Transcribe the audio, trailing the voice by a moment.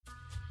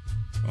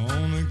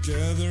On a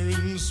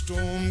gathering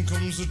storm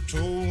comes a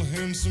tall,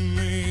 handsome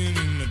man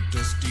in a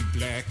dusty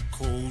black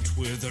coat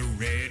with a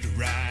red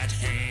right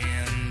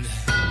hand.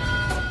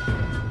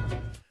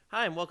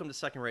 Hi, and welcome to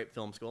Second Rate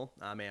Film School.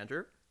 I'm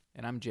Andrew.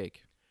 And I'm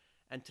Jake.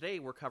 And today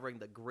we're covering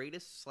the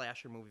greatest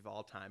slasher movie of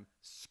all time,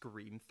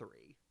 Scream 3.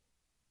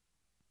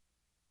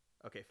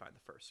 Okay, fine,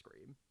 the first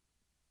Scream.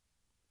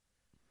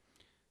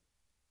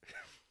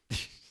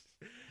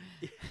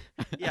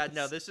 Yeah,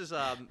 no, this is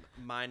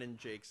mine and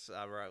Jake's,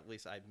 or at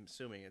least I'm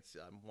assuming it's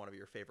one of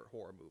your favorite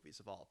horror movies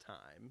of all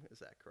time. Is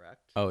that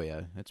correct? Oh,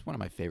 yeah. It's one of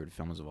my favorite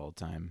films of all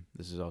time.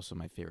 This is also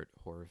my favorite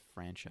horror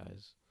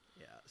franchise.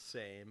 Yeah,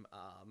 same.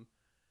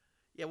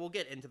 Yeah, we'll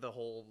get into the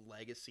whole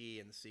legacy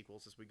and the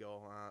sequels as we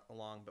go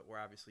along, but we're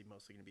obviously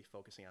mostly going to be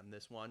focusing on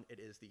this one. It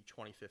is the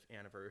 25th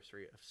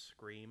anniversary of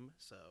Scream,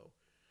 so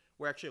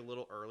we're actually a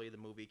little early. The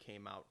movie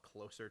came out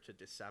closer to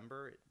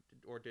December,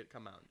 or did it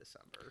come out in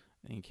December?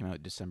 I think it came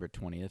out December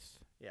 20th.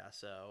 Yeah,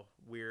 so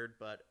weird,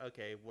 but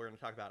okay, we're going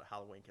to talk about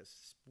Halloween because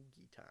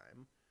spooky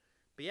time.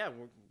 But yeah,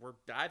 we're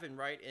diving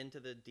right into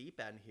the deep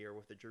end here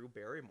with the Drew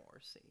Barrymore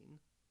scene.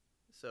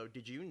 So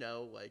did you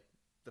know, like,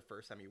 the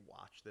first time you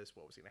watched this,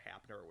 what was going to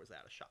happen, or was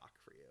that a shock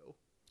for you?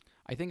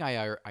 I think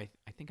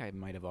I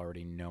might have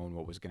already known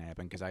what was going to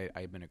happen because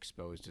I've been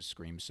exposed to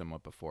Scream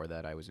somewhat before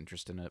that. I was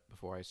interested in it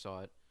before I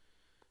saw it,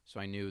 so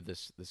I knew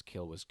this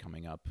kill was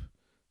coming up,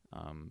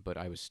 but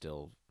I was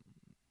still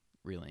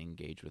really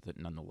engaged with it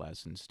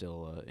nonetheless, and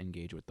still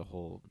engaged with the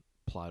whole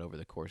plot over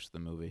the course of the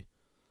movie.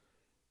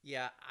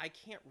 Yeah, I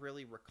can't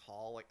really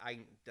recall. Like, I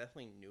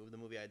definitely knew the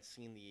movie. I'd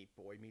seen the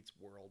Boy Meets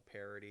World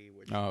parody,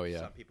 which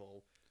some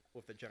people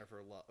with the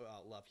Jennifer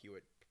Love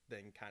Hewitt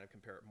thing kind of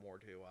compare it more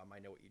to I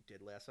Know What You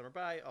Did Last Summer,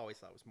 but I always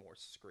thought it was more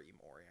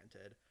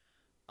Scream-oriented.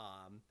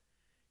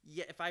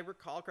 Yeah, if I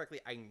recall correctly,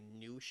 I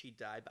knew she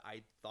died, but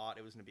I thought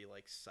it was going to be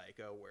like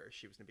Psycho, where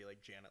she was going to be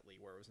like Janet Leigh,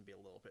 where it was going to be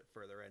a little bit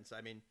further in. So,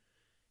 I mean,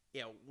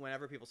 you know,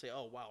 whenever people say,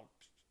 oh, wow,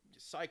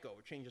 Psycho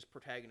changes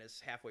protagonists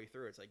halfway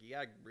through, it's like, you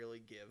gotta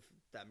really give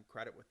them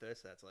credit with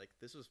this. That's like,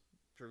 this was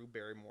Drew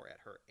Barrymore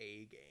at her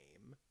A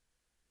game.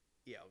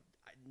 You know,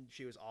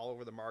 she was all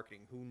over the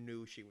marketing. Who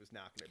knew she was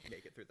not going to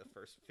make it through the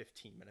first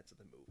 15 minutes of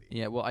the movie?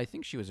 Yeah, well, I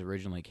think she was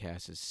originally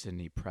cast as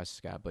Sidney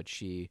Prescott, but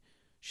she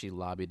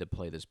lobbied to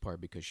play this part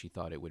because she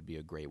thought it would be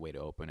a great way to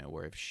open it,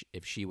 where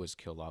if she was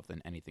killed off,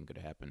 then anything could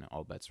happen.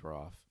 All bets were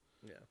off.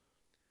 Yeah.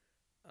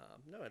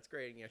 No, it's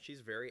great. You know, she's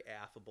very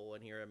affable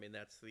in here. I mean,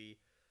 that's the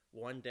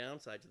one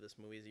downside to this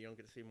movie is you don't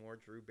get to see more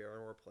Drew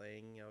Barrymore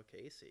playing, you know,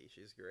 Casey.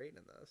 She's great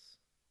in this.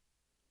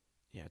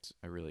 Yeah, it's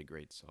a really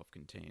great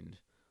self-contained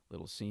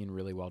little scene,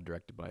 really well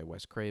directed by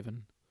Wes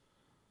Craven.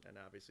 And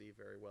obviously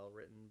very well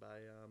written by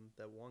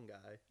that one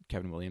guy.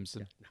 Kevin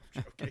Williamson.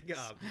 Yeah, no, I'm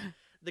joking.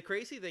 The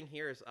crazy thing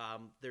here is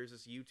there's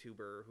this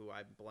YouTuber who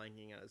I'm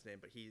blanking on his name,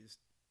 but he's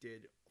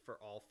did for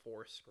all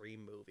 4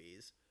 Scream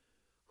movies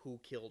who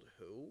killed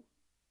who,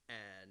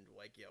 and,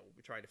 like, you know,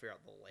 we're trying to figure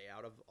out the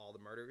layout of all the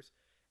murders.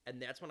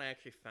 And that's when I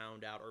actually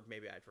found out, or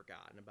maybe I'd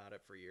forgotten about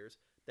it for years,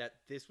 that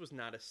this was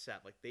not a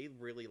set. Like, they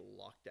really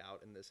lucked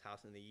out in this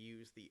house, and they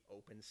used the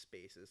open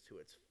spaces to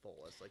its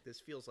fullest. Like,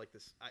 this feels like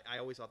this... I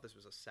always thought this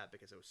was a set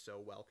because it was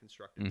so well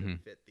constructed to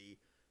fit the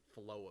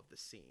flow of the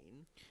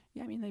scene.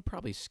 Yeah, I mean, they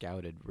probably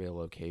scouted real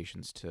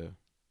locations to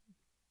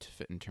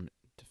fit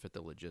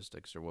the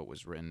logistics or what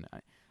was written.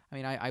 I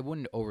mean, I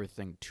wouldn't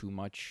overthink too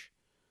much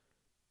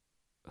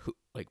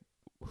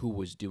who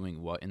was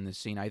doing what in this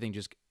scene. I think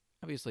just...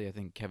 Obviously, I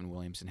think Kevin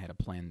Williamson had to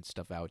plan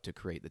stuff out to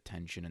create the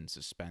tension and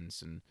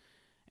suspense and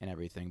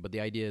everything. But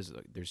the idea is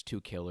there's 2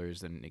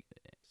 killers, and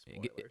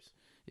Spoilers.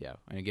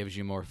 And it gives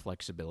you more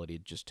flexibility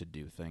just to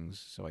do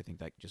things. So I think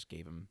that just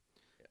gave him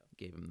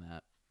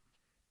that.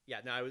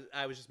 Yeah, no,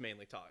 I was just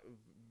mainly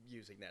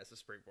using that as a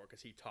springboard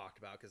because he talked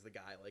about the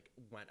guy like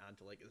went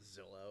onto like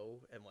Zillow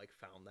and like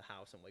found the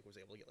house and like was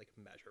able to get like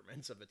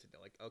measurements of it to know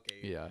like,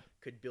 okay,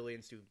 could Billy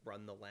and Stu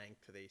run the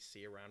length? Do they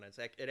see around? And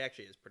it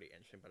actually is pretty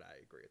interesting, but I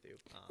agree with you.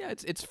 Yeah,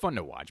 it's fun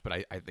to watch, but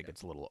I think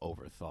it's a little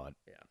overthought.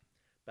 Yeah.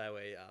 By the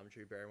way,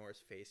 Drew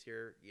Barrymore's face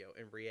here, you know,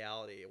 in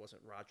reality, it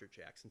wasn't Roger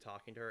Jackson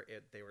talking to her.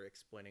 They were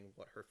explaining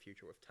what her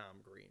future with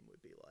Tom Green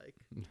would be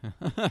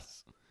like.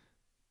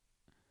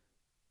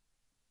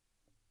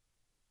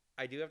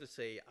 I do have to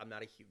say I'm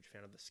not a huge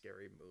fan of the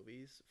Scary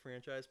Movies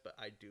franchise, but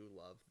I do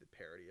love the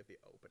parody of the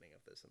opening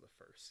of this in the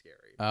first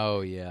Scary movie.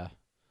 Oh, yeah.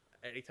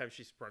 Anytime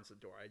she runs the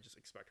door, I just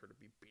expect her to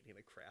be beating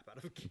the crap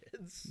out of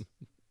kids.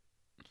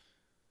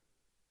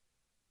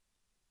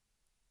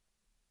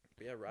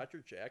 But yeah, Roger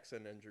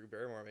Jackson and Drew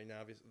Barrymore, I mean,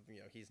 obviously, you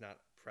know, he's not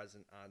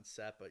present on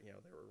set, but, you know,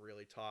 they were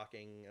really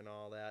talking and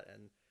all that,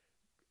 and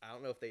I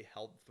don't know if they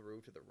held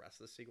through to the rest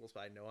of the sequels,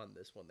 but I know on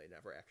this one they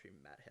never actually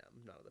met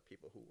him. None of the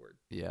people who were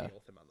dealing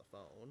with him on the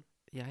phone.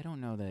 Yeah, I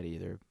don't know that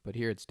either, but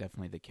here it's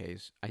definitely the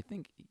case. I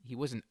think he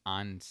wasn't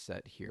on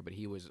set here, but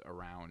he was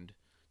around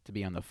to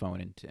be on the phone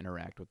and to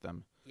interact with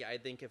them. Yeah, I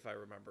think if I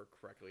remember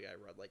correctly, I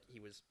read like he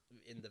was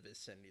in the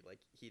vicinity, like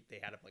they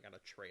had him like on a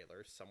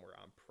trailer somewhere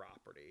on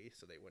property,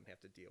 so they wouldn't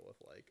have to deal with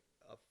like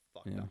a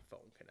fucked up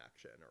phone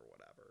connection or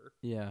whatever.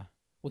 Yeah.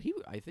 Well,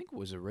 I think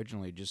was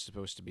originally just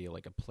supposed to be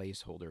like a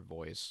placeholder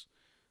voice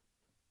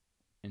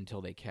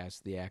until they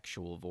cast the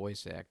actual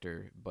voice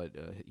actor, but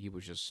he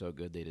was just so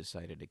good they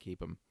decided to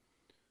keep him.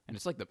 And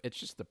it's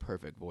just the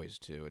perfect voice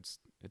too.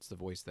 It's the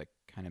voice that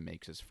kind of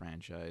makes his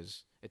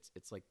franchise.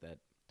 It's like that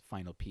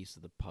final piece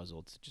of the puzzle.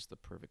 It's just the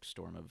perfect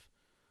storm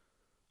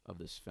of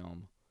this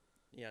film.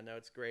 Yeah, no,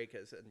 it's great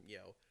because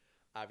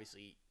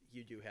obviously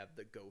you do have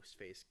the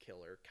Ghostface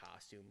killer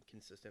costume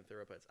consistent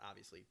through it, but it's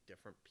obviously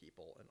different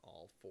people in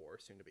all 4,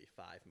 soon to be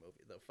 5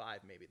 movies. Though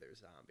 5 maybe they're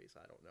zombies.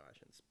 I don't know. I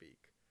shouldn't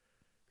speak.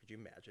 Could you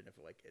imagine if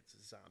it's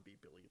zombie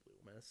Billy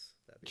Loomis?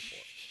 That'd be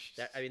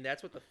cool.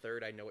 That's what the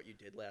third I Know What You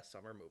Did Last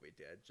Summer movie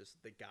did.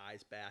 Just the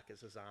guy's back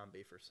as a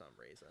zombie for some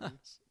reason,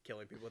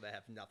 killing people that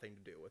have nothing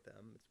to do with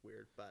him. It's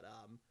weird, but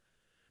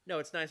no,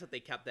 it's nice that they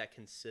kept that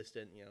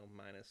consistent.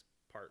 Minus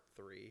part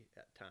 3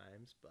 at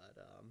times,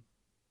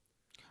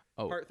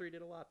 but part 3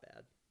 did a lot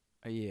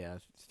bad. Yeah,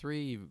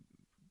 3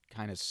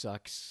 kind of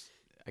sucks.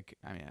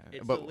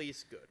 It's the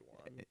least good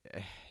one.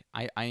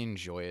 I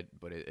enjoy it,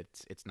 but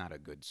it's not a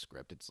good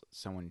script. It's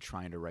someone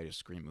trying to write a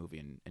Scream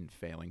movie and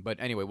failing. But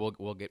anyway,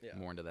 we'll get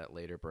more into that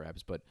later,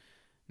 perhaps. But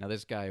now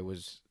this guy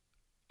was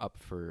up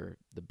for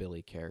the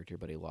Billy character,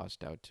 but he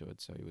lost out to it,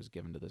 so he was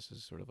given to this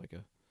as sort of like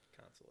a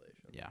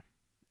consolation. Yeah.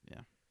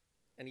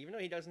 And even though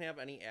he doesn't have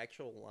any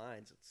actual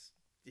lines,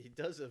 he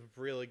does a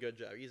really good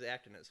job. He's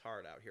acting his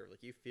heart out here.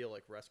 Like, you feel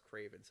like Wes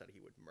Craven said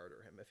he would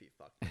murder him if he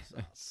fucked this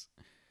up.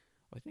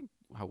 I think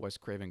how Wes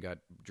Craven got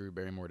Drew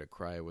Barrymore to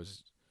cry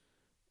was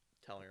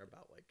telling her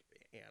about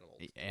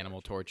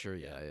animal torture.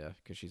 Yeah,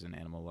 because she's an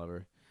animal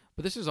lover.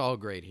 But this is all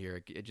great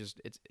here.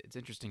 It's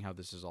interesting how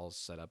this is all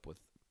set up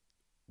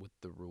with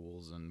the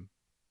rules and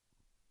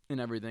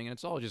everything, and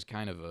it's all just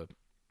kind of a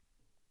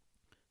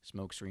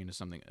smokescreen to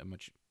something a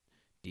much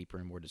deeper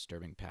and more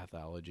disturbing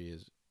pathology.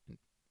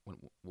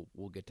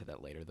 We'll get to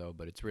that later though.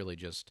 But it's really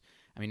just,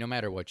 no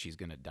matter what, she's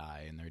gonna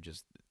die, and they're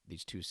just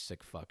these 2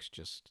 sick fucks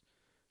just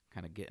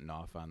kind of getting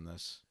off on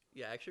this.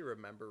 Yeah, I actually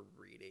remember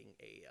reading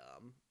a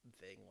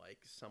thing like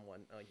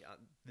someone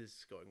this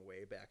is going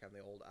way back on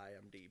the old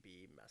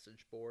IMDb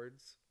message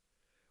boards,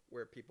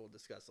 where people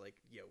discuss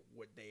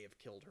would they have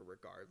killed her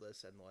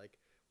regardless, and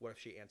what if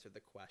she answered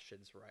the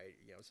questions right?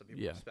 Some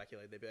people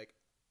speculate they'd be like,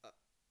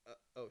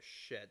 oh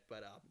shit,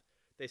 but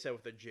they said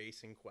with the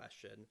Jason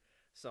question,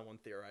 someone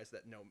theorized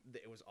that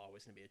it was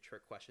always going to be a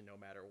trick question no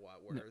matter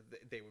what, where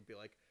they would be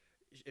like,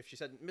 if she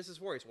said Mrs.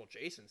 Voorhees, well,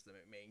 Jason's the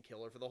main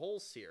killer for the whole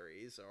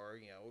series, or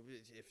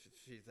if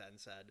she then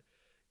said,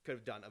 could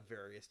have done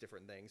various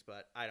different things,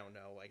 but I don't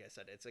know. Like I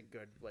said, it's a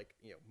good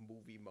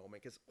movie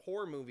moment, because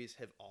horror movies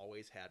have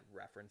always had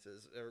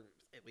references, or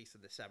at least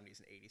in the 70s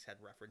and 80s had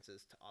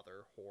references to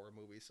other horror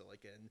movies. So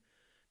in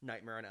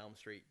Nightmare on Elm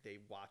Street, they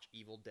watch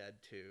Evil Dead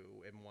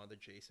 2. In one of the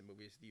Jason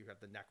movies, you have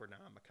the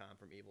Necronomicon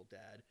from Evil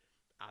Dead.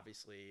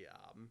 Obviously,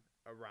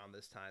 around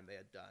this time they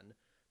had done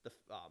the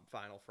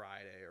Final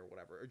Friday or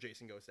whatever, or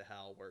Jason Goes to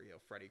Hell, where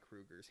Freddy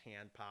Krueger's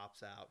hand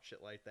pops out,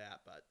 shit like that.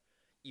 But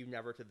you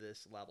never to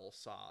this level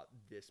saw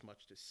this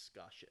much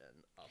discussion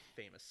of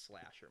famous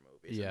slasher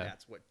movies. Yeah. And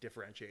that's what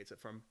differentiates it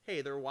from,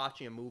 hey, they're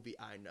watching a movie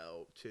I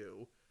know,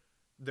 to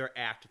they're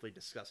actively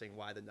discussing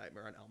why the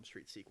Nightmare on Elm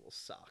Street sequels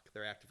suck.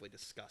 They're actively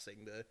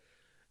discussing the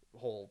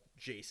whole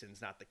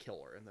Jason's not the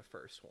killer in the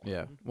first one.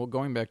 Yeah. Well,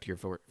 going back to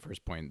your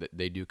first point, that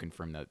they do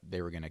confirm that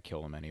they were going to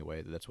kill him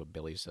anyway. That's what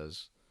Billy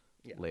says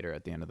later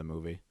at the end of the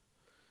movie.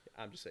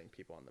 I'm just saying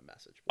people on the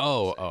message.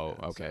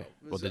 Okay.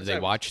 So, did they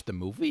watch the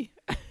movie?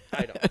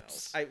 I don't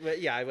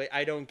know.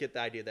 I don't get the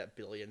idea that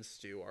Billy and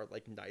Stu are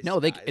nice. No,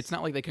 guys. It's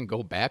not like they can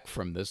go back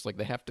from this.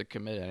 They have to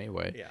commit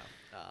anyway.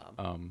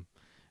 Yeah.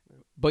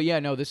 But yeah,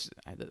 no.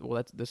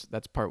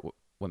 That's part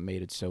what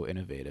made it so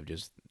innovative.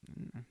 Just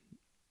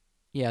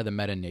the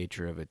meta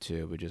nature of it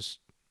too, but just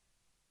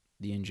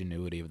the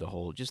ingenuity of the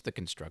whole, just the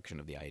construction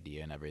of the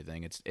idea and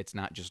everything. It's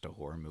not just a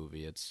horror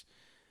movie. It's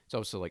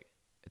also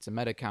it's a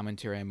meta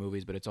commentary on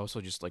movies, but it's also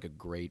just a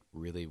great,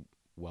 really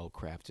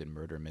well-crafted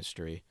murder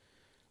mystery.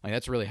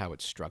 That's really how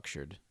it's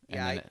structured.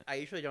 Yeah, I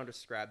usually don't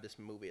describe this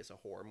movie as a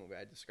horror movie.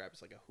 I describe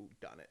it as a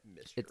whodunit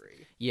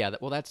mystery.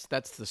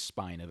 That's the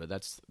spine of it.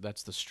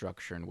 That's the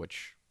structure in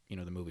which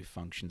the movie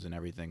functions and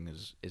everything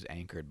is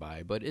anchored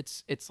by. But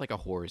it's like a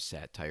horror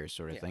satire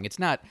sort of thing. It's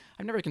not.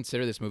 I've never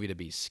considered this movie to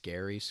be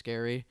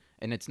scary,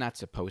 and it's not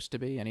supposed to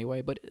be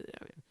anyway. But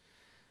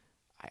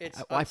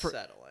it's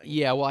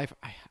unsettling.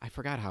 I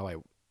forgot how I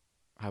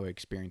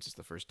experienced this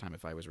the first time,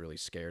 if I was really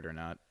scared or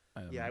not.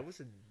 I was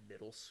in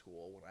middle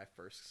school when I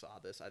first saw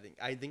this.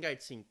 I think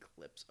I'd seen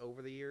clips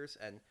over the years,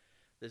 and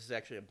this is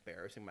actually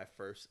embarrassing. My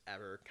first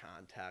ever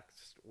contact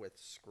with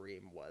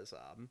Scream was,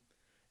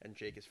 and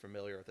Jake is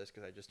familiar with this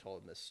because I just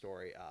told him this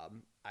story.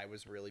 I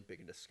was really big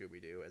into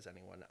Scooby-Doo, as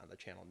anyone on the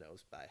channel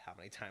knows by how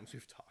many times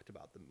we've talked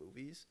about the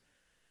movies.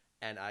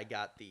 And I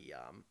got the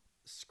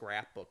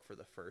scrapbook for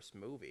the first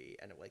movie,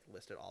 and it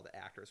listed all the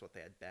actors, what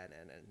they had been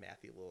in, and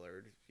Matthew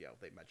Lillard,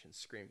 they mentioned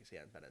Scream because he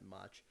hadn't been in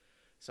much.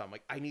 So I'm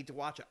like, I need to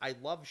watch it. I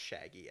love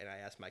Shaggy. And I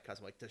asked my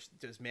cousin,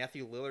 does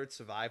Matthew Lillard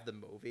survive the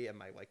movie? And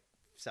my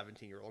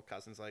 17-year-old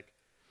cousin's like,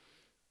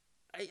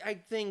 I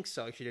think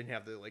so. She didn't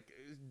have the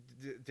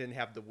didn't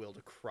have the will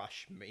to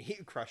crush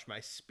my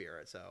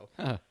spirit. So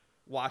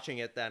watching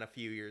it then a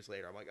few years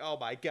later, I'm like, oh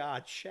my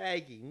god,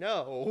 Shaggy,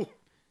 no.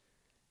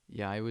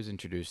 Yeah, I was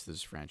introduced to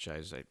this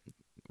franchise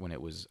when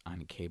it was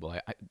on cable.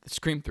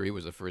 Scream 3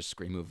 was the first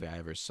Scream movie I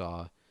ever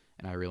saw,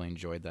 and I really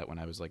enjoyed that when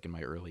I was like in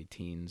my early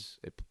teens.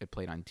 It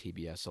played on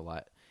TBS a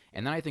lot,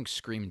 and then I think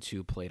Scream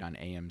 2 played on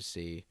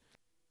AMC.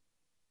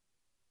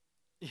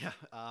 Yeah,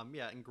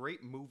 and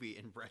great movie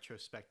in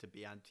retrospect to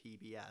be on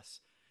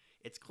TBS.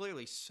 It's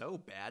clearly so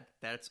bad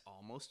that it's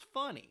almost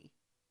funny.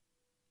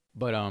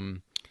 But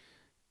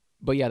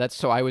yeah, that's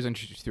so I was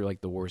introduced through like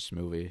the worst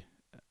movie,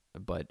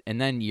 and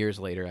then years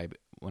later,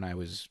 when I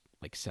was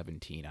like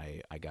 17,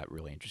 I got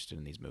really interested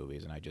in these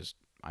movies, and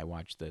I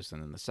watched this,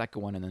 and then the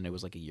second one, and then it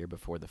was like a year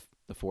before the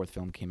fourth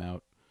film came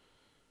out.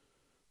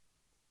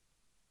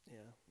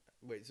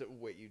 Wait,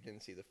 you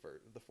didn't see the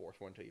fourth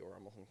one until you were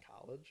almost in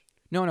college?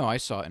 No, I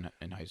saw it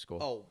in high school.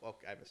 Oh,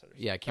 okay, I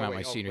misunderstood. Yeah, it came out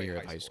my senior year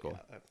of high school.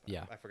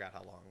 Yeah. I forgot how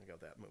long ago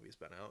that movie's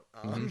been out.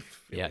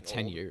 Yeah,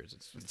 10 years.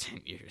 It's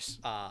 10 years.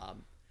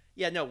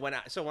 Yeah, no. When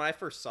I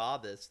first saw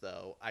this,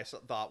 though, I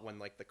thought when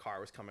like the car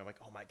was coming, I'm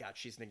like, oh my god,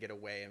 she's gonna get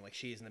away, and like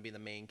she's gonna be the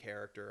main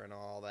character and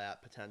all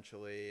that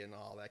potentially, and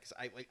all that. Because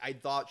I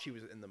thought she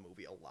was in the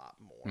movie a lot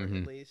more,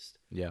 at least.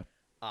 Yeah.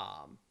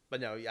 But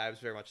no, yeah, I was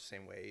very much the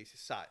same way.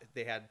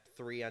 They had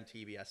 3 on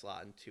TBS a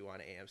lot and 2 on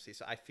AMC.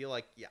 So I feel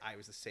like, yeah, I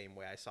was the same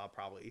way. I saw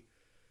probably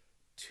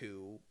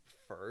 2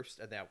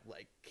 first, and that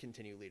like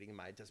continue leading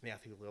to does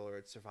Matthew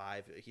Lillard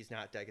survive? He's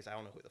not dead because I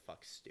don't know who the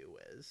fuck Stu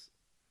is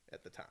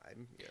at the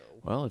time. You know.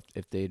 Well,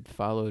 if they'd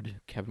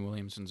followed Kevin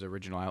Williamson's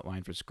original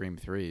outline for Scream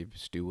 3,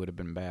 Stu would have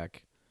been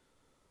back.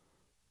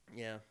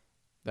 Yeah.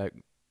 That.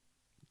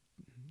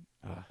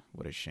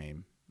 What a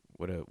shame.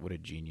 What a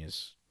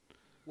genius.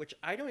 Which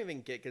I don't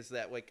even get because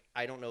that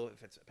I don't know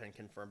if it's been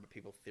confirmed, but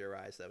people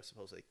theorize that was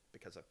supposedly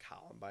because of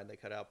Columbine they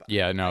cut out. But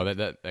yeah, no, that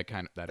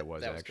it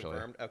was that actually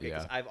confirmed. Okay,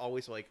 because I've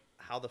always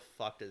how the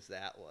fuck does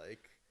that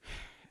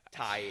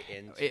tie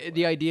into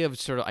the idea of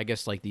sort of I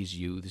guess like these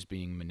youths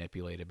being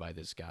manipulated by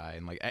this guy,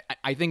 and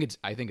I think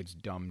it's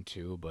dumb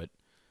too, but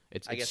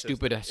it's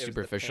stupid,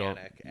 superficial.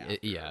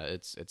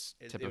 It's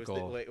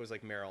typical. It was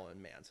like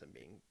Marilyn Manson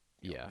being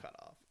cut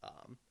off.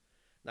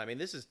 I mean,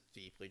 this is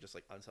deeply just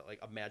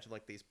imagine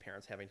these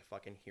parents having to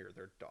fucking hear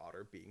their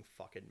daughter being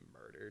fucking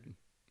murdered.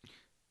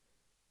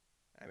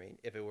 I mean,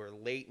 if it were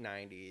late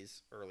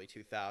 90s, early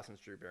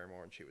 2000s Drew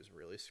Barrymore and she was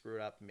really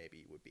screwed up, maybe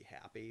you would be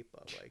happy.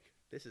 But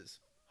this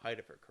is height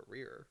of her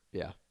career.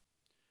 Yeah.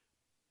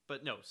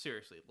 But no,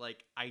 seriously,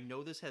 I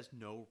know this has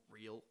no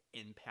real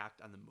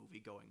impact on the movie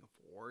going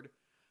forward,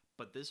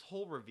 but this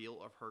whole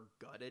reveal of her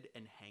gutted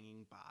and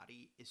hanging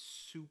body is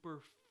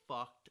super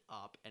fucked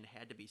up and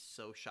had to be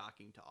so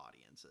shocking to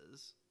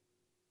audiences.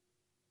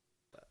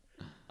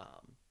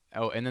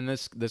 And then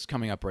this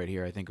coming up right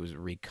here, I think it was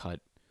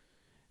recut.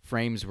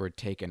 Frames were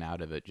taken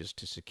out of it just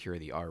to secure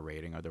the R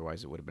rating.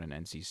 Otherwise, it would have been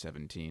an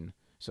NC-17.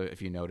 So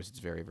if you notice, it's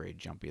very, very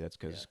jumpy. That's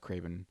because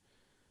Craven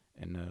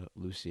and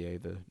Lucier,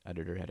 the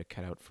editor, had to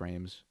cut out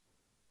frames.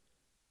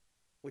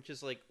 Which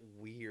is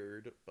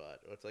weird,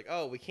 but it's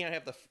we can't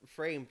have the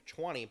frame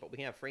 20, but we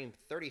can have frame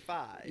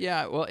 35.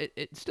 Yeah, well,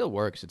 it still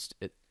works.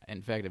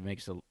 In fact, it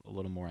makes it a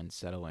little more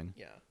unsettling.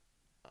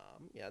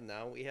 Yeah.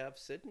 Now we have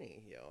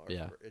Sydney,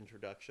 our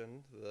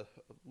introduction to the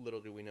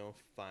little do we know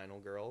final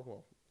girl.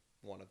 Well,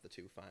 one of the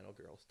 2 final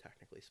girls,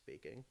 technically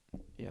speaking.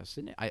 Yeah,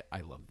 Sydney.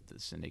 I love the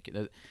Sydney.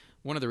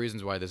 One of the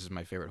reasons why this is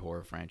my favorite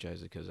horror franchise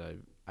is because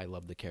I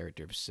love the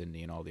character of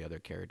Sydney and all the other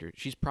characters.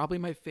 She's probably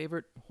my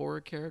favorite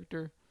horror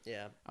character.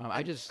 Yeah.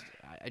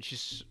 It's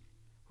just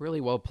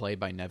really well played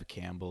by Neve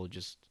Campbell.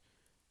 She's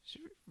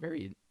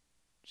an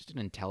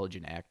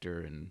intelligent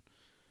actor and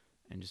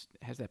just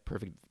has that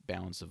perfect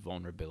balance of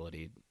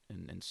vulnerability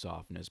and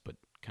softness, but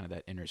kind of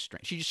that inner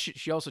strength.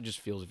 She also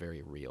just feels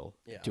very real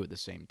too at the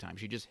same time.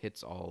 She just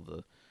hits all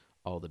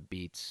the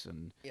beats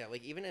and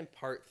even in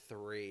part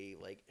 3,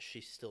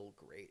 she's still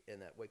great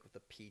in that with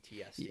the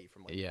PTSD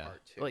from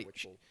part 2,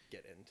 which we'll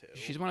get into.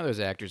 She's one of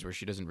those actors where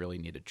she doesn't really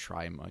need to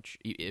try much.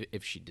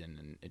 If she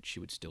didn't, she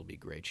would still be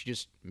great. She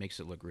just makes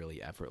it look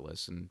really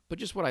effortless. But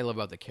just what I love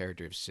about the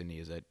character of Sydney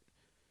is that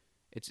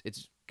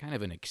it's kind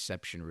of an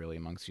exception really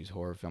amongst these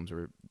horror films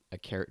where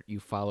you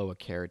follow a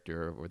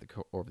character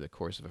over the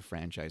course of a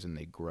franchise and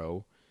they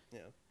grow. Yeah.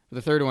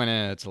 The third one,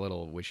 it's a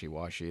little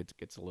wishy-washy. It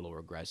gets a little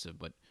regressive,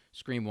 but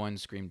Scream 1,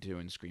 Scream 2,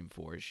 and Scream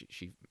 4,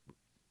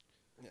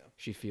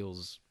 she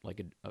feels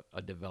like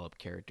a developed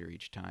character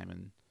each time.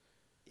 And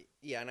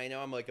and I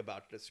know I'm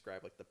about to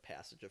describe the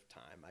passage of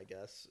time, I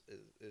guess,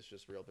 is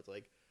just real, but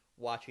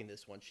watching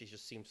this one, she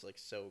just seems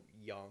so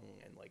young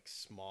and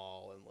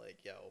small and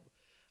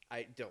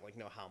I don't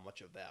know how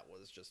much of that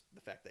was just the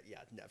fact that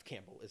Neve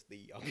Campbell is the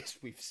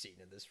youngest we've seen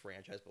in this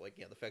franchise, but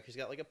the fact she's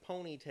got a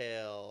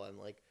ponytail and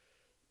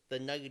the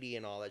nuggety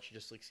and all that, she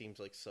just seems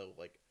so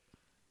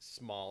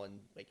small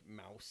and like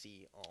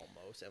mousy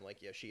almost, and like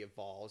she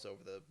evolves over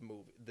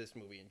this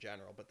movie in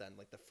general, but then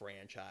like the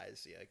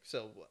franchise,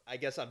 so I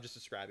guess I'm just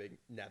describing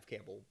Neve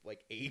Campbell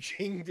like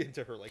aging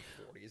into her like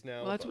 40s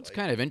now. Well, that's what's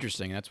kind of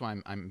interesting. That's why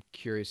I'm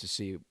curious to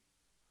see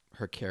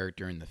her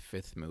character in the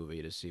 5th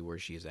movie, to see where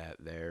she's at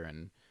there,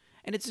 and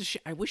it's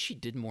I wish she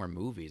did more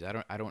movies.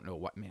 I don't know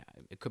what, man,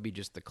 it could be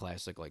just the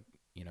classic like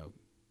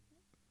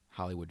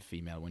Hollywood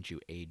female, once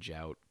you age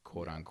out,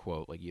 quote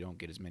unquote, like you don't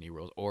get as many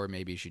roles, or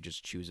maybe she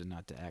just chooses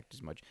not to act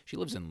as much. She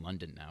lives in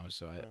London now,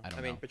 so I don't know.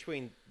 I mean,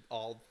 between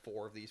all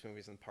 4 of these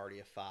movies and Party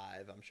of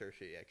 5, I'm sure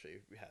she actually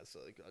has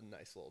like a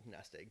nice little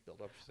nest egg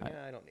build up. She's like,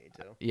 I don't need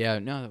to. Yeah,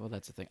 no, well,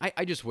 that's the thing.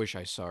 I just wish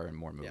I saw her in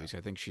more movies.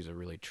 I think she's a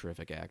really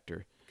terrific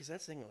actor. Because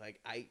that's the thing, like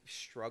I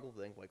struggle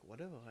to think like,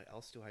 what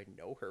else do I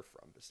know her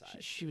from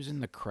besides? She was in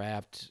The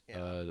Craft,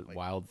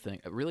 Wild Thing.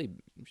 Really,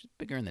 she's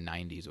bigger in the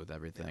 '90s with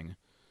everything.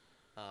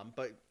 Yeah.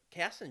 But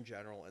cast in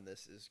general in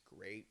this is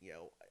great.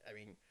 I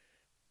mean,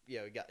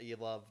 you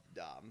love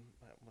I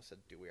almost said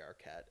Dewey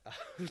Arquette,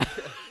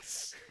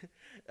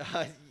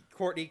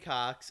 Courtney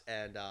Cox,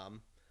 and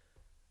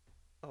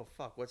oh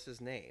fuck, what's his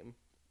name?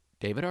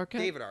 David Arquette.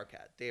 David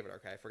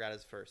Arquette. I forgot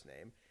his first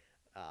name.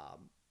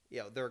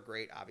 They're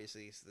great.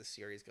 Obviously, the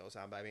series goes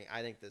on, but I mean,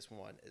 I think this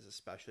one is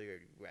especially.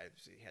 We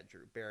had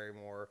Drew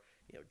Barrymore,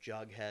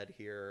 Jughead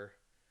here,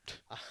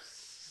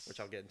 which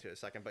I'll get into in a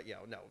second. But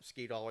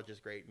Skeet Ulrich is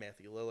great.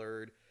 Matthew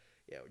Lillard.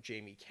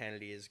 Jamie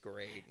Kennedy is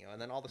great,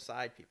 and then all the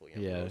side people,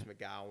 Rose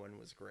McGowan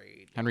was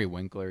great. Henry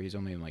Winkler, he's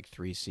only in like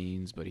 3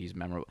 scenes, but he's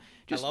memorable.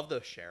 I love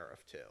the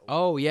sheriff too.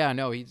 Oh yeah,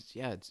 no,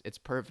 it's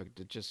perfect.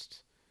 It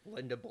just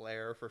Linda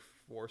Blair for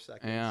 4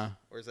 seconds. Yeah.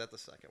 Or is that the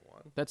second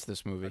one? That's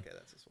this movie. Okay,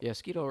 that's this one. Yeah,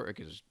 Skeet Ulrich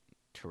is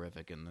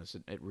terrific in this.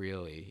 It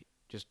really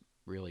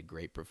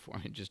great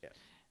performance. Just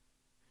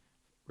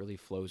really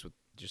flows with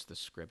just the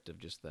script of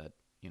just that,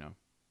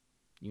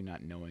 you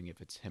not knowing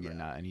if it's him or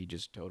not, and he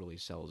just totally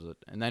sells it.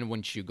 And then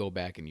once you go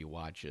back and you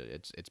watch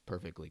it, it's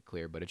perfectly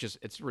clear. But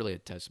it's really a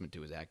testament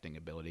to his acting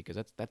ability,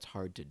 because that's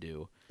hard to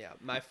do. Yeah,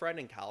 my friend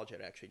in college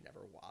had actually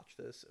never watched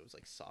this. It was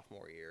like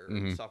sophomore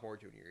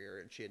junior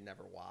year, and she had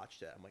never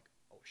watched it. I'm like,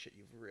 oh shit,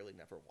 you've really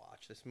never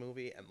watched this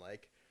movie? And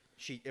like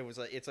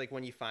it's like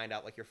when you find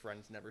out like your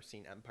friend's never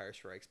seen Empire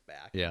Strikes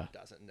Back, and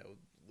doesn't know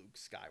Luke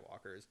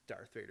Skywalker is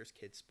Darth Vader's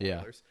kid.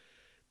 Spoilers.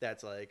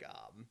 That's like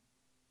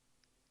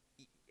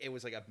it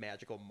was like a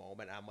magical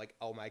moment. I'm like,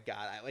 oh my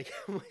god,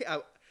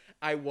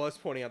 I was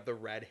pointing out the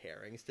red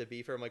herrings to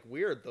be fair. I'm like,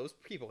 weird, those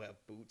people have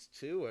boots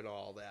too and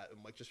all that.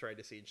 I'm like just trying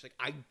to see. And she's like,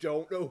 I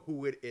don't know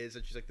who it is,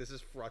 and she's like, this is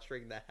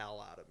frustrating the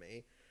hell out of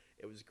me.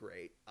 It was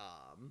great.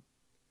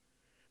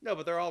 No,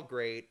 but they're all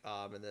great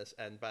in this.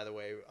 And by the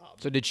way,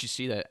 so did she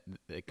see that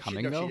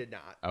coming though? She did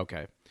not.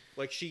 Okay.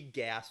 Like she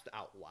gasped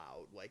out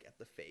loud, like at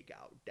the fake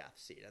out death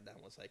scene, and then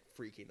was like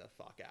freaking the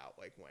fuck out,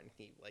 like when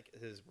he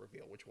his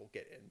reveal, which we'll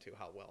get into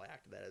how well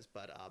acted that is.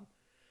 But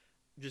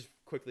just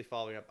quickly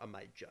following up on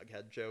my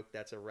Jughead joke,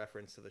 that's a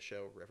reference to the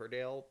show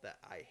Riverdale that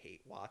I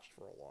watched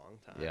for a long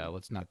time. Yeah,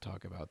 let's not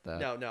talk about that.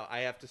 No, I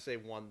have to say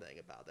one thing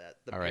about that.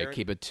 All right,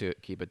 keep it to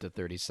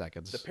 30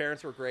 seconds. The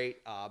parents were great,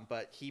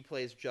 but he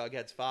plays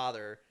Jughead's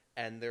father.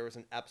 And there was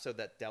an episode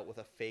that dealt with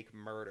a fake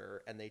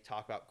murder, and they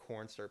talk about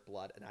corn syrup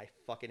blood, and I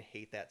fucking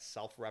hate that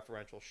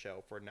self-referential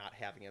show for not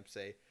having him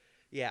say,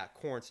 yeah,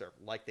 corn syrup,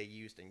 like they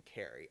used in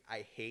Carrie.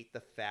 I hate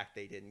the fact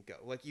they didn't go.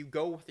 Like, you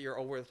go with your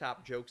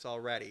over-the-top jokes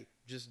already.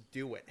 Just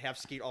do it. Have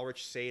Skeet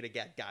Ulrich say it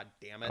again. God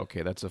damn it.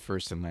 Okay, that's the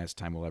first and last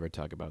time we'll ever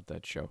talk about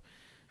that show.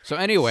 So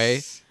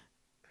anyway,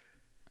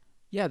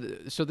 yeah,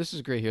 so this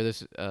is great here.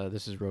 This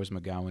is Rose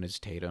McGowan as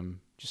Tatum.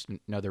 Just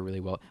another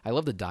really well. I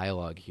love the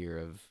dialogue here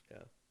of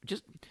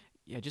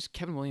just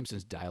Kevin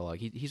Williamson's dialogue.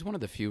 He's one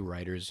of the few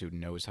writers who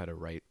knows how to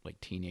write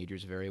like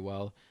teenagers very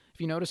well. If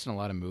you notice in a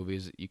lot of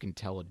movies, you can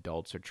tell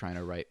adults are trying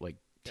to write like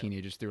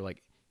teenagers through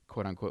like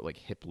quote unquote like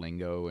hip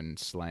lingo and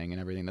slang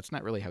and everything. That's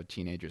not really how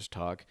teenagers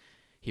talk.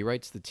 He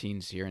writes the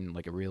teens here in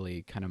like a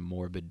really kind of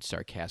morbid,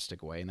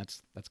 sarcastic way, and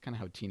that's kind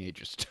of how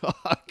teenagers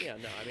talk. Yeah,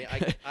 no, I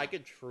mean, I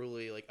could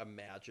truly like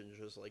imagine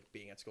just like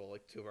being at school,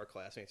 like 2 of our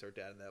classmates are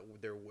dead, and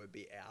that there would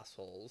be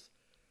assholes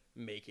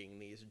making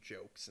these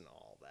jokes and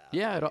all that.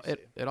 Yeah,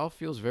 it all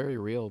feels very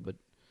real, but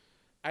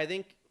I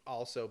think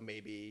also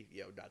maybe,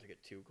 not to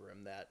get too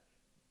grim, that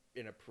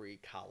in a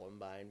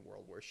pre-Columbine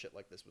world where shit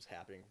like this was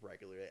happening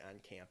regularly on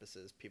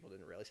campuses, people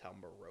didn't realize how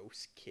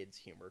morose kids'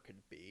 humor could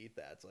be.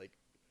 That's like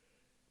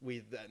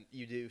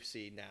you do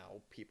see now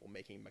people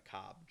making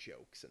macabre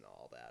jokes and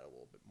all that a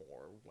little bit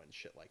more when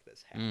shit like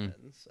this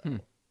happens. So,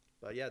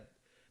 but yeah,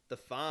 the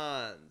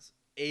Fonz.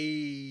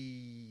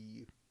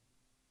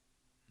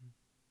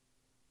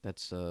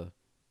 That's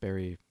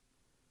Barry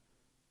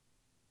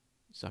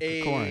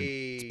Zuckerkorn.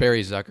 It's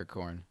Barry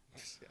Zuckerkorn.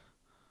 Yeah.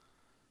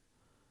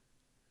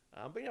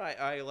 But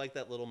I like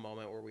that little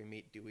moment where we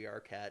meet Dewey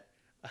Arquette.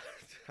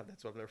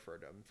 That's what I'm going to refer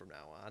to him from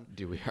now on.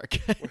 Dewey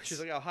Arquette. Where she's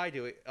like, oh, hi,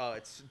 Dewey. Oh,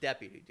 it's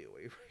Deputy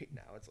Dewey right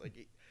now. It's like,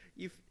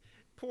 you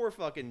poor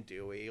fucking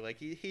Dewey. Like,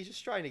 he's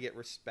just trying to get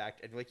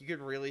respect. And, like, you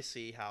can really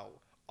see how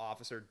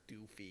Officer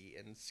Doofy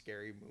in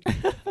Scary Movie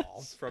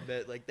evolves from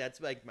it. Like, that's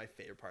like my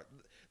favorite part.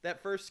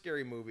 That first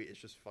Scary Movie is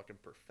just fucking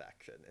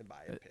perfection, in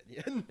my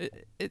opinion.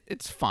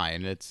 It's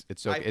fine. It's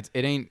okay.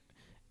 It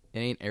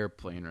ain't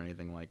Airplane or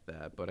anything like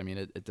that. But I mean,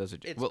 it does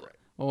it. Well,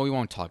 we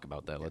won't talk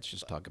about that. Let's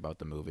just talk about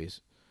the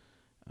movies.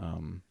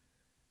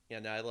 Yeah,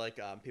 no, I like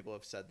people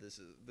have said this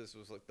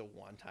was like the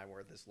one time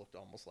where this looked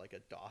almost like a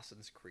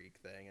Dawson's Creek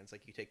thing. And it's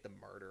like you take the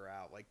murder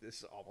out, like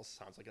this almost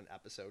sounds like an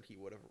episode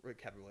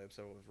Kevin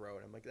Williamson would have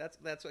wrote. I'm like,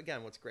 that's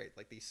again what's great.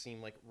 Like these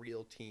seem like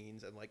real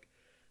teens, and like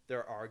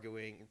they're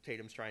arguing.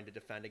 Tatum's trying to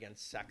defend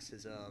against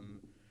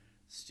sexism.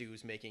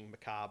 Stu's making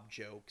macabre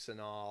jokes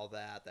and all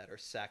that are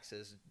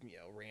sexist. You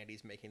know,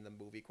 Randy's making the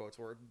movie quotes.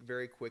 We're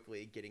very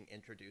quickly getting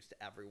introduced to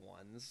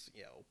everyone's,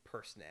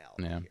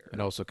 personality here.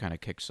 It also kind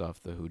of kicks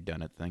off the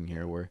whodunit thing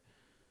here where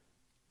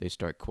they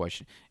start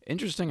questioning.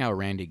 Interesting how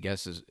Randy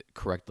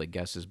correctly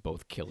guesses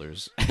both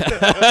killers.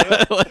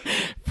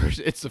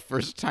 It's the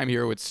first time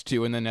here with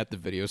Stu, and then at the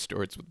video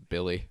store it's with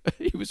Billy.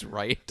 He was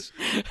right.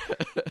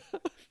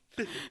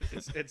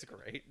 It's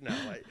great. No,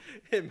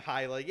 him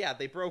highlight. Yeah,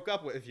 they broke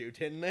up with you,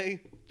 didn't they?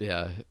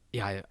 Yeah.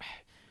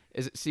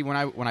 See, when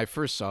I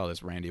first saw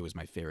this, Randy was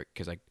my favorite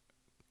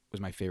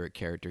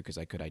character because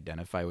I could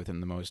identify with him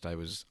the most. I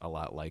was a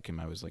lot like him.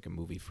 I was like a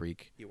movie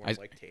freak. You weren't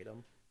like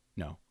Tatum?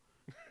 No.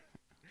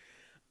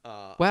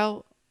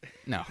 Well,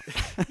 no.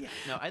 Yeah,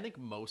 no, I think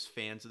most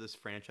fans of this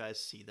franchise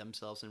see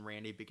themselves in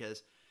Randy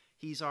because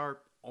he's our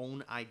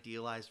own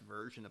idealized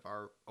version of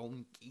our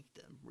own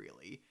geekdom,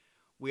 really.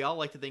 We all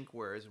like to think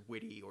we're as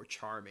witty or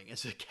charming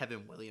as a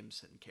Kevin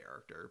Williamson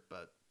character,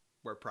 but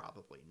we're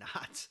probably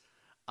not.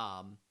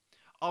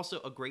 Also,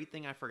 a great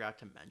thing I forgot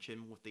to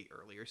mention with the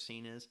earlier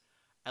scene is,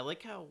 I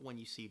like how when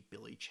you see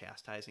Billy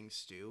chastising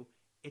Stu,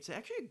 it's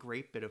actually a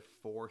great bit of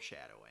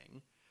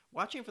foreshadowing.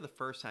 Watching it for the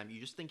first time, you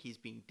just think he's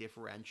being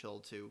differential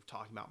to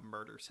talking about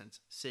murder since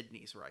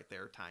Sydney's right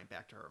there tying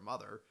back to her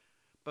mother.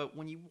 But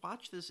when you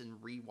watch this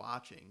and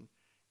re-watching,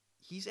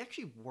 he's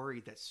actually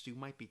worried that Stu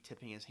might be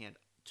tipping his hand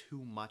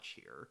too much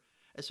here,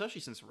 especially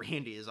since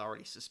Randy is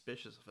already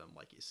suspicious of him,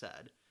 like you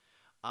said.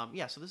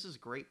 So this is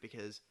great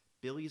because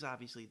Billy's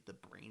obviously the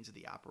brains of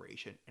the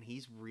operation, and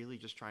he's really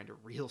just trying to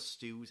reel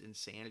Stu's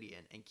insanity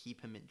in and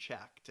keep him in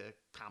check to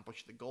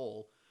accomplish the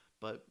goal,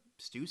 but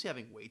Stu's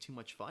having way too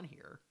much fun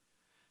here.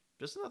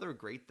 Just another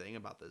great thing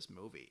about this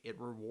movie. It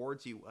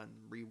rewards you on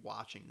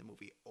rewatching the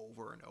movie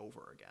over and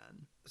over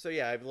again. So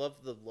yeah, I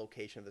love the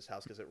location of this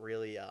house because it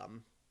really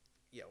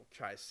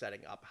tries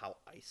setting up how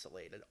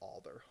isolated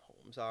all their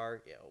homes are.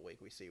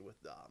 Like we see with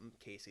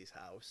Casey's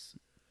house.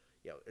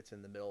 It's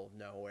in the middle of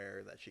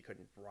nowhere that she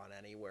couldn't run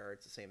anywhere.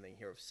 It's the same thing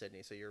here with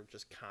Sydney. So you're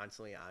just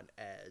constantly on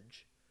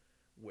edge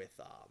with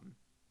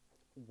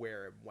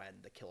where and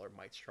when the killer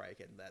might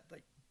strike, and that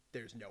like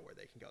there's nowhere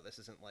they can go. This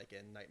isn't like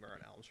in Nightmare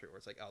on Elm Street where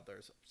it's like, oh,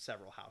 there's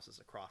several houses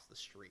across the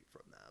street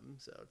from them.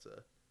 So it's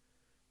a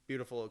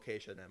beautiful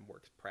location and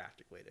works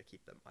practically to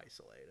keep them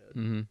isolated.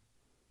 Mm-hmm.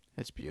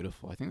 It's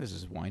beautiful. I think this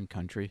is wine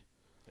country.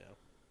 Yeah.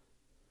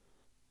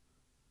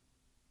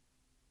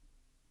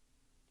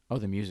 Oh,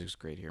 the music's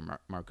great here.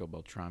 Marco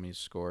Beltrami's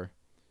score.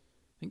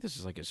 I think this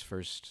is like his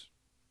first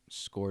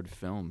scored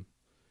film.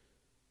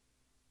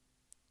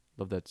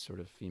 Love that sort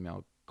of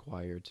female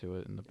choir to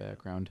it in the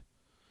background.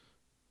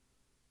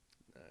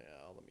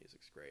 All the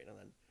music's great. And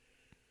then,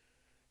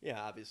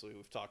 obviously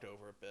we've talked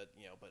over a bit,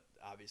 but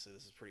obviously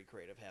this is pretty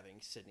creative,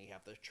 having Sydney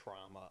have the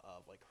trauma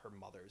of like her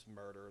mother's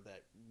murder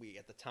that we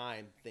at the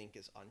time think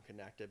is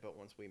unconnected, but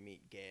once we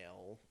meet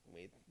Gail,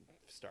 we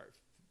start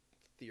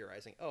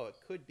theorizing, oh, it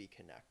could be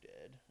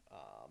connected.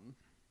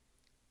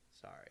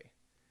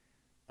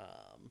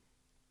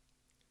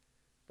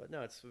 But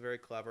no, it's very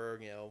clever.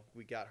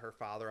 We got her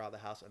father out of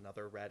the house,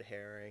 another red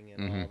herring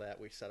and all that.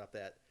 We set up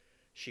that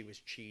she was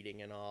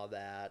cheating and all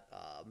that.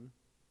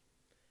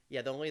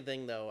 The only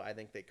thing, though, I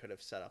think they could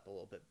have set up a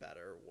little bit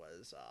better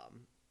was,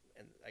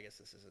 and I guess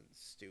this isn't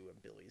Stu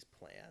and Billy's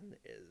plan,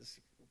 is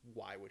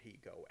why would he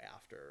go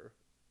after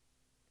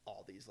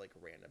all these, like,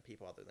 random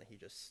people other than he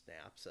just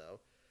snapped? So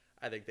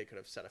I think they could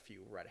have set a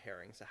few red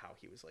herrings to how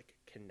he was, like,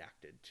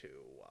 connected to,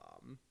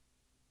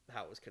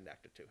 how it was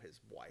connected to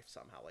his wife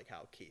somehow, like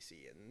how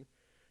Casey and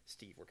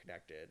Steve were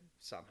connected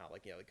somehow,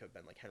 like, it could have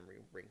been like Henry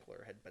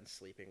Winkler had been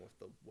sleeping with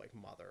the like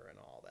mother and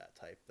all that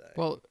type thing.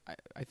 Well,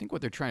 I think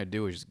what they're trying to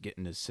do is get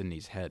into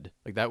Sydney's head.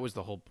 Like that was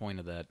the whole point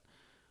of that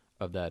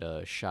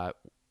shot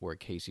where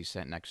Casey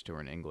sat next to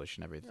her in English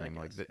and everything.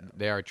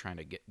 They are trying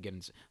to get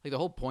in. Like the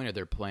whole point of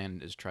their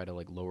plan is try to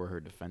like lower her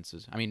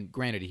defenses. I mean,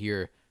 granted,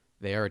 here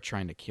they are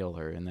trying to kill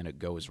her and then it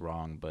goes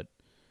wrong, but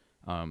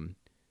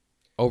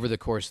over the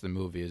course of the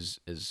movie is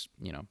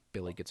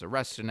Billy gets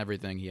arrested and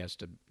everything. He has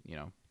to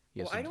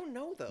I don't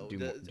know though.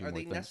 Are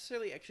they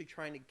necessarily actually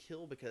trying to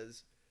kill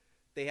because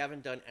they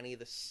haven't done any of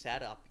the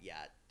setup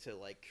yet to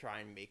like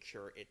try and make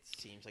sure it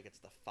seems like it's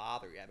the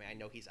father? I mean, I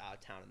know he's out of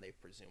town and they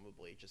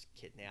presumably just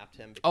kidnapped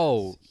him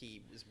because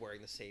he is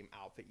wearing the same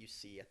outfit you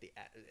see at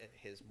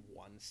his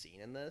one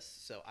scene in this.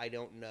 So I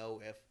don't know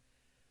if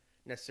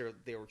necessarily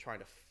they were trying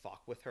to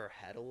fuck with her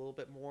head a little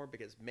bit more,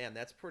 because man,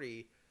 that's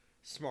pretty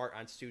smart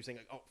on Stu saying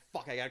like, oh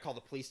fuck, I gotta call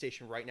the police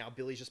station right now,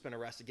 Billy's just been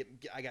arrested,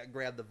 I gotta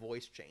grab the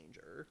voice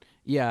changer.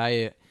 Yeah,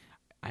 I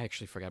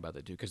actually forgot about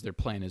that too, because their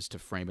plan is to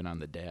frame it on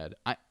the dad.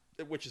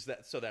 Which is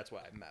that, so that's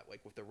what I meant,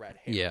 like with the red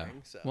herring. Yeah.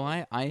 So. Well,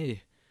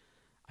 I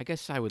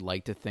guess I would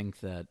like to think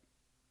that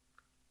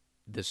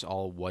this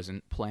all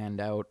wasn't planned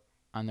out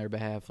on their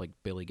behalf, like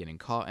Billy getting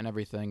caught and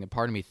everything. And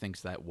part of me thinks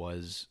that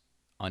was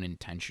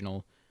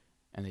unintentional,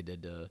 and they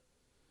did.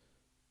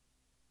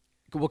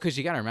 Well, because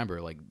you got to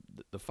remember, like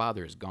the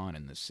father is gone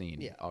in this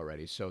scene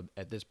already, so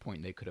at this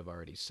point they could have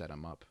already set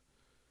him up.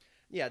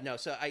 Yeah, no.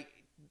 So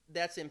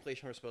that's the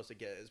implication we're supposed to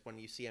get, is when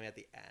you see him at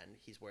the end,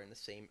 he's wearing the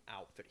same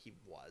outfit he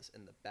was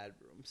in the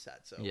bedroom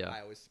set. So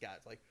I always got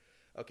like,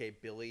 okay,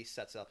 Billy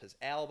sets up his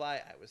alibi.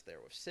 I was there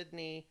with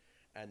Sydney,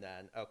 and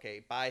then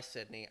okay, bye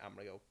Sydney. I'm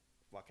gonna go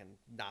fucking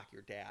knock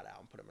your dad out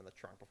and put him in the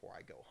trunk before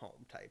I go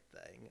home, type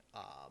thing.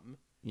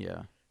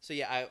 Yeah. So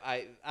yeah,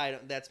 I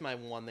that's my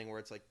one thing where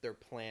it's like their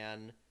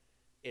plan.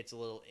 It's a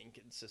little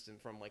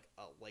inconsistent from like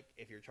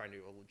if you're trying to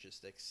do a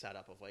logistics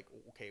setup of like,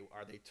 okay,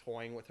 are they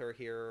toying with her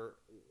here,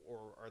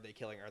 or are they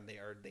killing her?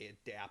 Are they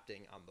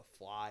adapting on the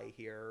fly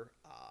here?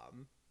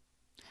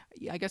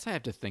 Yeah, I guess I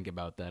have to think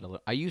about that a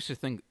little. I used to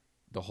think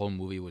the whole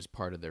movie was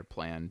part of their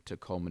plan to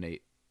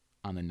culminate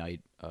on the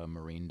night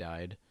Marine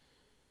died.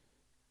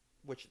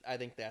 Which I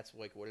think that's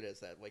like what it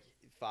is, that like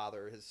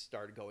father has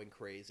started going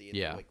crazy and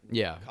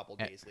a couple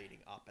days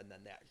leading up, and then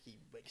that he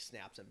like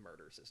snaps and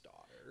murders his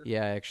daughter.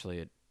 Yeah,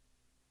 actually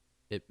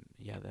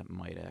that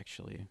might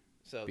actually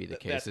be the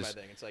case. That's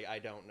my thing. It's like I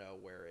don't know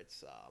where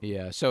it's.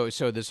 Yeah. So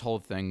this whole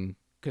thing,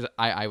 because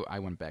I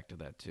went back to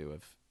that too.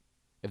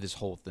 If this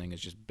whole thing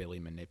is just Billy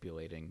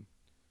manipulating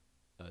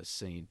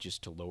Cindy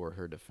just to lower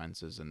her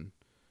defenses and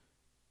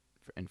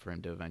for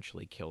him to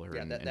eventually kill her.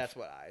 Yeah, that's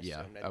what I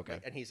assumed. Yeah. Okay.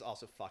 And he's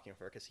also fucking with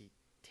her because he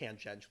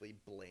tangentially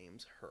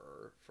blames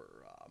her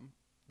for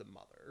the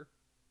mother.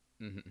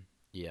 Mm-hmm.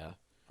 Yeah.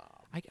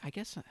 I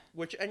guess.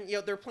 Which, and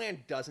their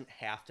plan doesn't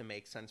have to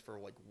make sense for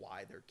like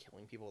why they're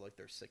killing people, like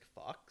they're sick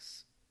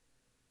fucks.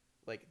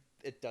 Like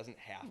it doesn't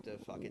have to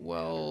fucking.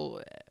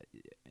 Well,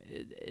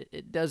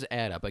 it does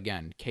add up.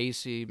 Again,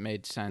 Casey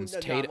made sense.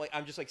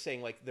 I'm just like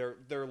saying like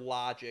their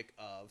logic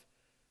of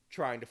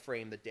trying to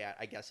frame the dad,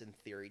 I guess in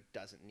theory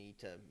doesn't need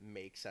to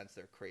make sense.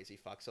 They're crazy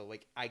fucks. So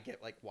like I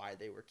get like why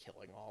they were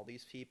killing all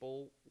these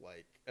people,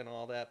 like and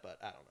all that, but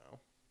I don't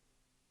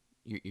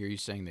know. You're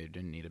saying there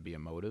didn't need to be a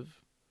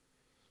motive?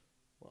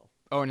 Well,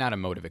 oh, not a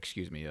motive.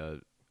 Excuse me.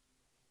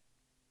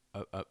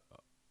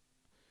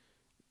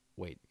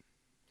 Wait.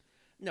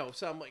 No,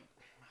 so I'm like,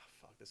 oh,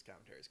 fuck, this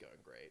commentary is going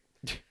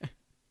great.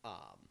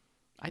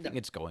 I think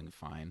it's going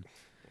fine.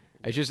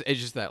 It's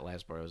just that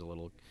last part was a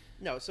little.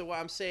 No, so what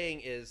I'm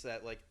saying is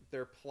that like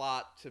their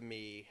plot to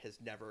me has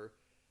never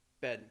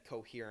been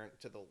coherent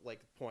to the like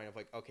point of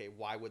like, okay,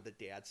 why would the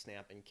dad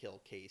snap and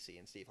kill Casey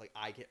and Steve? Like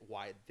I get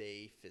why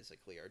they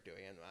physically are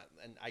doing it,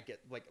 and I get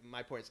like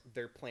my point is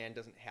their plan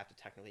doesn't have to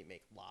technically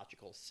make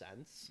logical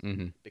sense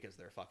because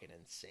they're fucking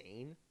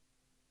insane.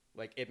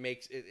 Like it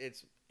makes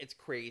it's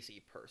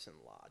crazy person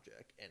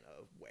logic in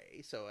a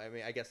way. So I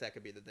mean, I guess that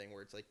could be the thing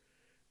where it's like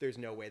there's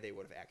no way they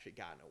would have actually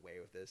gotten away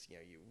with this.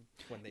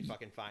 When they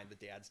fucking find the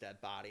dad's dead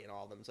body and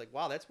all of them, it's like,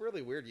 wow, that's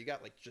really weird. You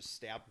got like just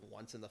stabbed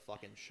once in the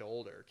fucking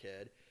shoulder,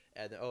 kid.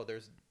 And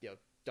there's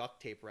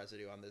duct tape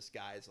residue on this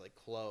guy's like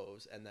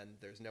clothes, and then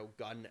there's no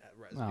gun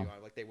residue on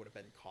it. Like they would have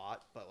been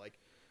caught, but like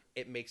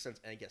it makes sense,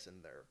 I guess,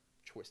 in their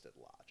twisted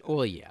logic.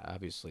 Well, yeah,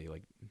 obviously,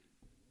 like,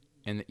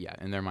 in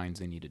their minds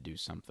they need to do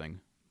something,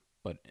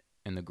 but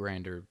in the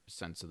grander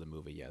sense of the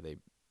movie, yeah, they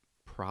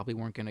probably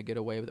weren't going to get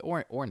away with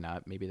it, or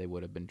not. Maybe they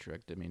would have been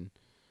tricked. I mean,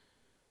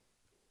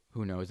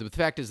 who knows? The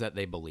fact is that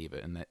they believe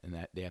it, and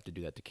that they have to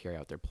do that to carry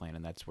out their plan,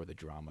 and that's where the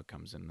drama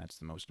comes in. That's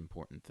the most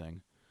important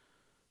thing.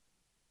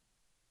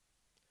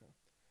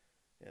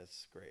 Yeah,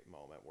 it's a great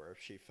moment where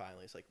she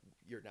finally is like,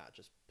 "You're not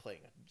just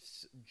playing a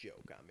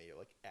joke on me. You're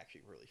like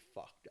actually really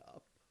fucked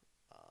up."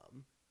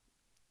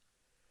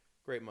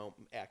 Great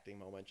acting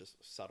moment, just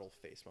subtle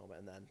face moment,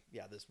 and then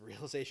this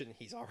realization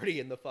he's already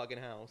in the fucking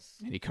house,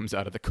 and he comes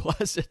out of the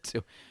closet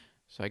too.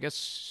 So I guess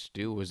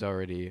Stu was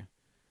already.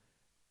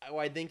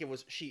 I think it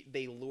was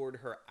they lured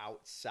her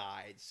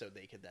outside so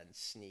they could then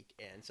sneak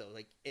in. So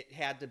like it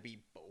had to be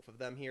both of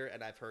them here,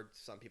 and I've heard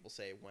some people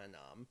say when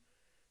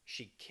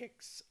she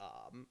kicks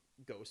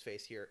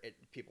Ghostface here,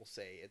 people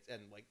say it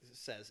and like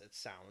says it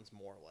sounds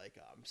more like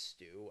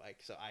Stu. Like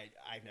so,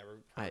 I've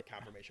never heard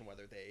confirmation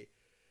whether they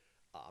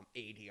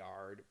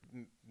ADR'd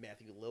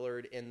Matthew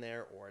Lillard in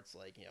there, or it's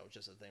like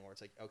just a thing where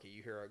it's like, okay,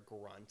 you hear a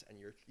grunt and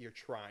you're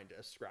trying to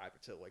ascribe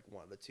it to like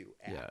one of the two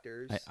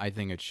actors. I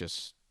think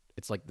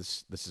it's like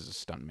this is a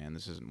stunt man.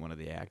 This isn't one of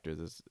the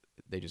actors.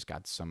 They just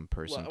got some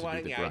person to do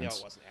the grunts. I know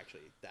it wasn't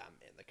actually them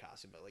in the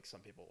costume, but like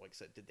some people like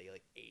said, did they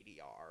like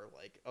ADR?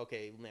 Like,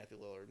 okay, Matthew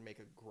Lillard, make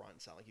a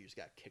grunt sound like you just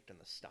got kicked in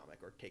the stomach,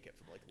 or take it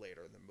from like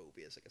later in the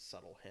movie as like a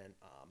subtle hint.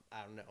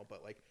 I don't know,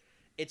 but like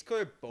it's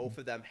clear both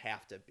of them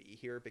have to be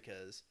here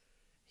because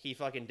he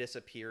fucking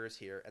disappears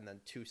here, and then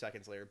 2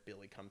 seconds later,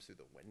 Billy comes through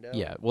the window.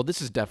 Yeah, well,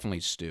 this is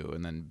definitely Stu,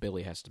 and then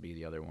Billy has to be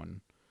the other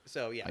one.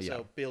 So,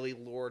 so Billy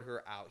lured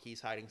her out.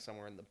 He's hiding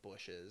somewhere in the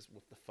bushes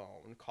with the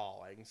phone,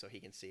 calling so he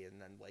can see,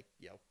 and then, like,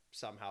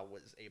 somehow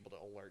was able to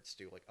alert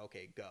Stu, like,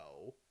 okay,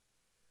 go.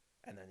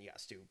 And then,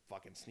 Stu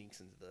fucking sneaks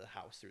into the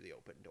house through the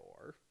open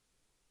door.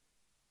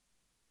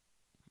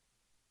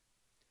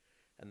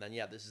 And then,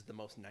 this is the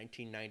most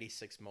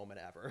 1996 moment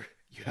ever.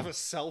 You have a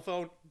cell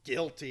phone?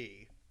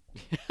 Guilty.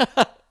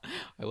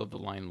 I love the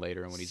line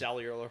later when he's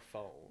cellular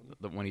phone.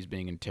 When he's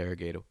being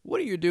interrogated. What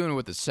are you doing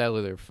with the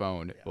cellular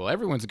phone? Yeah. Well,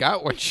 everyone's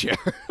got one,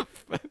 Sheriff.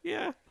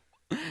 Yeah.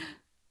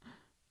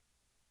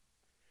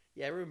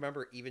 Yeah, I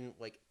remember even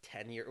like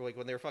 10 years, like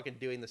when they were fucking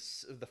doing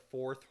the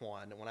fourth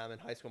one. When I'm in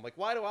high school, I'm like,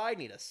 why do I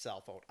need a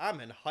cell phone? I'm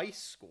in high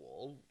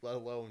school, let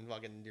alone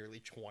fucking nearly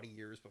 20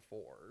 years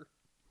before.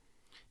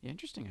 Yeah,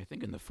 interesting. I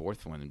think in the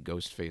fourth one,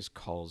 Ghostface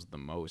calls the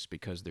most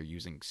because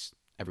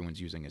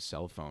everyone's using a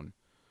cell phone.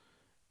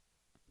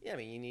 Yeah, I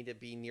mean, you need to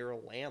be near a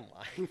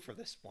landline for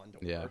this one to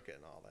work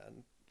and all that.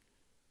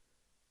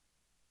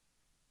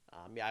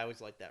 I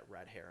always like that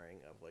red herring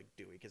of, like,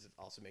 Dewey, because it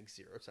also makes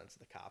zero sense that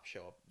the cops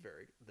show up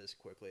this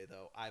quickly,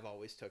 though. I've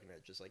always taken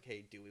it just like,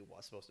 hey, Dewey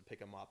was supposed to pick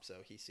him up,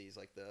 so he sees,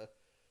 like, the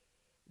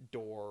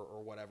door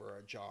or whatever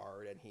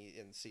ajar, and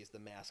sees the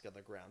mask on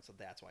the ground, so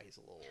that's why he's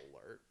a little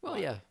alert.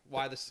 Well,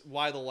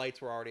 why the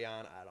lights were already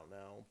on, I don't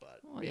know,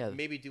 but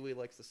maybe Dewey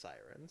likes the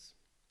sirens.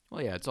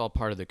 Well, yeah, it's all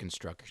part of the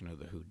construction of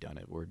the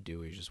whodunit, where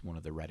Dewey's just one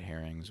of the red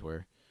herrings.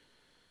 Where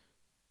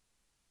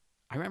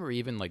I remember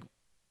even like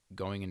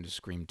going into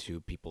Scream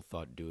 2, people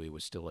thought Dewey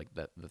was still like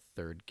the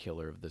third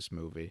killer of this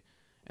movie,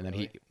 and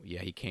then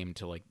he came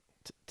to like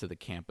to the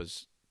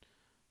campus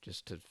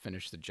just to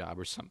finish the job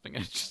or something.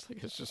 It's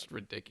just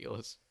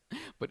ridiculous.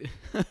 But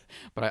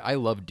I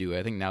love Dewey.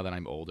 I think now that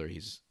I'm older,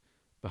 he's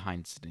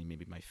behind Sidney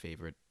maybe my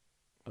favorite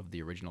of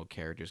the original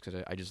characters,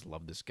 because I just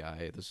love this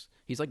guy.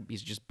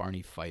 He's just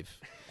Barney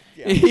Fife.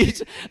 Yeah.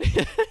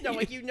 No,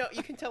 like, you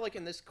can tell, like,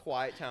 in this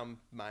Quiet Town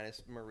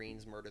minus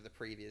Marine's murder the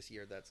previous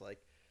year, that's like,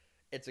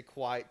 it's a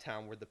quiet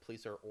town where the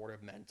police are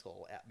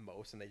ornamental at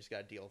most, and they just got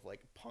to deal with,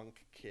 like,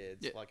 punk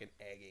kids fucking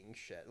egging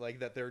shit, like,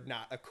 that they're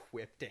not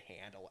equipped to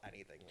handle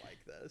anything like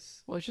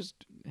this. Well, it's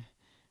just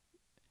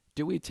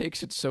Dewey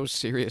takes it so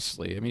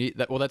seriously. I mean,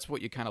 that's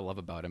what you kind of love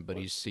about him, but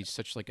he's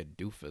such like a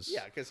doofus.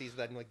 Yeah, because he's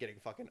then like getting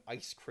fucking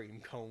ice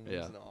cream cones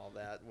and all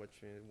that,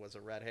 which was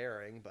a red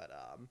herring. But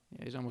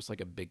he's almost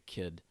like a big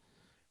kid.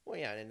 Well,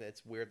 yeah, and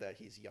it's weird that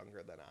he's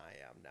younger than I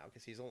am now,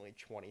 because he's only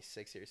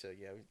 26 here. So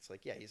it's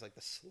like, he's like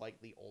the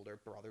slightly older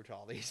brother to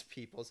all these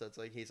people. So it's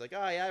like he's like,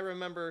 oh yeah, I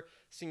remember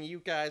seeing you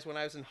guys when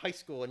I was in high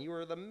school, and you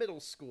were the middle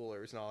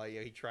schoolers and all.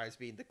 He tries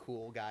being the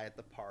cool guy at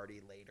the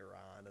party later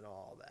on and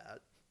all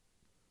that.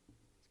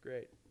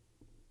 Great.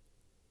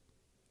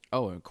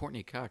 Oh, and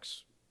Courtney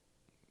Cox.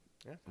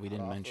 Yeah, we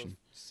didn't mention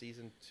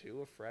season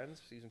 2 of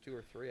Friends, season 2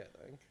 or 3, I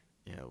think.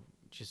 Yeah,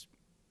 just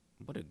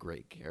what a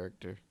great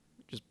character,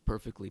 just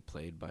perfectly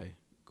played by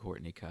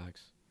Courtney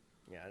Cox.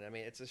 Yeah, and I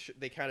mean,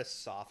 they kind of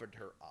softened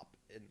her up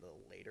in the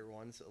later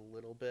ones a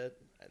little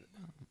bit.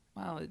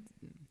 Well,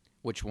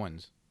 which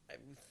ones?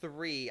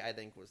 3, I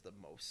think, was the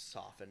most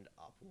softened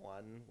up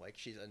one. Like,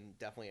 she's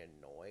definitely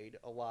annoyed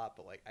a lot,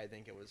 but like I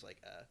think it was like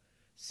a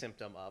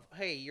symptom of,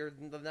 hey, you're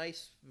the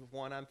nice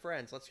one, I'm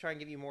friends, let's try and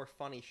give you more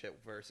funny shit,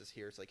 versus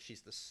here it's like she's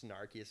the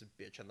snarkiest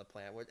bitch on the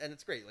planet, and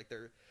it's great, like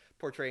they're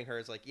portraying her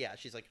as like,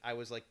 she's like, I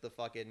was like the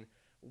fucking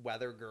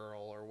weather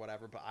girl or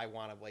whatever, but I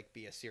want to like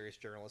be a serious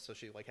journalist, so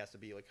she like has to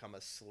become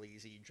a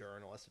sleazy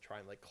journalist to try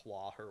and like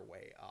claw her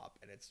way up,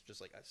 and it's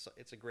just like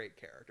it's a great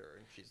character,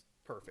 and she's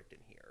perfect in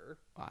here.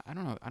 I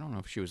don't know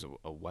if she was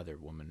a weather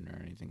woman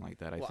or anything like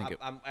that.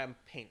 I'm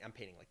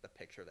painting like the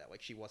picture that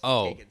like she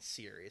wasn't taken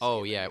seriously.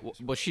 Oh yeah,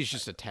 well she's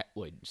just a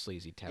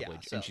sleazy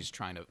tabloid, and she's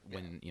trying to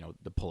win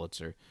the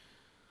Pulitzer.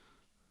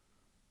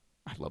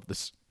 I love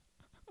this.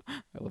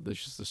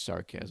 Just the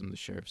sarcasm the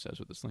sheriff says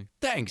with this thing.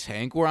 Thanks,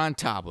 Hank. We're on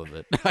top of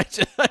it.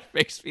 It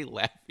makes me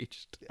laugh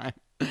each time.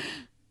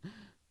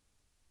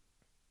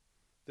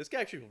 This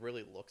guy actually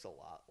really looks a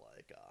lot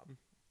like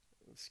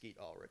Skeet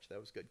Ulrich. That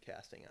was good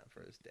casting on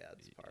for his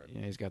dad's part.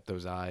 Yeah, he's got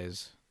those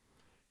eyes.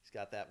 He's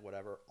got that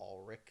whatever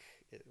Ulrich,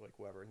 like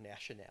whatever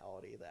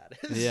nationality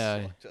that is.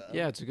 Yeah,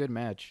 it's a good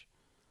match.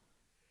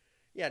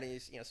 Yeah, and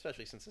he's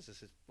especially since this is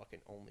his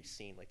fucking only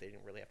scene, like they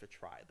didn't really have to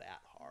try that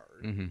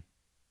hard. Mm-hmm.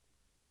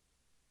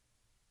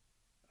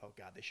 Oh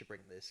god, they should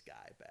bring this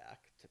guy back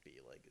to be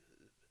like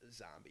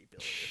Zombie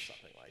Billy or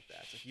something like that.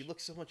 It's like, you look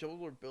so much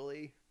older,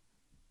 Billy.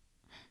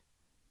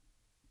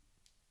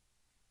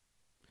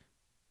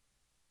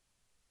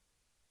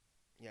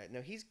 Yeah,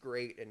 no, he's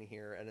great in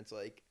here, and it's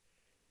like,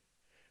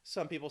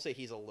 some people say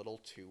he's a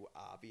little too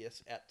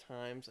obvious at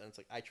times, and it's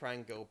like, I try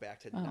and go back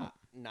to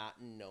not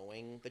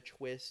knowing the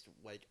twist.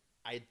 Like,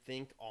 I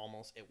think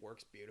almost it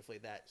works beautifully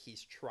that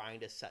he's trying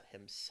to set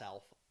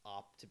himself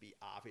up to be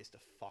obvious to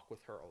fuck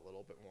with her a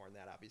little bit more, and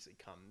that obviously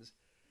comes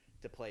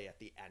to play at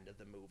the end of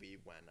the movie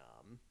when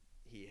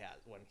he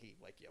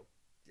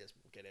as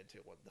we'll get into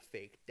what the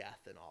fake death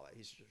and all that.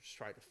 He's just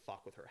trying to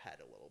fuck with her head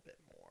a little bit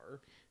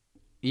more.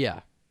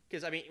 Yeah.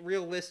 Because, I mean,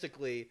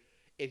 realistically,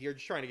 if you're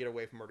just trying to get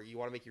away from murder, you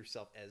want to make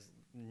yourself as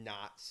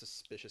not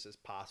suspicious as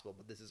possible.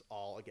 But this is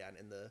all, again,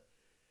 in the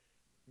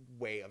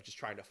way of just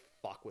trying to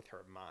fuck with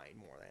her mind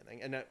more than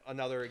anything. And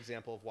another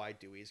example of why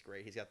Dewey's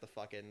great, he's got the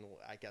fucking,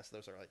 I guess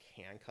those are like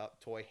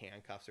toy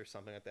handcuffs or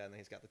something like that. And then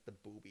he's got like the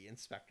booby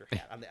inspector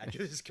hat on the edge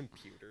of his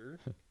computer,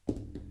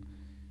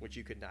 which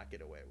you could not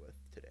get away with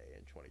today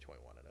in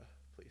 2021 at a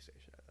police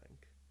station, I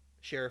think.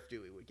 Sheriff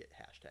Dewey would get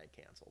hashtag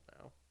canceled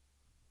now.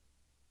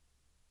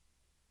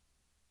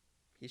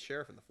 He's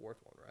sheriff in the fourth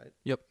one, right?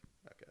 Yep.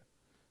 Okay.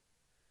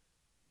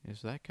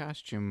 Is that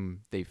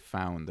costume they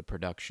found, the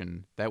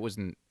production, it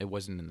wasn't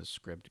in the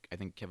script. I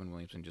think Kevin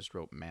Williamson just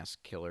wrote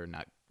Mask Killer,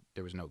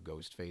 there was no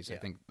Ghostface. Yeah. I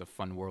think the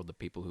Fun World, the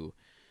people who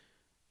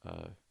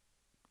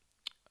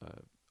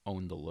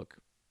owned the look,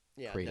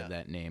 created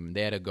that name.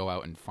 They had to go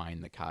out and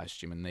find the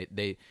costume, and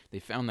they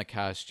found the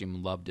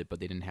costume, loved it,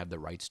 but they didn't have the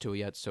rights to it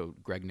yet, so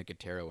Greg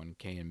Nicotero and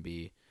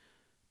K&B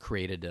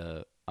created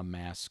a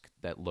mask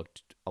that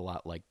looked a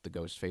lot like the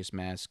Ghostface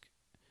mask,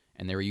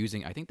 and they were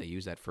using, I think they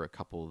used that for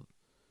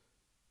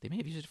they may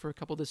have used it for a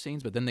couple of the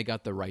scenes, but then they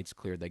got the rights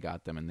cleared, they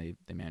got them, and they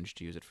managed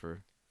to use it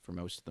for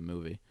most of the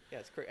movie. Yeah,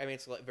 it's crazy. I mean,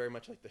 it's very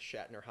much like the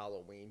Shatner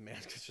Halloween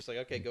mask. It's just like,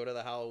 okay, go to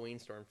the Halloween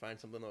store and find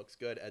something that looks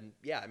good. And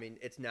yeah, I mean,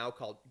 it's now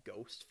called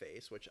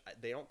Ghostface, which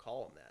they don't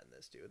call him that in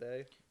this, do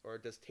they? Or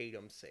does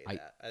Tatum say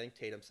that? I think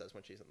Tatum says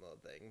when she's in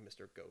the thing,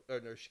 Mr.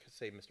 no, she could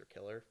say Mr.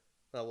 Killer.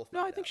 Well,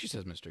 no, I think she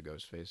says Mr.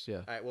 Ghostface, yeah.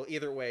 All right, well,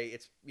 either way,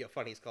 it's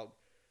funny. It's called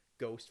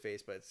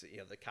Ghostface, but it's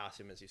the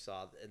costume, as you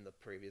saw in the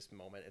previous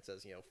moment, it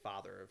says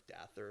Father of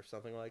Death or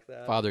something like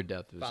that. Father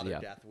Death was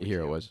Death, which,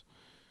 here it was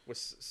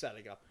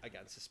setting up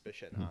again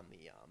suspicion on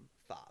the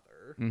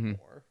father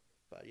more.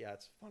 But yeah,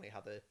 it's funny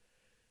how the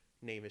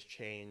name has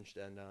changed,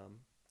 and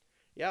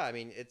yeah, I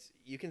mean,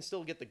 you can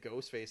still get the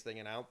Ghostface thing,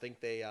 and I don't think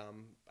they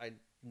I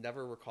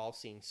never recall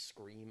seeing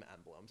Scream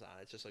emblems on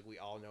it. It's just like we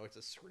all know it's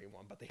a Scream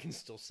one, but they can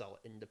still sell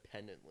it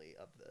independently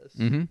of this.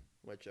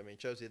 Which, I mean,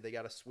 shows you they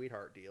got a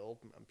sweetheart deal.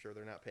 I'm sure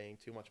they're not paying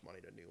too much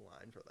money to New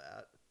Line for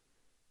that.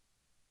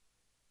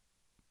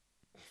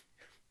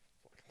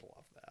 Fucking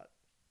love that.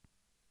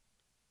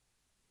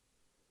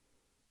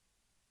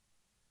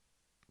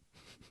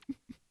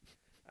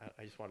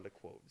 I just wanted to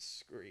quote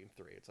Scream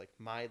 3. It's like,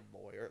 my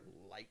lawyer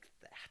liked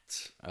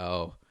that.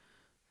 Oh.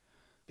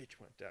 Bitch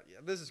went down. Yeah,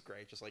 this is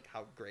great. Just like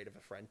how great of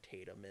a friend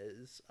Tatum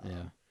is.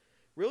 Yeah.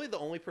 Really the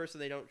only person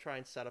they don't try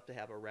and set up to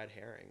have a red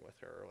herring with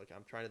her. Like,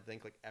 I'm trying to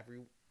think, like,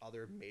 every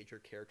other major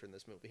character in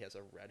this movie has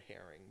a red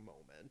herring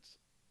moment.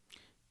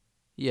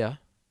 Yeah.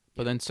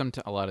 But then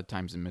a lot of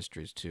times in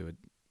mysteries too,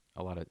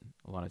 a lot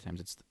of times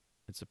it's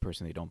the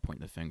person they don't point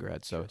the finger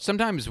at. So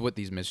sometimes with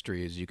these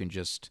mysteries you can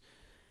just,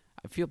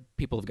 I feel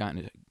people have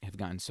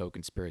gotten so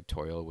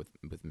conspiratorial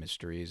with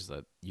mysteries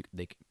that you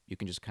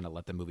can just kind of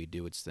let the movie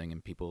do its thing,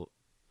 and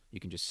you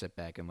can just sit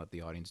back and let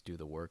the audience do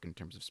the work in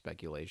terms of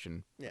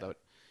speculation without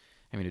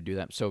having to do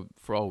that. So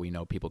for all we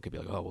know, people could be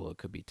like, oh, well, it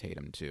could be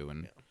Tatum too.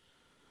 And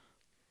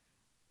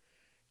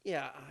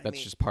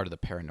that's just part of the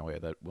paranoia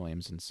that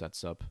Williamson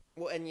sets up.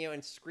 Well, and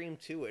in Scream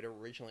 2, it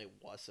originally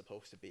was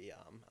supposed to be,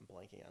 I'm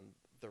blanking on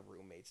the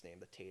roommate's name,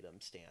 the Tatum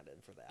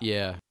stand-in for that.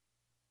 Yeah.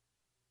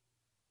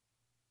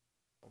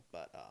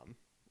 But,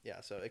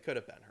 so it could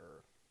have been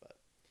her. But,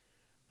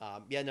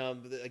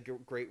 a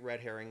great red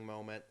herring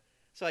moment.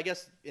 So I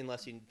guess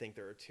unless you think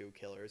there are two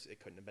killers, it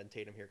couldn't have been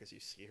Tatum here because you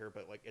see her.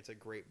 But, like, it's a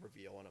great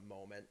reveal in a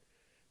moment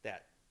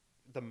that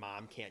the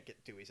mom can't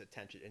get Dewey's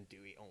attention, and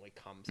Dewey only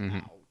comes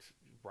out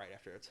right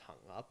after it's hung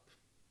up.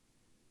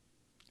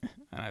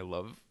 And I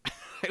love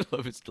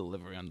its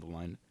delivery on the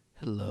line.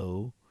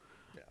 Hello.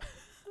 Yeah.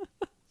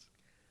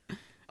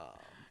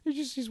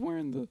 He's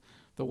wearing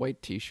the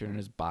white T-shirt and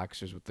his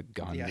boxers with the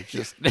gun. Yeah. He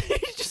just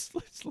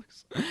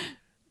looks.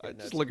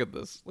 Just look at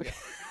this. Look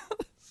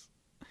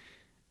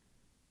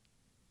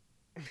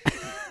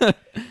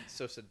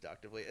so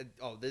seductively.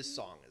 This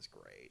song is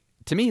great.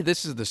 To me,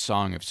 this is the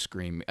song of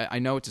Scream. I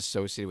know it's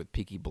associated with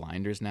Peaky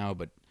Blinders now,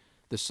 but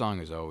this song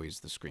is always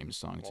the Scream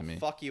song to me.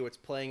 Fuck you. It's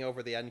playing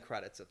over the end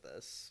credits of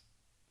this.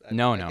 I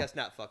guess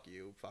not fuck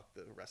you. Fuck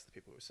the rest of the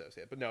people who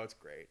associate. But no, it's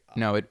great.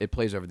 No, it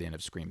plays over the end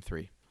of Scream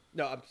 3.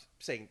 No, I'm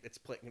saying it's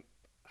playing.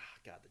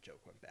 God, the joke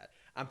went bad.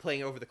 I'm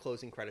playing over the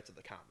closing credits of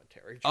the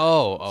commentary.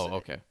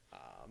 Okay.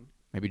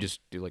 Maybe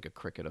just do like a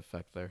cricket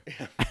effect there.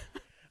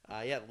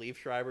 Liev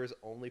Schreiber's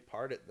only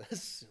part in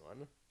this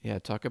one. Yeah,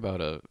 talk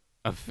about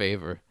a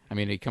favor. I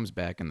mean, he comes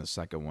back in the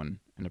second one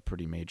in a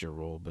pretty major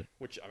role, but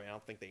which, I mean, I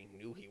don't think they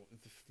knew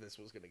this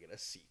was going to get a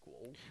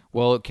sequel.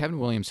 Well, Kevin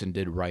Williamson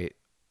did write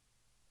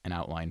an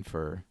outline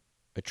for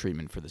a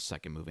treatment for the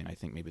second movie, and I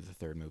think maybe the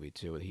third movie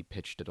too. He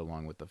pitched it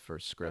along with the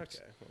first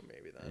script. Okay, well,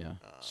 maybe then. Yeah.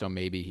 So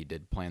maybe he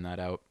did plan that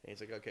out. And he's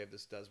like, okay, if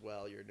this does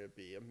well, you're going to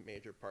be a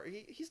major part.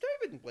 He's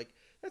not even, like,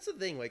 that's the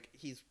thing, like,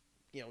 he's,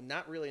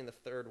 not really in the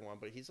third one,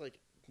 but he's, like,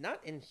 not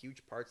in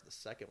huge parts of the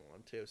second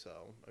one, too.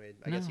 So, I mean,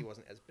 I guess he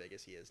wasn't as big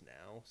as he is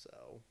now,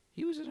 so.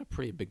 He was in a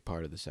pretty big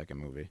part of the second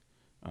movie.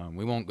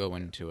 We won't go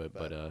into it,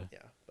 but yeah,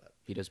 but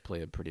he does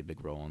play a pretty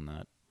big role in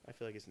that. I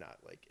feel like it's not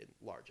like in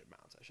large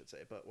amounts, I should say,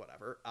 but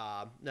whatever.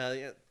 No,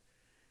 yeah,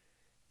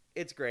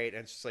 it's great,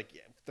 and it's just like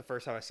the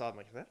first time I saw it, I'm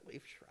like, is that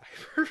Liev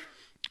Schreiber?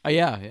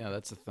 Yeah,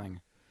 that's the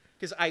thing.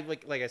 Because I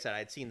like I said,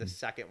 I'd seen the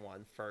second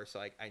one first, so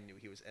like I knew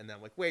he was, and then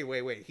I'm like,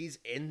 wait, he's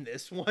in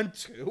this one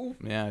too.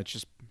 Yeah,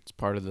 it's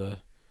part of the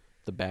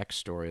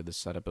backstory, the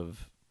setup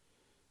of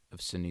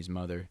Sidney's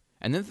mother,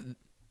 and then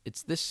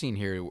it's this scene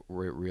here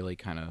where it really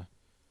kind of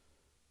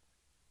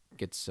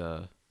gets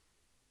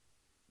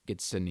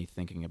Sidney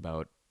thinking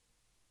about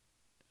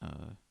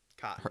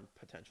Cotton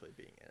potentially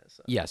being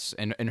innocent. Yes,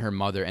 and her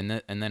mother, and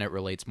then it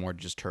relates more to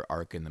just her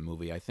arc in the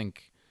movie. I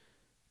think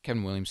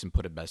Kevin Williamson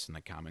put it best in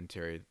the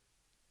commentary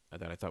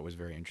that I thought was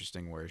very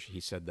interesting, where he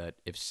said that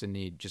if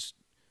Sidney just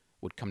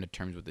would come to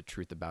terms with the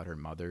truth about her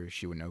mother,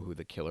 she would know who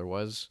the killer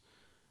was.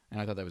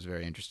 And I thought that was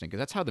very interesting, because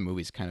that's how the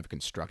movie's kind of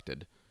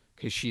constructed.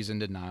 Because she's in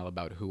denial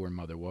about who her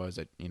mother was,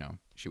 that, you know,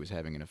 she was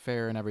having an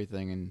affair and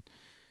everything,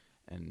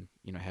 and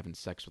you know, having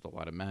sex with a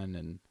lot of men.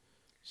 And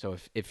so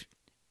if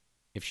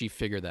she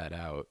figured that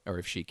out, or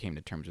if she came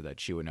to terms with that,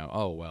 she would know,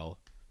 oh, well,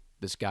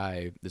 this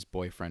guy, this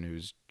boyfriend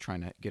who's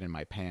trying to get in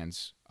my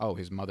pants, oh,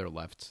 his mother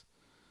left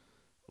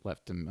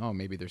him. Oh,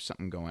 maybe there's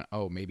something going.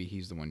 Oh, maybe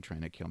he's the one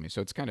trying to kill me.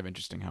 So it's kind of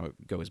interesting how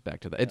it goes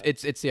back to that. Yeah.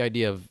 It's the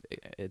idea of,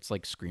 it's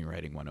like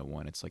screenwriting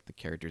 101. It's like the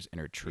character's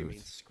inner truth. You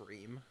mean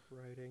scream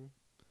writing?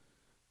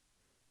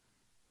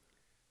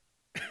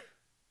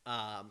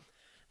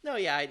 No,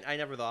 yeah, I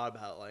never thought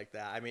about it like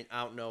that. I mean,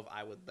 I don't know if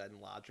I would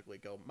then logically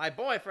go, my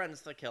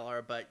boyfriend's the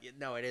killer, but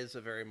no, it is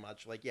a very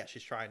much like, yeah,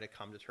 she's trying to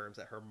come to terms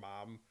that her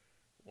mom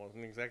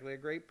wasn't exactly a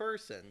great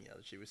person. You know,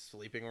 she was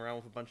sleeping around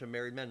with a bunch of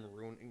married men,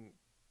 ruining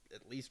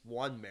at least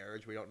one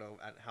marriage. We don't know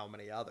how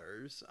many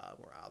others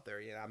were out there.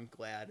 You know, I'm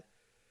glad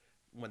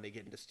when they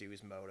get into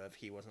Stu's motive,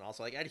 he wasn't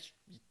also like,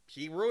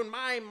 he ruined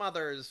my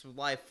mother's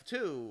life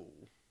too,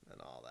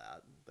 and all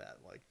that. That,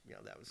 like, you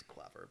know, that was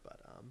clever, but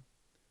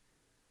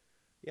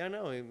yeah,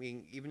 no, I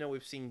mean, even though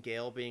we've seen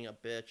Gale being a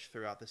bitch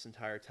throughout this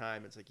entire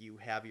time, it's like you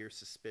have your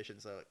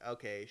suspicions of, like,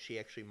 okay, she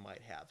actually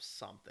might have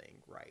something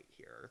right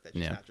here, that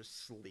she's not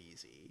just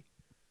sleazy.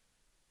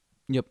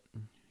 Yep.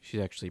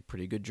 She's actually a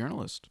pretty good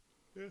journalist.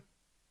 Yeah.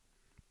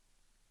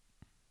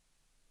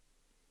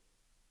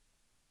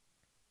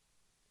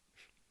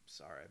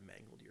 Sorry, I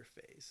mangled your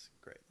face.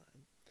 Great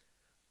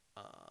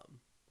line.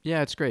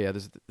 Yeah, it's great. Yeah,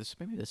 this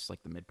maybe this is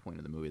like the midpoint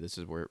of the movie. This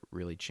is where it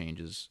really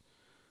changes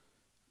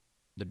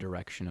the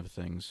direction of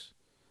things,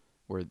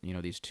 where, you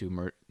know, these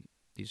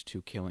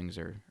two killings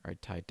are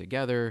tied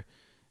together.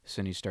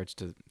 Sidney starts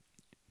to,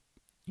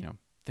 you know,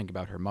 think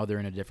about her mother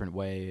in a different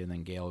way, and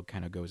then Gale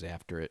kind of goes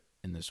after it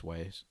in this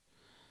way.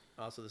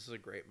 Also, this is a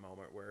great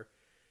moment where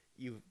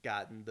you've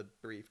gotten the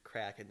brief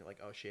crack and like,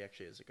 oh, she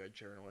actually is a good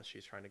journalist.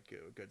 She's trying to do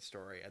a good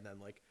story, and then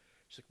like,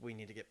 she's like, we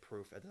need to get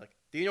proof. And like,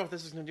 do you know what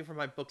this is going to do for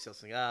my book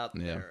sales? Like,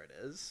 there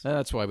it is.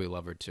 That's why we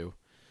love her too.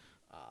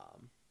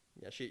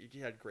 Yeah, she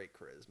had great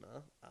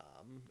charisma.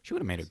 She would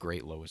have made a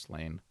great Lois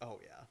Lane. Oh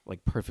yeah,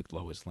 like perfect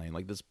Lois Lane.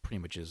 Like, this pretty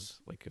much is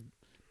like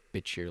a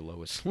bitchier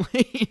Lois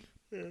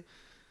Lane.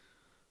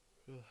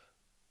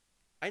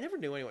 I never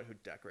knew anyone who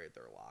decorated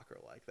their locker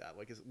like that.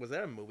 Like, was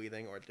that a movie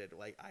thing, or did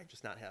like I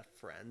just not have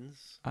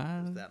friends?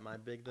 Is that my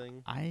big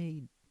thing?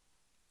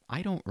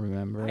 I don't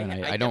remember, and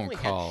I don't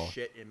recall. Had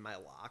shit in my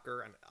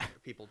locker, and other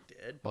people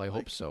did. Well, I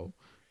hope so.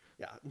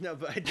 Yeah, no,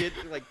 but I did,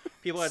 like,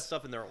 people had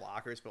stuff in their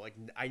lockers, but like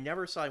I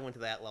never saw anyone to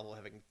that level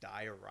having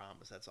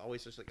dioramas. That's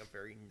always just like a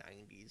very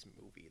 90s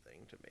movie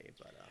thing to me.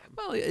 But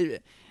well,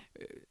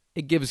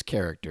 it gives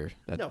character.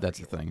 That's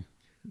the thing.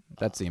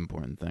 That's the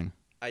important thing.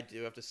 I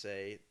do have to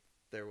say,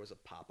 there was a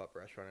pop-up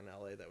restaurant in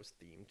LA that was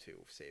themed to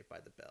Saved by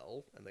the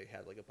Bell, and they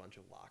had like a bunch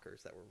of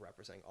lockers that were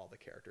representing all the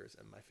characters.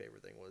 And my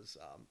favorite thing was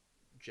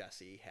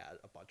Jessie had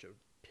a bunch of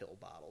pill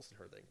bottles in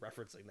her thing,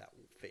 referencing that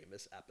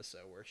famous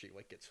episode where she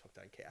like gets hooked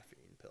on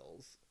caffeine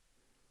pills.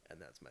 And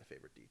that's my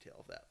favorite detail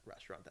of that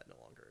restaurant that no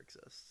longer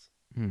exists.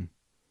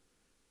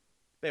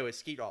 But anyway,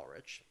 Skeet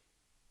Ulrich.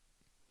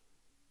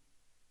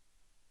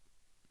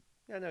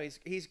 Yeah, no,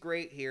 he's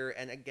great here.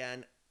 And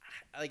again,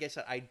 like I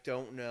said, I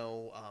don't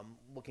know.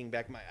 Looking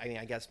back,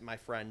 I guess my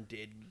friend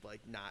did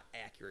like not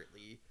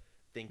accurately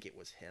think it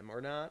was him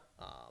or not.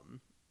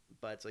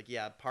 But it's like,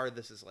 yeah, part of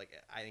this is like,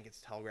 I think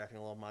it's telegraphing a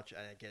little much,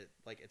 and I get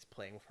like it's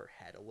playing with her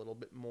head a little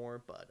bit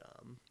more. But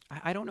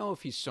I don't know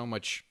if he's so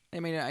much. I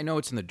mean, I know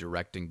it's in the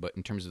directing, but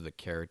in terms of the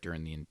character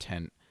and the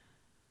intent,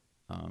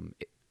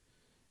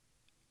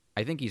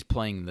 I think he's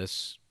playing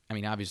this. I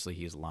mean, obviously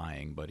he's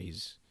lying, but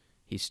he's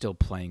still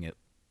playing it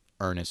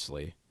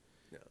earnestly.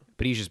 Yeah.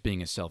 But he's just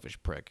being a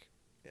selfish prick.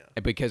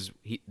 Yeah. Because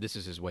this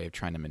is his way of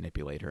trying to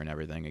manipulate her and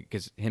everything.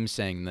 Because him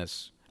saying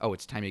this, oh,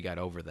 it's time you got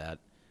over that.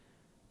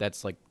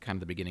 That's like kind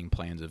of the beginning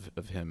plans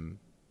of him,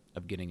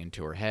 of getting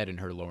into her head and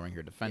her lowering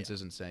her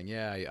defenses and saying,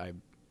 yeah,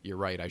 you're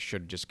right, I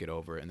should just get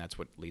over it. And that's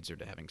what leads her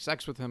to having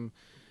sex with him.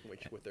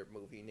 Which, with their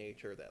movie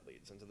nature, that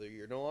leads into the,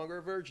 you're no longer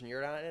a virgin,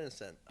 you're not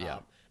innocent. Yeah.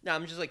 No,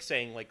 I'm just like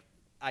saying, like,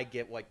 I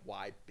get like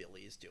why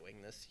Billy's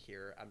doing this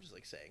here. I'm just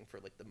like saying for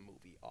like the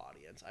movie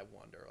audience, I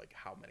wonder like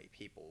how many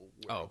people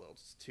were a little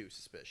too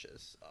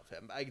suspicious of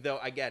him. Though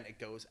again, it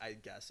goes, I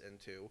guess,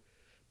 into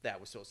that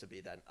was supposed to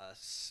be then a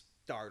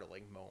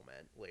startling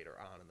moment later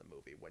on in the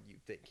movie when you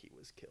think he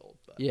was killed.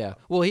 But, yeah.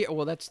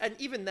 That's and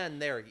even then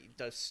there he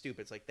does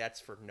stupid. It's like that's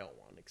for no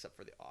one except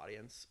for the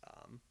audience.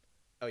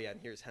 Oh yeah, and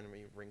here's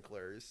Henry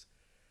Winkler's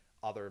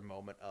other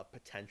moment of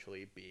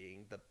potentially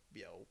being the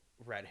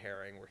red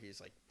herring where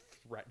he's like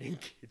threatening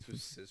kids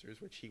with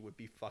scissors, which he would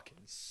be fucking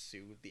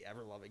sued the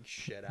ever loving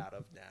shit out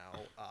of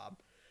now.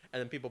 And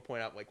then people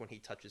point out like when he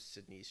touches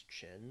Sydney's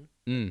chin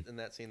in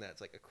that scene,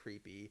 that's like a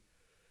creepy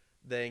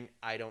thing.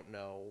 I don't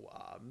know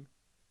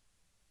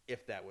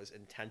if that was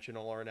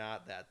intentional or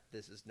not. That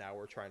this is now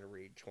we're trying to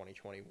read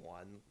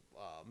 2021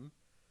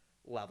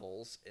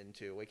 levels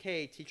into like,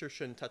 hey, teachers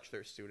shouldn't touch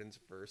their students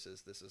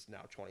versus this is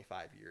now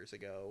 25 years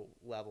ago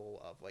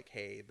level of like,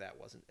 hey, that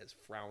wasn't as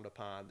frowned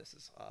upon. This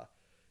is a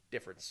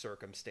different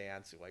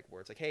circumstance, like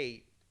where it's like,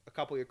 hey, a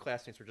couple of your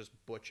classmates were just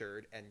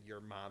butchered and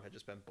your mom had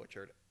just been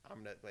butchered.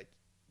 I'm gonna like,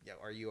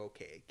 are you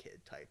okay,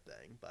 kid type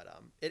thing. But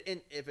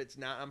if it's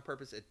not on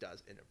purpose, it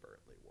does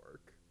inadvertently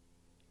work.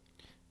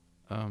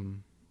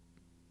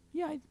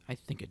 Yeah, I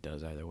think it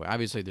does either way.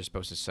 Obviously, they're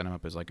supposed to set him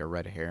up as like a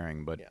red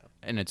herring, but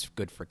and it's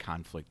good for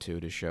conflict too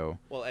to show.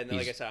 Well, and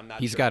like I said, I'm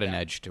not. He's sure got an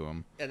edge to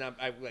him. And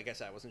I like I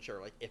said, I wasn't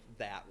sure like if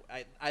that.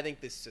 I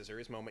think this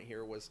scissors moment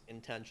here was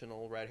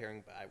intentional red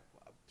herring, but I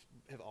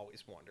have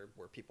always wondered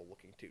were people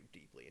looking too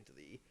deeply into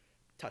the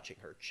touching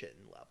her chin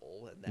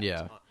level, and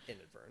that was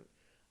inadvertent.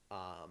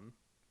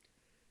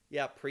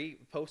 Yeah,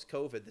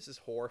 post-COVID, this is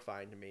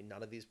horrifying to me.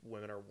 None of these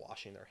women are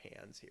washing their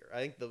hands here. I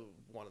think the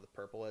one of the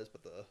purple is,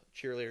 but the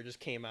cheerleader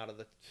just came out of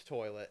the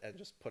toilet and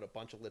just put a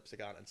bunch of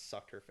lipstick on and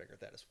sucked her finger.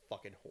 That is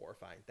fucking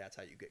horrifying. That's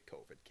how you get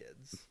COVID,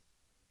 kids.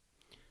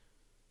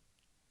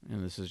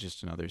 And this is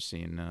just another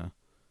scene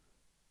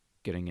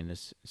getting into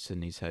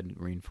Sydney's head,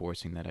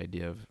 reinforcing that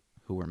idea of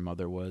who her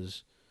mother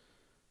was.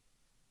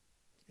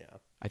 Yeah.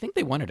 I think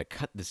they wanted to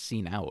cut the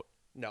scene out.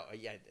 No,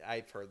 yeah,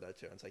 I've heard that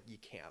too. It's like, you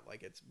can't.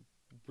 Like, it's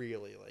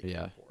really like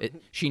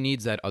important. She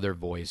needs that other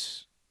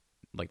voice,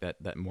 like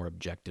that more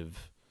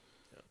objective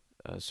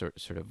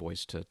sort of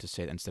voice to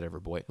say that instead of her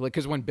boy. Like,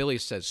 because when Billy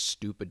says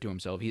stupid to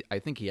himself, I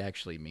think he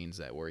actually means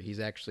that, where he's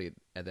actually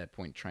at that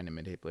point trying to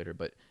manipulate her,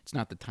 but it's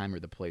not the time or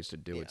the place to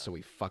do it, so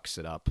he fucks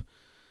it up.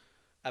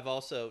 I've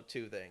also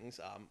two things.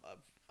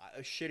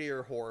 A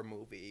shittier horror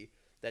movie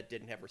that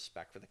didn't have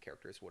respect for the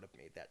characters would have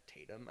made that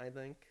Tatum, I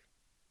think.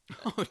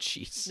 Oh,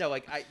 jeez. No,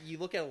 like you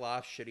look at a lot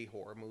of shitty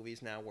horror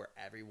movies now where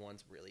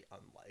everyone's really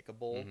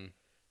unlikable. Mm-hmm.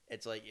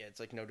 It's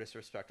like no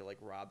disrespect to like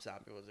Rob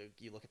Zombie. Was like,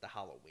 you look at the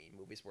Halloween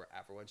movies where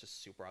everyone's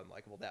just super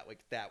unlikable.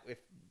 That if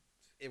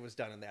it was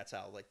done in that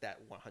style, like that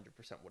 100%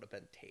 would have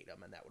been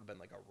Tatum, and that would have been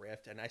like a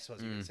rift. And I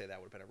suppose you could say that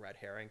would have been a red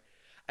herring.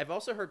 I've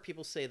also heard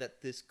people say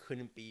that this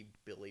couldn't be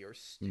Billy or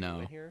Stu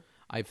in here.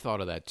 I've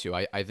thought of that too.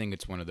 I think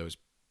it's one of those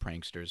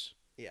pranksters.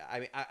 Yeah, I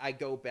mean, I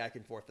go back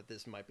and forth that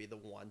this might be the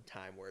one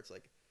time where it's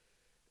like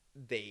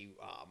they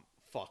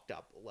fucked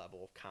up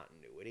level of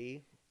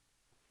continuity,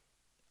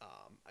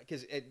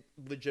 because it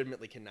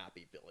legitimately cannot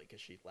be Billy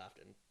because she left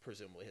and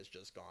presumably has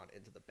just gone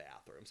into the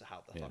bathroom. So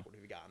how the fuck would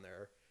we have gotten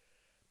there?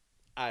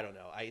 I don't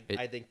know.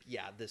 I think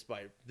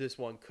this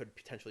one could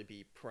potentially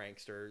be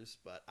pranksters,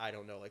 but I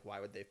don't know like why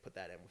would they put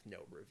that in with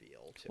no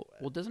reveal to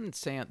it. Well, doesn't it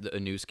say a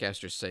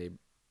newscaster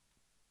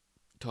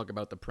talk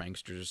about the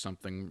pranksters or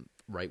something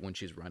right when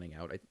she's running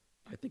out?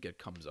 I think it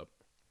comes up.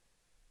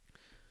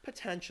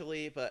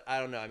 Potentially, but I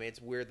don't know. I mean,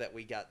 it's weird that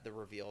we got the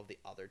reveal of the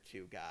other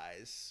two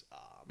guys.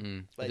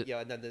 But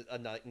and then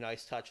a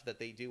nice touch that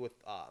they do with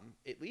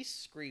at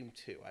least Scream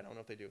 2. I don't know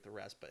if they do with the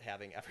rest, but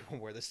having everyone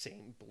wear the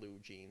same blue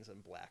jeans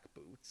and black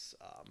boots.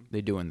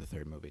 They do in the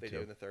third movie too. They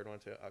do in the third one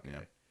too. Okay.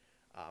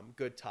 Yeah.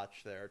 Good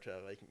touch there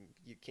to like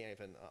you can't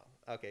even.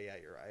 Okay, yeah,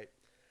 you're right.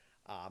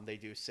 They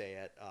do say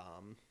it.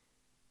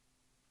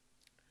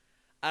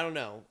 I don't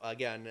know.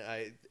 Again,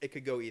 it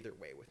could go either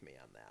way with me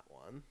on that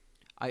one.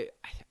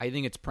 I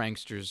think it's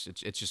pranksters.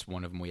 It's just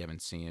one of them we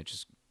haven't seen. It's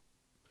just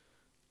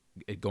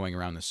going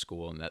around the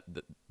school, and that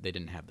they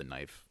didn't have the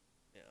knife.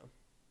 Yeah.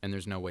 And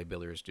there's no way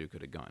Billy or Stu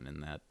could have gone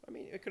in that. I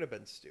mean, it could have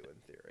been Stu in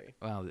theory.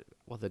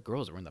 Well, the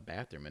girls were in the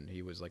bathroom, and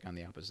he was like on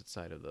the opposite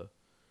side of the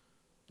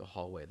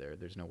hallway there.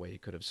 There's no way he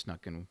could have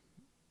snuck in.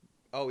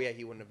 Oh yeah,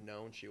 he wouldn't have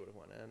known. She would have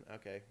went in.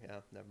 Okay, yeah,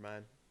 never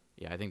mind.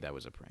 Yeah, I think that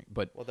was a prank.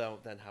 But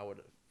then how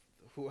would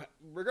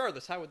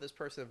regardless, how would this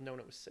person have known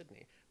it was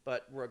Sydney?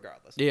 But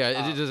regardless,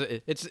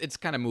 it's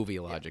kind of movie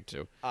logic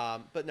too.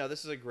 But no,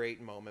 this is a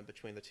great moment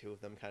between the two of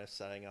them, kind of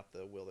setting up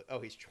the will. Oh,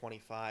 he's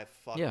 25.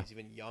 Fuck, he's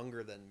even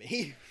younger than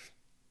me.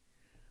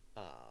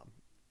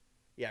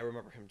 Yeah, I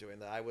remember him doing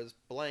that. I was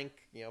blank,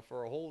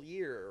 for a whole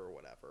year or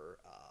whatever.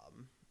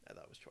 I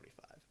thought it was 25.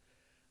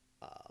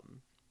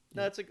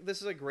 No,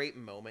 this is a great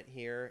moment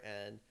here,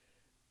 and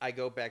I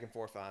go back and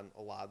forth on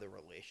a lot of the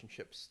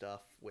relationship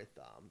stuff with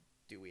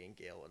Dewey and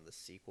Gale in the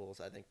sequels.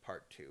 I think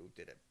Part 2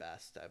 did it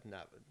best. I've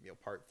not,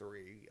 Part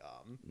 3,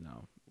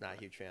 no, not a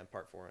huge fan.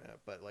 Part 4,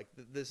 but like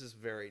this is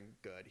very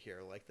good here.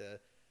 Like the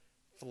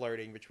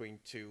flirting between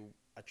two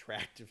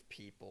attractive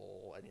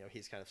people, and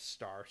he's kind of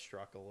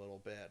starstruck a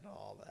little bit and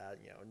all that.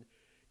 And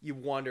you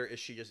wonder, is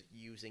she just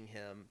using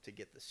him to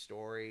get the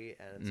story?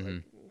 And it's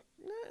like,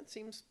 it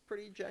seems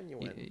pretty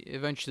genuine.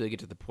 Eventually, they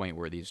get to the point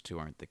where these two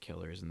aren't the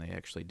killers, and they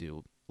actually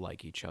do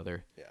like each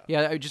other.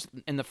 Yeah. I just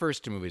in the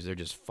first two movies, they're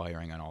just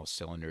firing on all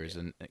cylinders,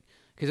 and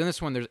because in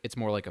this one, it's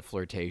more like a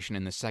flirtation.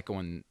 In the second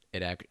one,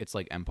 it's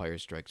like Empire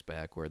Strikes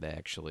Back, where they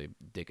actually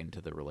dig into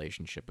the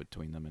relationship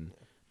between them, and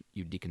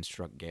you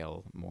deconstruct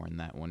Gale more in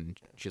that one.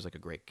 She's like a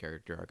great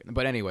character arc.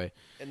 But anyway,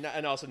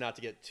 and also not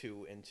to get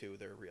too into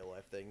their real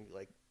life thing,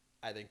 like.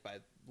 I think by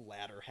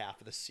latter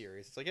half of the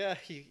series, it's like,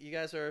 you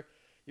guys are,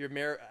 you're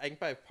married. I think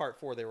by Part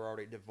 4 they were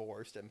already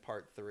divorced, and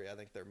Part 3 I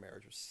think their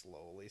marriage was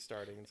slowly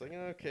starting. It's like,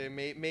 okay,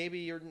 maybe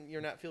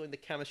you're not feeling the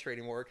chemistry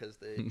anymore because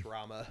the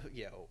drama,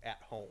 at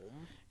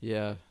home.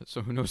 Yeah,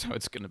 so who knows how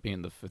it's gonna be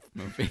in the fifth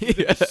movie?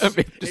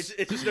 It's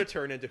just gonna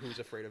turn into Who's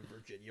Afraid of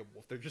Virginia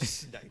Woolf. They're just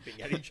sniping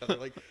at each other.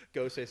 Like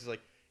Ghostface is like,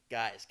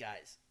 guys,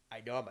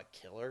 I know I'm a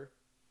killer,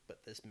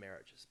 but this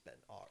marriage has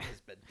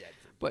been dead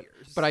for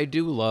years. But I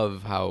do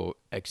love how,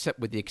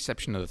 with the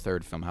exception of the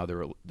third film, how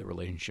the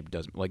relationship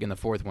does. Like in the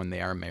fourth one, they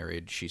are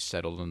married. She's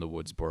settled in the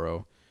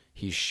Woodsboro.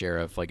 He's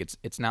sheriff. Like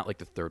it's not like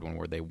the third one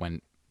where they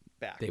went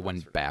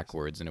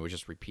backwards, and it was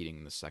just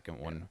repeating the second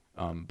one.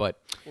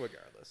 But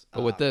regardless,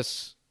 with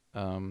this,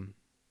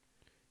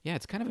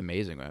 it's kind of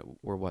amazing.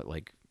 We're what,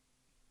 like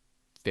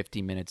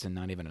 50 minutes and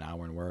not even an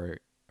hour, and we're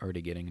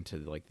already getting into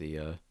like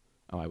the.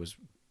 I was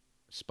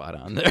spot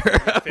on there.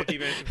 50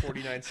 minutes and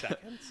 49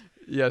 seconds.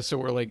 Yeah, so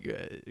we're like,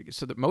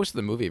 most of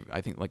the movie,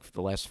 I think, like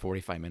the last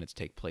 45 minutes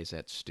take place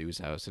at Stu's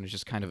house, and it's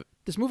just kind of,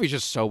 this movie's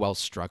just so well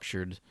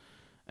structured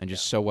and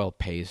just so well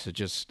paced.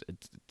 It's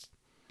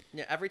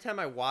every time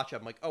I watch it,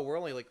 I'm like, oh, we're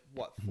only like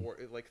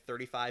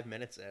 35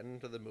 minutes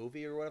into the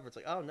movie or whatever. It's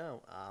like, oh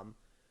no.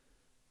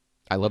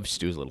 I love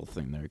Stu's little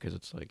thing there because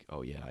it's like,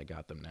 oh yeah, I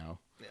got them now.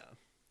 Yeah.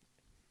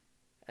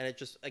 And it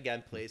just,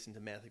 again, plays into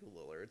Matthew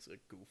Lillard's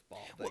a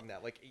goofball thing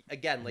that, like,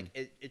 again, like,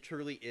 it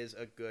truly is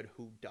a good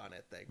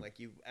whodunit thing.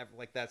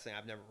 Like, that's thing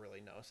I've never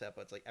really noticed that,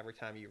 but it's like every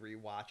time you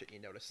rewatch it, you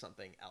notice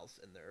something else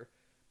in their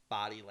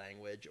body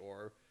language,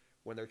 or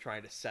when they're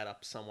trying to set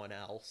up someone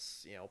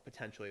else,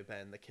 potentially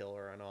been the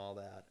killer and all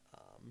that.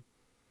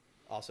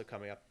 Also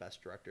coming up,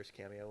 best director's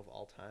cameo of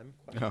all time,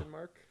 question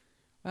mark.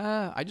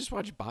 I just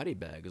watched Body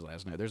Bags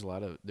last night.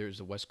 There's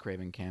a Wes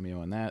Craven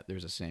cameo in that.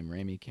 There's a Sam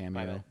Raimi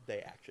cameo. I know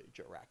they actually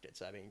directed.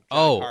 So I mean,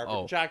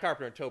 John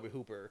Carpenter and Tobe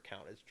Hooper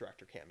count as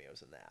director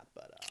cameos in that.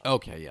 But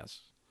okay,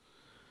 yes.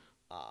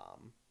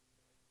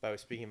 But I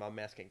was speaking about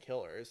Masking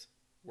Killers.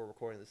 We're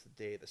recording this the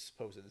day the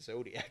supposed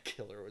Zodiac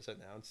killer was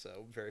announced,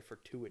 so very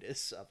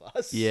fortuitous of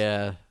us.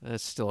 Yeah,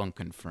 that's still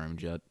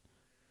unconfirmed yet.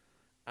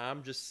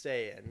 I'm just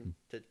saying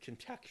to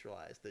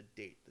contextualize the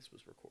date this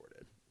was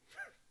recorded.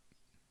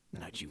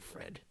 Not you,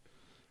 Fred.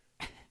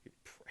 You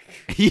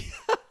prick.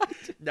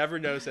 Never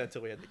noticed that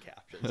until we had the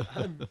captions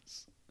on.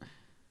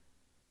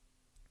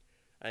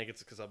 I think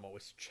it's because I'm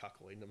always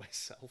chuckling to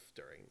myself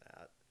during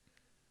that.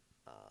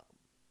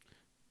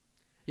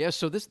 Yeah,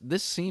 so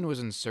this scene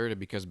was inserted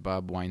because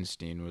Bob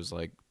Weinstein was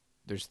like,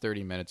 there's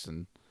 30 minutes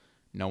and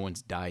no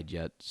one's died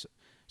yet.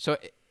 So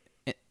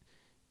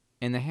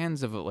in the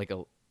hands of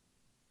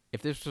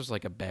if this was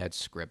like a bad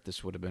script,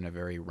 this would have been a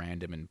very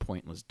random and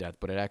pointless death,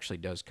 but it actually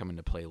does come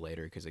into play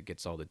later because it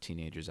gets all the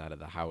teenagers out of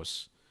the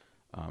house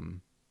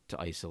to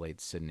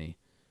isolate Sidney.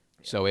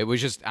 Yeah. So it was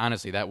just,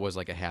 honestly, that was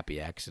like a happy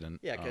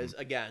accident. Yeah, because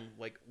again,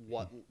 like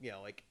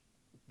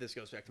this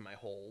goes back to my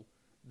whole,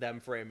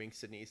 them framing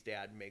Sidney's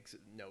dad makes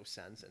no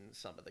sense in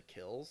some of the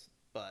kills,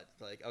 but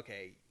like,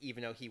 okay,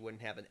 even though he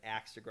wouldn't have an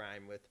axe to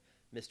grind with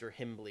Mr.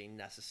 Himbley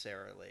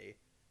necessarily,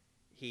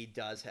 he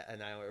does,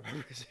 and I only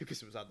remember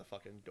because it was on the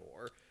fucking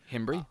door.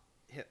 Himbry?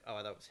 I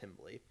thought it was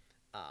Himbley.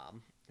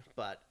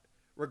 But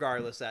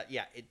regardless,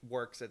 it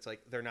works. It's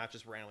like they're not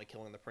just randomly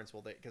killing the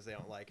principal because they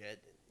don't like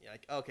it. You're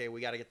like, okay,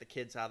 we got to get the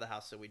kids out of the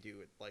house, so we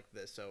do it like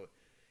this. So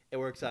it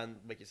works on,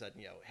 like you said,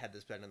 had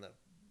this been in the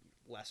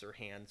lesser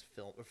hands,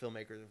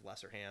 filmmakers of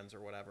lesser hands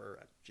or whatever.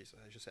 Jesus,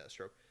 I just had a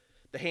stroke.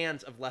 The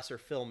hands of lesser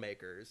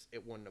filmmakers,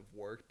 it wouldn't have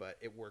worked, but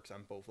it works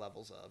on both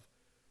levels of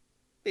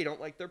they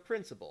don't like their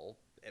principal.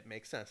 It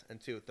makes sense. And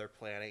two, they're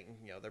playing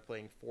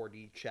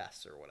 4D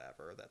chess or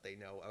whatever, that they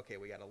know, okay,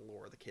 we got to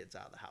lure the kids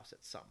out of the house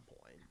at some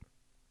point.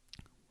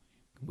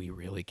 We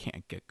really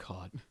can't get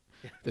caught.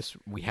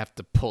 We have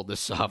to pull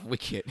this off. We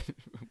can't.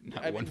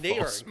 They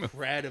are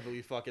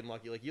incredibly fucking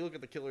lucky. Like, you look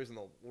at the killers in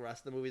the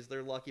rest of the movies,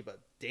 they're lucky, but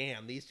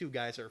damn, these two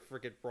guys are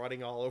freaking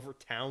running all over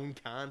town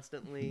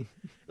constantly.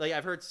 Like,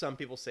 I've heard some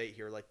people say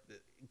here, like, the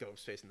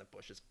Ghostface in the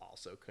bushes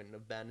also couldn't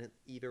have been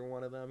either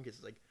one of them, because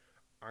it's like,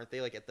 aren't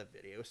they like at the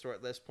video store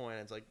at this point?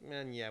 And it's like,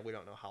 man, yeah, we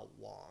don't know how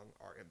long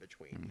are in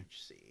between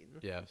each scene.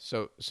 Yeah,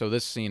 so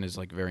this scene is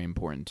like very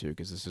important too,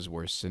 because this is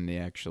where Sidney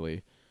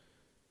actually,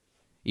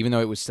 even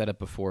though it was set up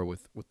before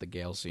with the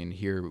Gale scene,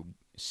 here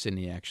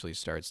Sydney actually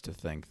starts to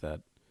think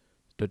that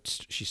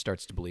she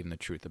starts to believe in the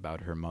truth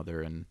about her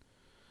mother and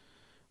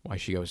why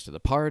she goes to the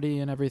party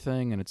and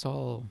everything, and it's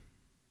all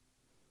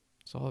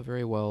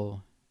very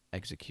well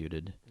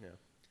executed. Yeah.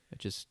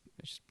 It's just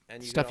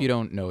stuff you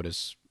don't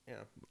notice.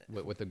 Yeah.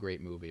 With a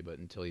great movie, but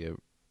until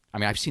you, I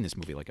mean, I've seen this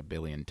movie like a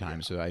billion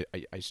times, so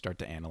I start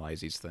to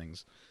analyze these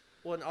things.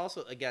 Well, and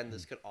also, again,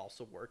 this could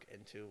also work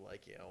into,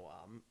 like,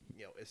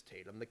 is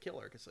Tatum the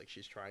killer? Because, like,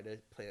 she's trying to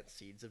plant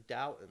seeds of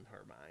doubt in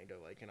her mind,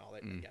 or, like, and all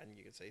that. Again,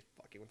 you could say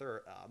fucking with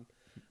her.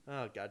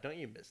 Oh, God, don't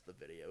you miss the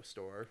video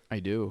store? I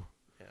do.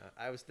 Yeah,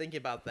 I was thinking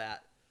about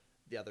that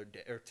the other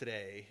day, or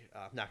today.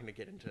 I'm not going to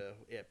get into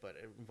it, but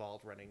it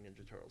involved renting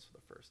Ninja Turtles for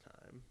the first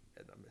time,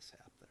 and a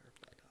mishap there.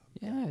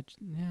 But,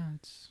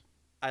 it's...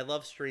 I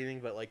love streaming,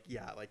 but like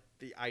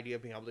the idea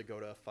of being able to go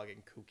to a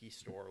fucking kooky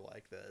store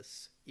like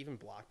this, even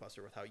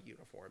Blockbuster with how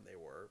uniform they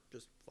were,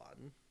 just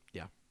fun.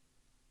 Yeah.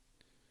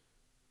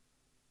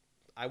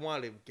 I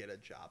wanted to get a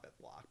job at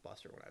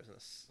Blockbuster when I was in a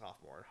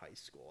sophomore in high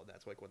school, and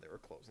that's like when they were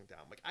closing down.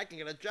 I'm like, I can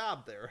get a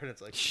job there, and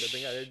it's like, good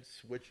thing I didn't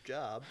switch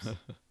jobs.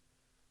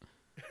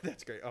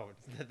 That's great. Oh,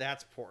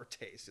 that's poor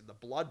taste in the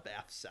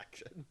bloodbath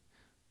section.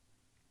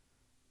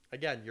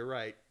 Again, you're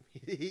right.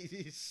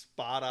 He's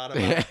spot on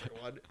about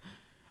everyone.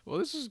 Well,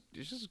 it's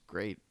just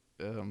great.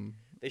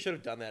 They should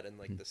have done that in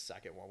like the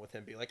second one with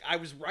him being like, I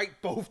was right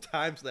both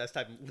times last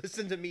time.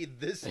 Listen to me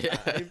this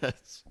time.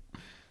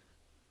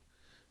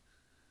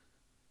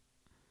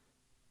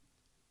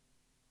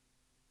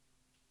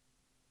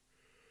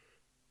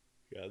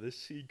 Yeah, this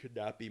scene could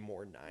not be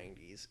more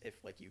 90s if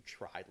like you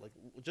tried. Like,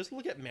 just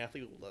look at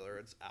Matthew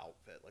Lillard's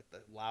outfit. Like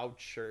the loud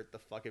shirt, the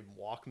fucking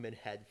Walkman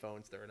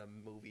headphones. They're in a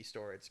movie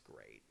store. It's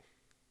great.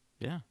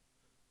 Yeah.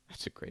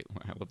 That's a great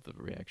one. I love the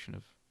reaction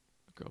of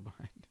the girl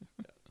behind.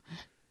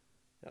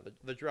 Yeah,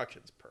 the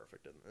direction's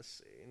perfect in this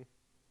scene.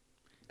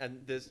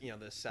 And this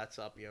sets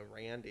up,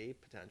 Randy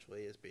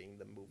potentially as being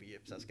the movie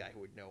obsessed guy who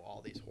would know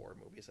all these horror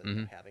movies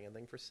and having a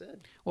thing for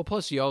Sid. Well,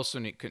 plus you also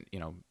need,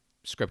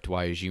 script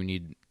wise,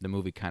 the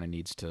movie kind of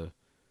needs to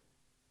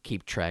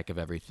keep track of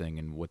everything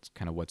and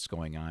what's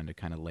going on to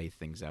kind of lay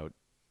things out,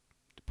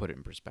 to put it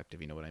in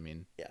perspective. You know what I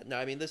mean? Yeah. No,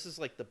 I mean, this is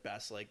like the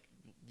best like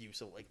use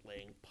of like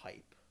laying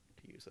pipe,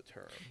 to use the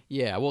term.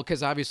 Yeah. Well,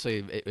 because obviously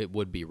it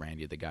would be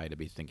Randy the guy to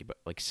be thinking about.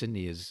 Like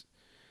Sydney is.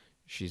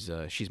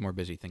 She's more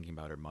busy thinking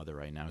about her mother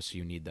right now, so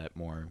you need that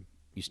more.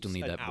 You still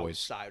need that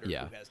voice. Outsider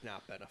who has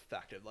not been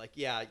affected. Like,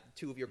 yeah,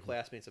 two of your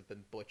classmates have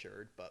been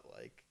butchered, but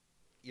like,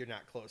 you're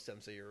not close to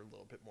them, so you're a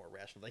little bit more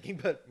rational thinking,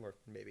 but more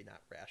maybe not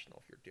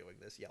rational if you're doing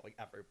this. Yeah, like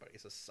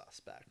everybody's a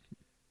suspect.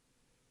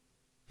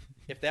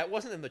 If that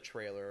wasn't in the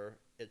trailer,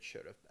 it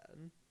should have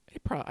been.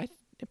 It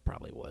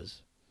probably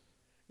was.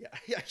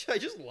 Yeah, I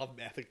just love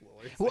Matthew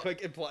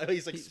Lillard.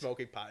 He's like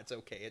smoking pot. It's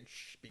okay, and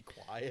be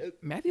quiet.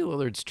 Matthew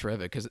Lillard's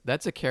terrific because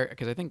that's a character.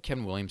 Because I think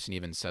Ken Williamson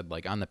even said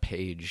like on the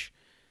page,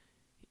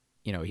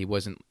 he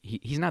wasn't.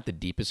 He's not the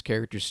deepest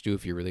character, Stu,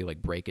 if you really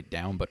like break it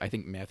down. But I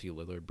think Matthew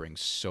Lillard brings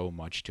so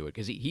much to it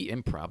because he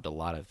improv'd a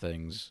lot of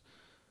things.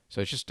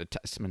 So it's just a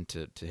testament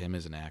to him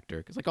as an actor.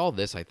 Because like all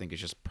this, I think is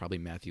just probably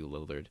Matthew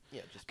Lillard.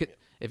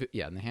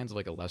 Yeah, in the hands of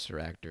like a lesser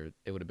actor,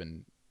 it would have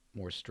been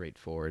more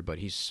straightforward, but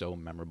he's so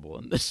memorable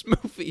in this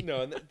movie.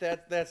 No, and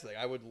that's the thing.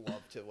 I would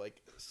love to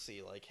like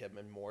see like him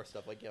and more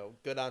stuff. Like,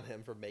 good on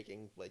him for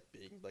making like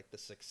being like the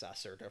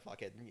successor to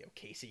fucking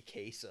Casey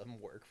Kasem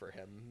work for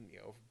him.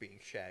 Being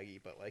Shaggy,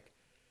 but like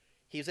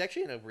he's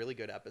actually in a really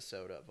good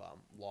episode of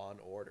Law and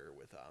Order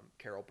with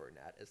Carol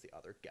Burnett as the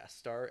other guest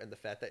star, and the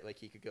fact that like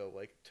he could go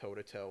like toe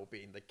to toe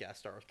being the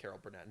guest star with Carol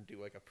Burnett and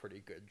do like a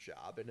pretty good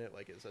job in it,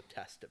 like is a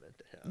testament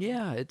to him.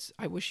 Yeah,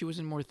 I wish he was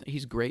in more.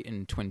 He's great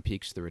in Twin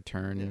Peaks: The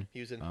Return. Yeah, he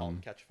was in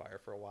 *Halt Catch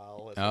Fire* for a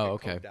while. As,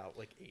 okay. Out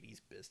like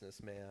 '80s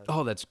businessman.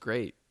 Oh, that's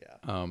great.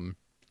 Yeah.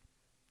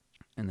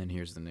 And then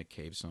here's the Nick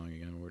Cave song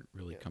again, where it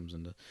really comes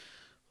into.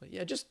 But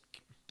yeah, just.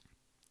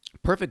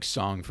 Perfect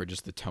song for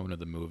just the tone of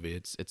the movie.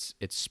 It's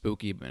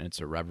spooky, but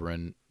it's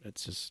irreverent.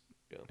 It's just,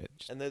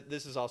 and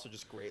this is also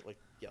just great. Like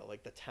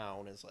like the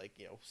town is like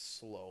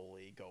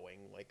slowly going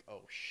like,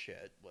 oh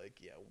shit,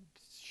 like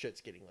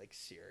shit's getting like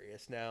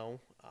serious now.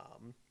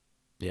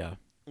 Yeah.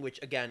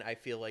 Which again, I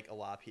feel like a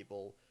lot of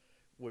people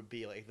would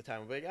be like at the time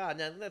would be like,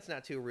 no, that's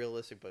not too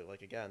realistic. But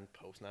like again,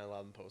 post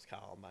 9/11, post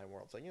Columbine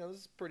world, it's like this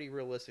is pretty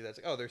realistic. That's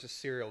like, oh, there's a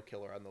serial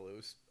killer on the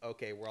loose.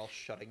 Okay, we're all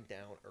shutting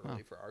down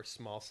early for our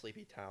small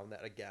sleepy town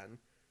that again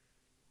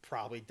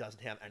probably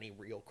doesn't have any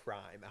real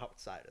crime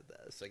outside of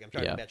this. Like I'm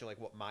trying to imagine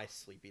like what my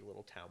sleepy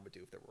little town would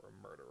do if there were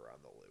a murderer on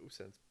the loose,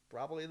 and it's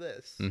probably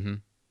this. Mm-hmm.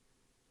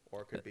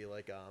 Or it could be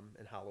like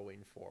in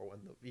Halloween 4 when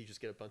you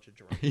just get a bunch of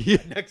drunk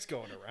rednecks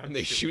going around and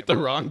they shoot the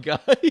wrong guy.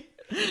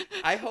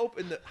 I hope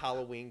in the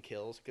Halloween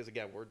Kills, because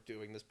again we're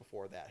doing this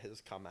before that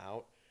has come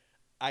out,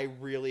 I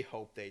really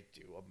hope they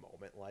do a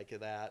moment like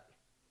that.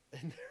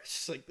 And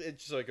it's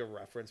just like a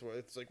reference where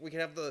it's like we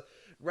can have the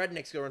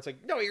rednecks go around. It's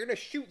like, no, you're gonna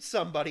shoot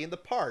somebody in the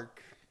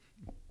park.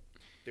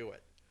 Do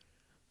it.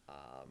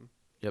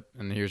 Yep,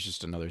 and here's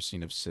just another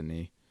scene of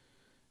Sydney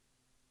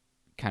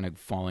kind of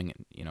falling,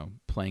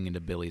 playing into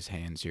Billy's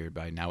hands here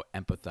by now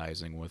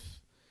empathizing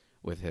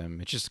with him.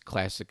 It's just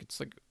classic.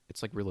 It's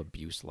like real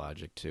abuse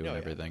logic too, and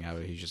everything. How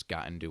he's just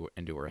got into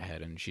her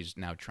head, and she's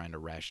now trying to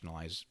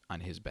rationalize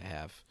on his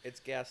behalf. It's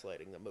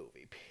gaslighting the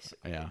movie,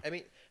 basically. Yeah. I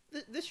mean,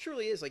 this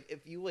truly is like,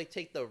 if you like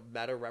take the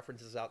meta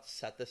references out,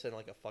 set this in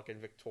like a fucking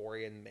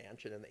Victorian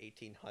mansion in the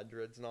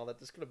 1800s and all that,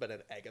 this could have been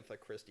an Agatha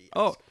Christie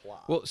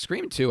plot. Well,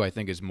 Scream 2 I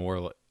think is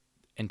more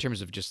in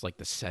terms of just like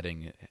the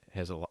setting, it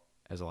has a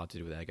lot to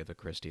do with Agatha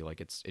Christie.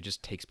 Like it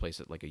just takes place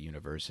at like a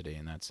university,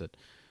 and that's it.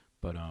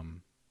 But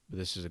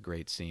this is a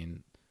great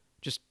scene.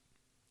 Just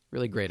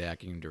really great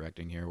acting and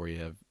directing here, where you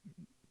have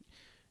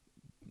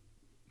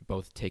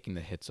both taking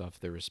the hits off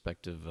their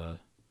respective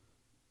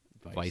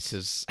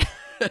vices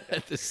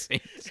at the same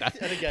time.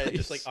 And again, it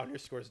just like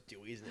underscores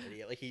Dewey's an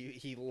idiot. Like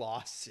he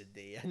lost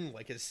Sidney and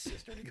like his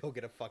sister to go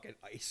get a fucking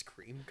ice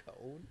cream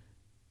cone.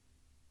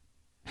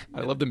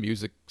 I love the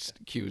music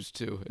cues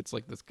too. It's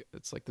like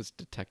this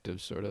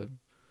detective sort of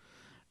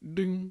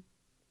ding.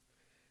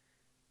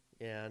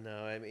 Yeah,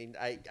 no, I mean,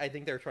 I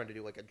think they're trying to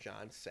do like a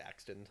John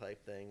Saxon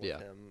type thing with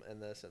him in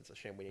this. And it's a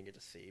shame we didn't get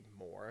to see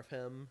more of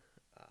him.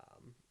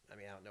 I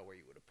mean, I don't know where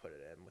you would have put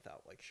it in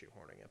without like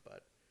shoehorning it,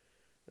 but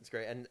that's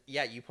great. And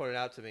yeah, you pointed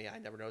out to me, I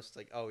never noticed,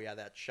 like, oh yeah,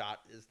 that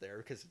shot is there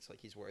because it's like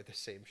he's wearing the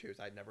same shoes.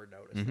 I'd never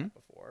noticed that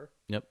before.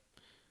 Yep.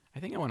 I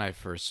think when I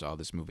first saw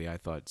this movie, I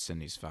thought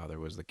Sidney's father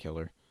was the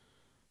killer.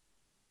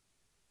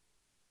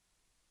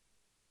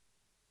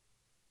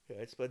 Yeah,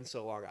 it's been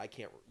so long, I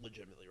can't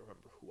legitimately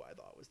remember who I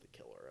thought was the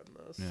killer in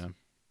this. Yeah.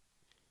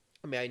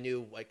 I mean, I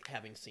knew, like,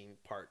 having seen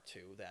part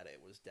 2, that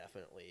it was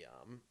definitely,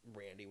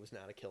 Randy was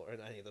not a killer, and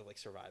any of the, like,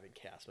 surviving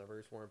cast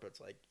members weren't, but it's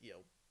like,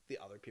 the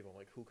other people,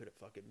 like, who could it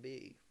fucking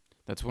be?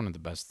 That's one of the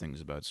best things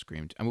about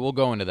Scream 2. I mean, we'll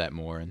go into that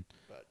more,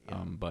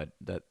 but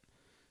that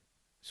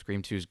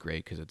Scream 2 is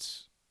great because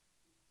it's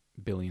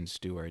Billy and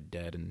Stu are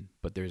dead,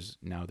 but there's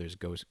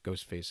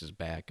Ghostface is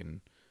back,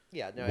 and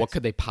what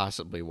could they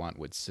possibly want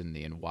with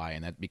Sidney, and why?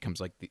 And that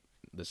becomes like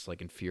this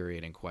like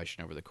infuriating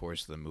question over the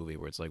course of the movie,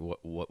 where it's like,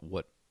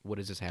 what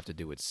does this have to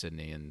do with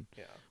Sidney? And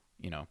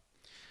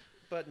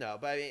But no,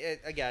 but I mean,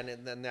 again,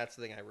 and then that's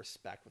the thing I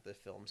respect with the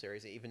film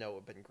series. Even though it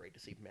would have been great to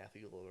see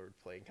Matthew Lillard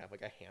playing kind of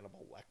like a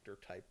Hannibal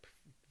Lecter type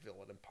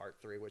villain in part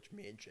 3, which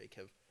me and Jake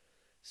have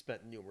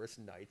spent numerous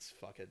nights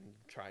fucking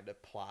trying to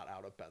plot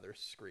out a better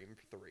Scream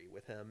 3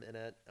 with him in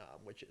it,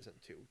 which isn't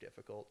too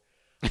difficult,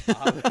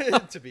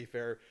 to be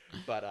fair.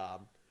 But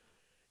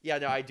yeah,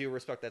 no, I do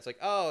respect that. It's like,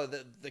 oh,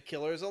 the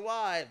killer's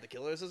alive, the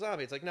killer's a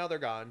zombie. It's like, no, they're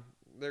gone.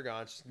 They're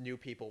gone. It's just new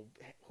people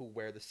who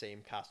wear the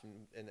same costume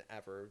and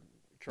ever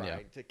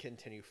trying to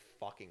continue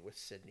fucking with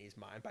Sidney's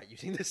mind by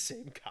using the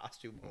same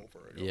costume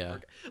over and over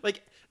again.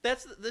 Like,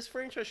 this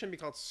franchise shouldn't be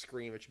called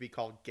Scream. It should be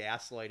called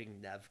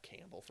Gaslighting Nev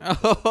Campbell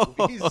from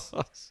movies.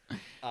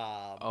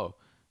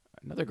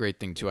 Another great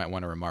thing too I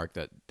want to remark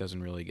that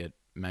doesn't really get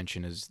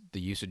mentioned is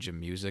the usage of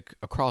music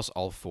across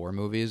all 4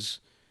 movies.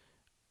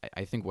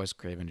 I think Wes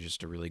Craven is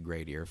just a really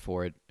great ear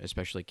for it,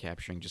 especially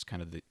capturing just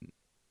kind of the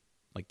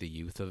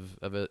youth of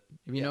it.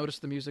 Have you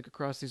noticed the music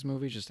across these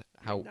movies? Just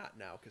how not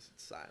now because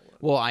it's silent.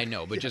 Well, I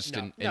know, but just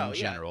in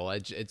general,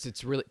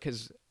 it's really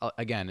because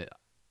again,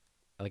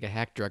 like a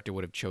hack director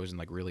would have chosen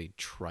like really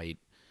trite,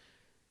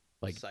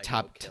 like Psycho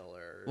top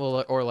Killer,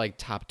 or like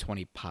top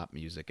 20 pop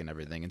music and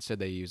everything. Instead,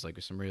 they use like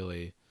some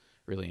really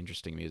really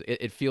interesting music.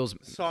 It feels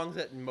songs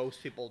that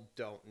most people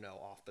don't know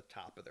off the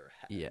top of their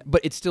head. Yeah,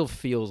 but it still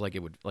feels like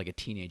it would like a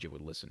teenager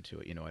would listen to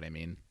it. You know what I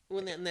mean?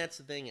 Well, and that's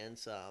the thing.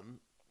 Is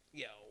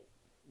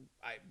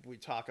we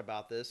talk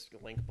about this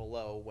link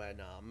below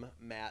when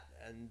Matt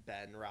and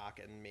Ben Rock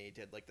and me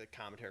did like the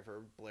commentary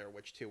for Blair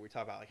Witch 2. We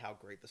talk about like how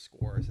great the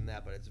score is and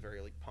that, but it's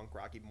very like punk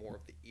rocky, more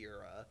of the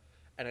era,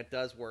 and it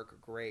does work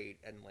great.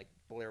 And like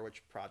Blair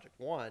Witch Project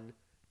 1,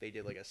 they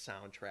did like a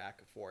soundtrack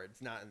for it.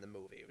 It's not in the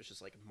movie. It was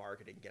just like a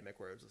marketing gimmick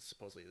where it was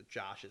supposedly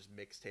Josh's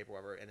mixtape or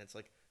whatever, and it's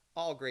like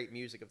all great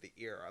music of the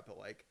era, but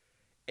like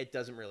it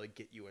doesn't really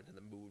get you into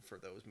the mood for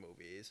those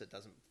movies. It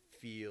doesn't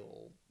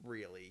feel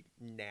really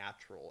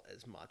natural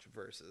as much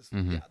versus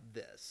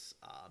this.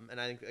 And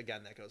I think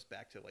again that goes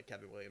back to like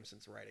Kevin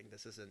Williamson's writing.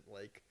 This isn't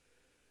like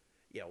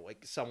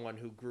like someone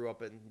who grew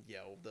up in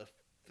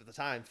the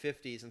time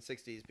 50s and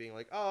 60s being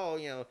like,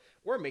 oh,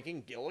 we're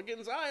making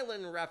Gilligan's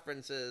Island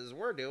references,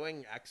 we're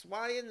doing X,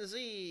 Y, and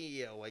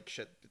Z, like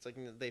shit. It's like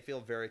they feel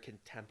very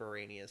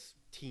contemporaneous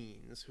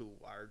teens who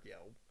are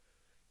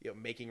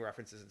making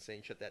references and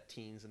saying shit that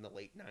teens in the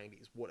late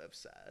 90s would have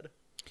said.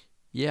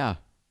 Yeah.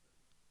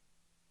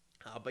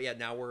 But yeah,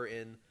 now we're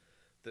in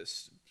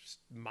this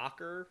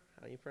Mocker.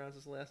 How do you pronounce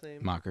his last name?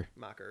 Mocker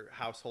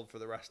household for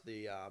the rest of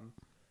the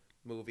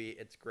movie.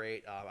 It's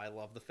great. I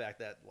love the fact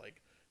that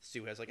like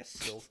Stu has like a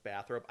silk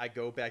bathrobe. I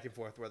go back and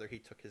forth whether he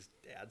took his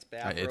dad's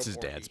bathrobe. It's his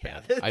or dad's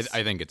bathrobe.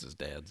 I think it's his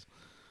dad's.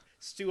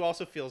 Stu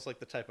also feels like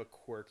the type of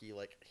quirky,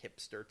 like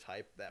hipster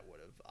type that would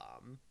have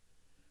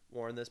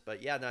worn this.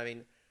 But yeah, no, I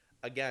mean,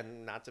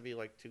 again, not to be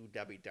like too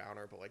Debbie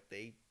Downer, but like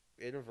they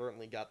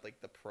inadvertently got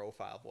like the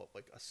profile of what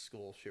like a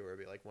school shooter would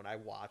be like. When I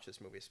watch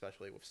this movie,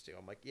 especially with Stu,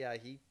 I'm like, yeah,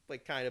 he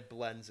like kind of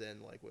blends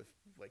in like with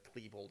like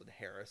Klebold and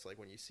Harris, like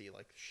when you see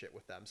like shit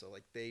with them. So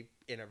like they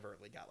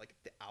inadvertently got like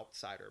the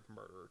outsider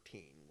murderer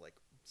teen like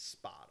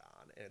spot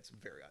on, and it's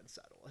very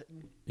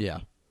unsettling. Yeah.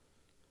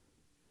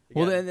 Again,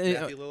 well, then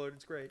Matthew Lillard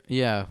is great.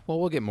 Yeah. Well,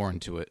 we'll get more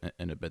into it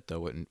in a bit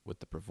though, with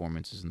the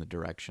performances and the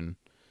direction.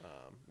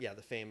 Yeah,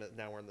 the famous.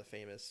 Now we're in the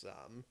famous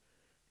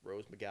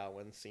Rose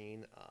McGowan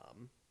scene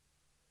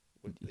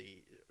with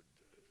the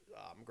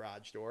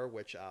garage door,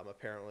 which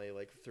apparently,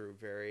 like through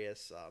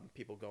various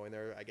people going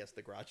there, I guess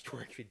the garage door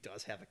actually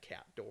does have a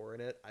cat door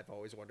in it. I've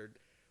always wondered,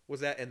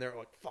 was that in there?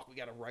 Like, fuck, we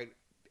gotta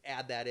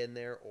add that in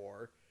there,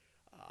 or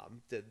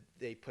did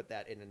they put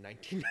that in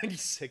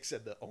 1996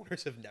 and the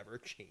owners have never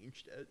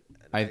changed it?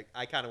 And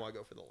I kind of want to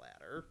go for the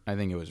latter. I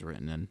think it was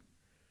written in.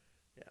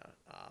 Yeah.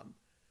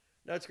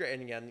 No, it's great.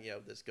 And again,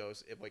 this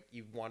goes, like,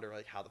 you wonder,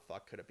 like, how the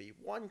fuck could it be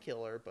one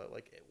killer? But,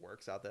 like, it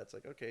works out that it's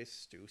like, okay,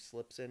 Stu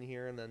slips in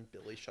here, and then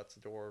Billy shuts the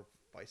door,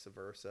 vice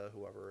versa,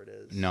 whoever it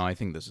is. No, I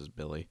think this is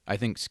Billy. I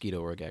think Skeet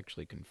Ulrich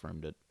actually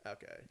confirmed it.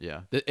 Okay.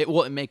 Yeah. It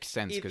makes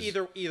sense.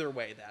 Either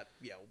way, that,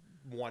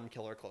 one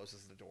killer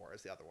closes the door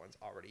as the other one's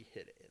already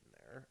hid in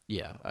there.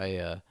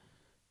 Yeah,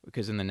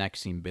 because in the next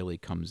scene, Billy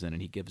comes in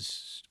and he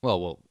gives,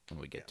 well, when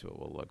we get to it,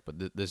 we'll look.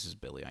 But this is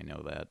Billy. I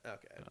know that.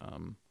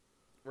 Okay.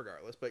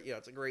 Regardless, but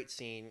it's a great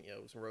scene.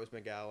 Rose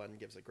McGowan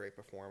gives a great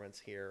performance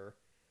here.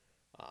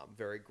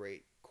 Very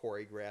great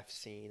choreographed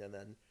scene, and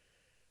then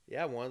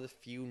one of the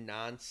few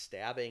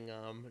non-stabbing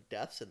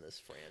deaths in this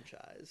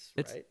franchise.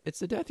 Right? It's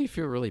the death you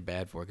feel really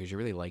bad for because you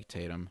really like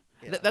Tatum.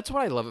 Yeah. That's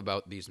what I love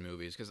about these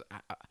movies, because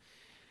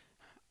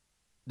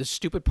the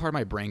stupid part of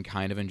my brain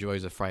kind of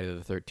enjoys the Friday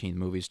the 13th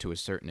movies to a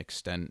certain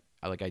extent.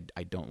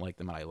 I don't like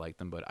them and I like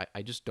them, but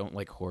I just don't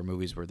like horror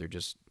movies where they're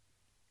just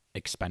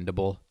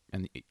expendable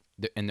and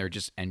they're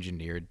just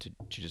engineered to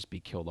just be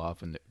killed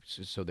off, and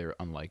so they're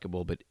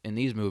unlikable. But in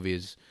these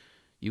movies,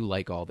 you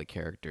like all the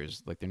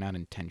characters. Like, they're not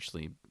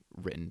intentionally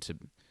written to,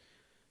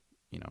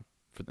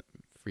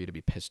 for you to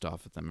be pissed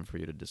off at them and for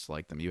you to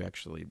dislike them. You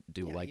actually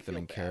do like them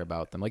and care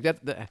about them. Like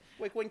that.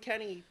 Like when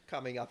Kenny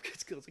coming up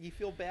gets killed, like you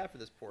feel bad for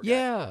this poor guy.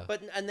 Yeah.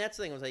 And that's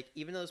the thing, was like,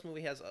 even though this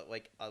movie has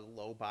a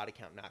low body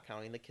count, not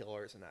counting the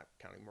killers and not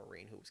counting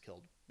Maureen, who was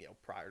killed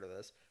prior to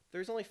this,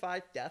 there's only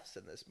 5 deaths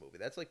in this movie.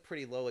 That's like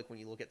pretty low. Like when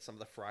you look at some of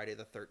the Friday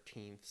the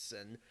 13ths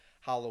and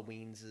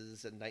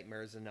Halloween's and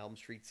Nightmares on Elm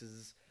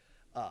Street's,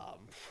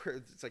 where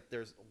it's like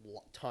there's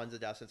tons of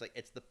deaths. It's like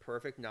it's the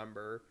perfect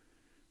number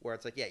where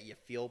it's like, yeah, you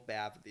feel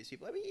bad for these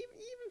people. I mean, you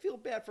even feel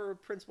bad for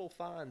Principal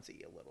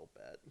Fonzie a little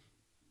bit.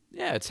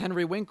 Yeah, it's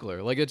Henry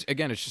Winkler. Like, it's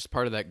just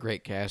part of that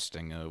great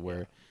casting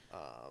where.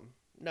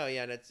 No,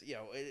 yeah, and it's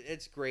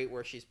it's great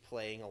where she's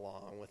playing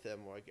along with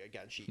him. Like,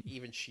 again,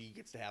 she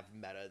gets to have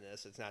meta in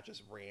this. It's not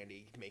just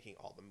Randy making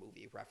all the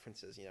movie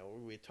references.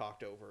 We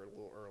talked over a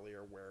little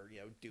earlier where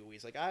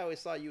Dewey's like, I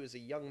always thought you as a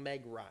young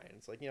Meg Ryan.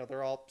 It's like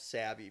they're all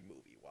savvy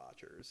movie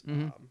watchers.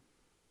 Mm-hmm.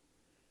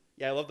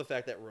 Yeah, I love the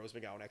fact that Rose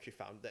McGowan actually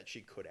found that she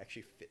could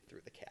actually fit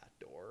through the cat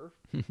door.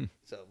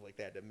 So like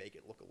they had to make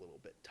it look a little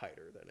bit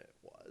tighter than it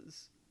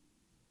was.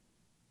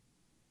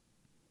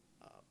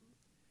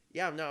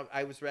 Yeah, no,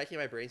 I was racking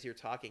my brains here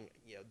talking.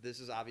 This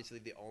is obviously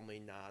the only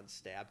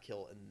non-stab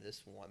kill in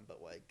this one,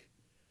 but like,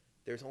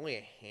 there's only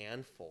a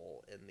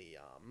handful in the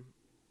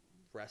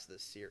rest of the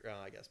series.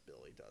 I guess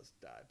Billy does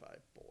die by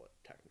bullet.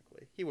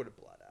 Technically, he would have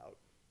bled out,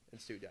 and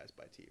Stu dies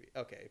by TV.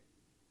 Okay,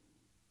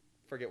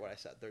 forget what I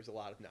said. There's a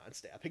lot of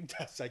non-stabbing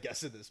deaths, I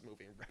guess, in this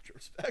movie in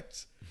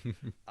retrospect.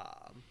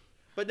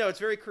 But no, it's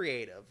very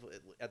creative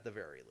at the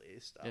very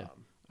least. Yeah,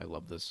 I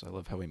love this. I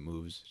love how he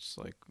moves, just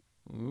like.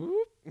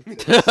 Whoop.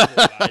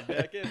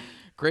 Back in.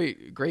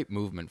 Great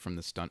movement from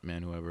the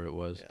stuntman, whoever it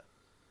was.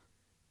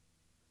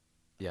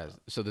 Yeah.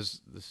 So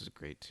this is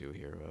great too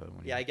here.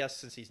 I guess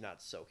since he's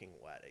not soaking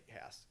wet, it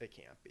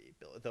can't be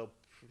Billy. Though,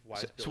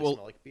 why does Billy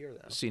smell like beer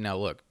then? See now,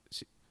 look.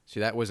 See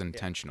that was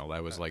intentional.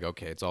 That was like,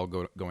 okay, it's all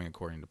going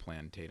according to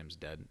plan. Tatum's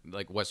dead.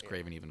 Like Wes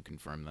Craven even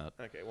confirmed that.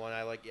 Okay, well, and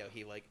I like,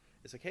 he like.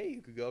 It's like, hey,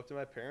 you could go up to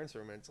my parents'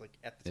 room, and it's like,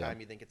 at the time,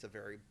 you think it's a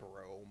very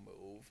bro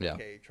move. Yeah.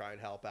 Okay, try and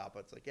help out,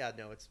 but it's like, yeah,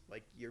 no, it's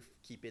like you're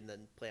keeping the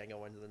plan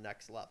going to the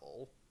next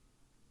level.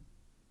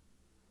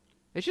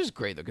 It's just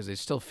great though, because they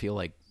still feel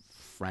like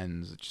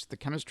friends. It's just the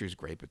chemistry is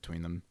great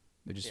between them.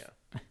 They just,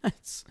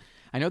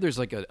 I know there's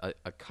like a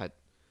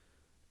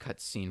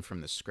cut scene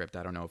from the script.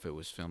 I don't know if it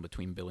was filmed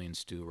between Billy and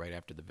Stu right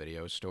after the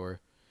video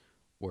store,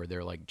 where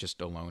they're like just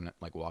alone,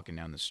 like walking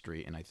down the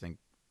street, and I think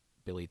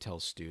Billy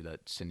tells Stu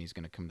that Sydney's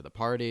going to come to the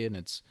party, and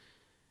it's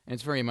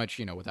very much,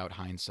 without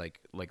hindsight,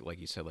 like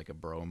you said, like a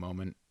bro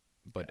moment.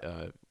 But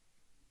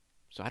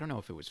so I don't know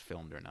if it was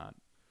filmed or not.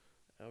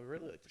 I would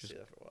really like to see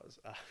if it was.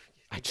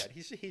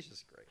 He's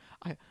just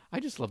great. I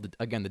just love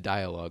the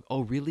dialogue.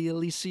 Oh, really,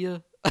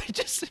 Alicia?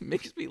 It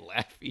makes me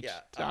laugh each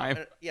time.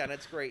 And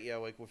it's great,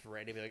 like with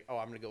Randy being like, oh,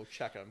 I'm going to go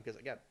check him, because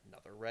again,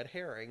 another red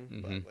herring.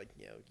 Mm-hmm. But like,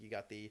 you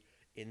got the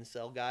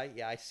incel guy.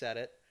 Yeah, I said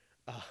it.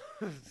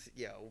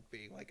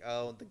 Being like,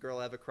 oh, the girl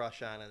I have a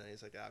crush on, and then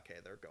he's like, okay,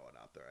 they're going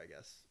up there. I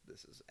guess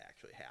this is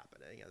actually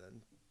happening, and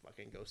then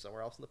fucking go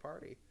somewhere else in the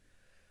party.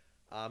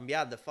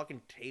 The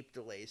fucking tape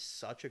delay is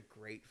such a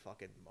great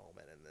fucking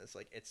moment in this.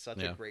 Like, it's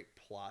such a great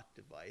plot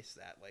device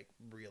that, like,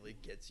 really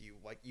gets you,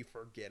 like, you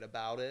forget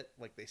about it.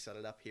 Like, they set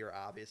it up here,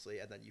 obviously,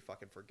 and then you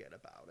fucking forget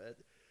about it.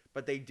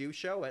 But they do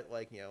show it,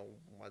 like,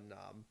 when,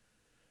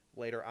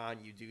 later on,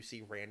 you do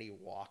see Randy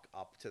walk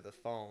up to the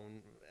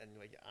phone and,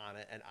 like, on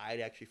it. And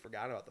I'd actually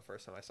forgotten about the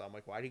first time I saw him.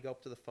 Like, why'd he go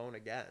up to the phone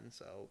again?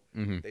 So,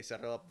 they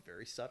set it up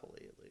very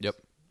subtly, at least. Yep.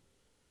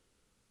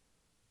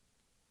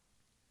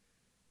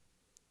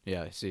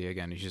 Yeah, see,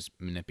 again, he's just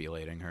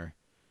manipulating her.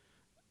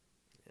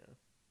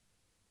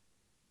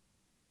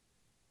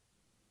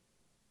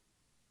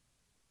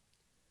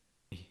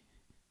 Yeah.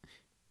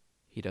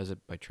 He does it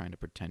by trying to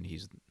pretend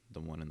he's the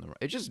one in the...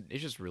 It's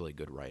just really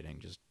good writing,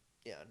 just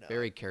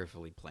very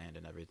carefully planned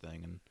and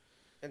everything.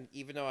 And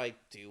even though I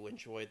do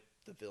enjoy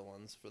the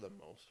villains for the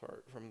most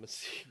part from the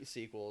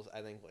sequels,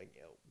 I think, like,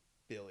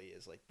 Billy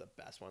is, like, the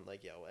best one.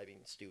 Like, I mean,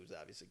 Stu's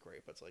obviously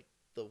great, but it's, like,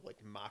 the, like,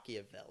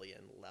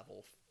 Machiavellian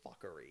level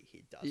fuckery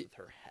he does with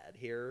her head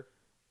here.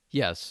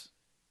 Yes.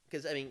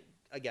 Because, I mean,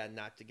 again,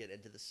 not to get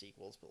into the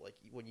sequels, but, like,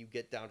 when you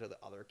get down to the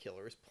other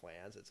killers'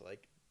 plans, it's,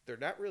 like, they're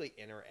not really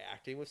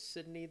interacting with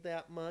Sidney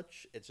that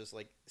much. It's just,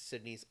 like,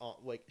 Sidney's,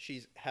 like,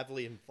 she's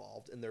heavily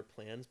involved in their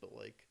plans, but,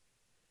 like,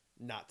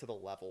 not to the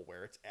level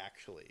where it's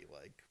actually,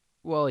 like...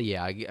 Well,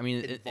 yeah, I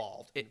mean...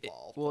 Involved.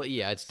 Well,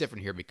 yeah, it's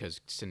different here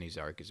because Sidney's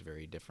arc is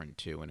very different,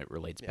 too, and it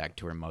relates back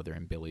to her mother,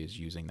 and Billy is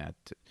using that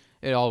to...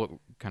 It all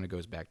kind of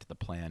goes back to the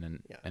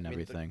plan and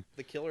everything.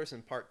 The killers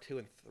in part 2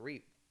 and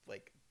 3,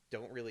 like,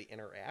 don't really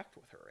interact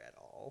with her at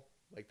all.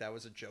 Like, that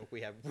was a joke we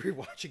had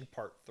rewatching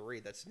part 3.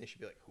 That Sidney should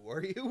be like, who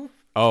are you?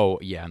 Oh,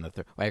 yeah, and the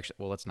third...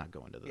 Well, let's not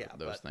go into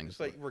those things.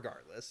 But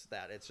regardless,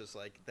 that it's just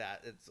like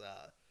that. It's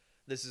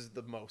this is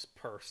the most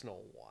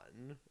personal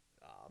one.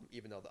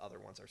 Even though the other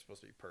ones are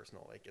supposed to be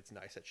personal, like, it's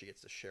nice that she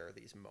gets to share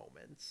these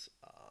moments.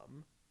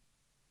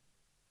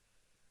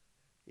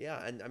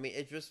 And I mean,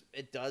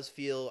 it does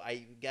feel,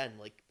 again,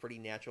 like, pretty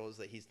natural is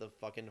that he's the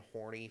fucking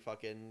horny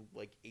fucking,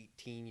 like,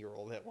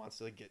 18-year-old that wants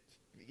to get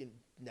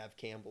Nev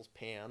Campbell's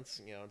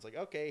pants. It's like,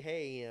 okay,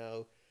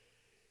 hey,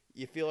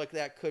 you feel like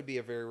that could be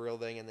a very real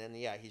thing, and then,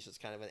 he's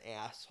just kind of an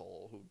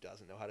asshole who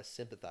doesn't know how to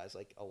sympathize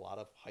like a lot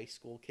of high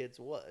school kids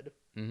would.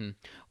 Mm-hmm.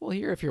 Well,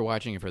 here, if you're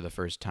watching it for the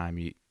first time,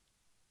 you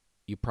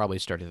probably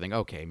start to think,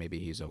 okay, maybe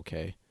he's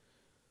okay.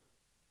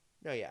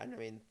 No, yeah, I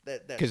mean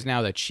that because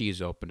now that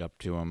she's opened up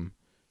to him,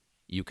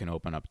 you can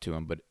open up to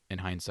him. But in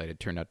hindsight, it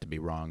turned out to be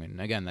wrong.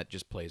 And again, that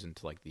just plays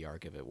into, like, the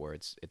arc of it, where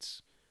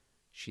it's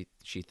she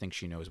thinks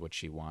she knows what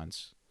she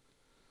wants,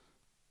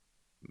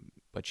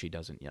 but she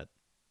doesn't yet.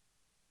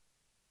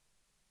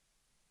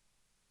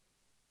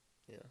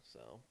 Yeah.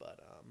 So, but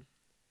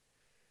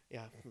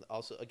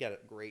also, again,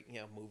 a great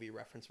movie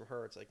reference from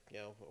her. It's like,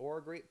 or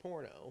a great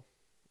porno.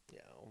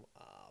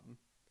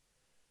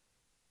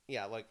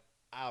 Like,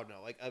 I don't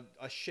know, like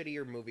a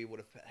shittier movie would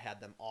have had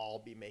them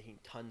all be making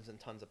tons and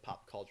tons of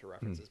pop culture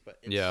references, but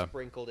it's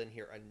sprinkled in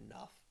here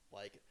enough.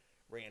 Like,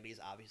 Randy's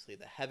obviously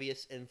the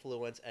heaviest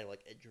influence, and,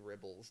 like, it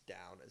dribbles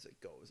down as it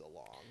goes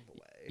along the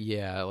way.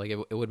 Yeah, like, it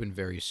would have been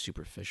very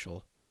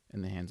superficial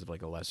in the hands of,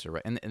 like, a lesser,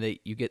 and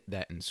you get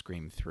that in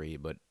Scream 3,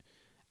 but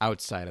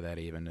outside of that,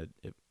 even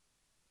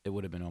it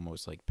would have been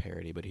almost like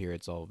parody. But here,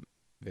 it's all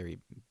very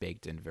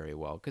baked in very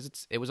well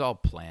because it was all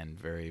planned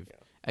very. Yeah.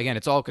 Again,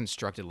 it's all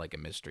constructed like a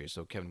mystery.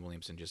 So Kevin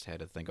Williamson just had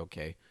to think,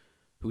 okay,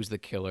 who's the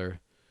killer?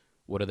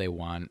 What do they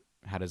want?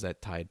 How does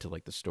that tie to,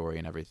 like, the story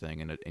and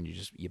everything? And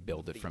you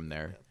build it from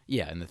there.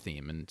 Yeah, and the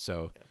theme. And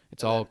so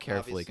it's all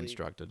carefully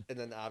constructed. And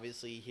then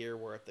obviously here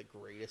we're at the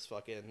greatest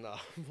fucking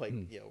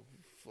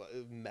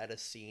meta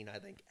scene I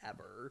think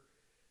ever.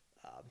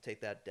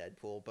 Take that,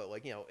 Deadpool, but,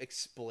 like,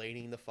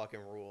 explaining the fucking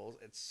rules.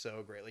 It's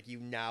so great. Like,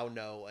 you now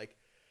know, like,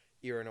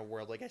 you're in a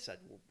world, like I said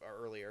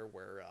earlier,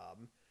 where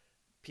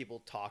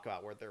people talk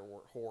about where there were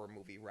horror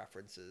movie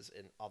references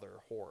in other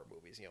horror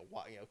movies.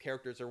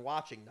 Characters are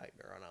watching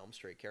Nightmare on Elm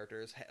Street.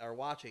 Characters are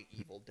watching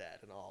Evil Dead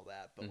and all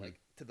that. But like,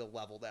 to the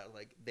level that,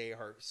 like, they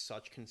are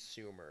such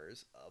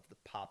consumers of the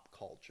pop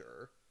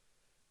culture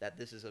that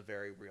this is a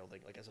very real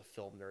thing. Like, as a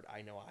film nerd,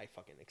 I know I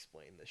fucking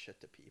explain this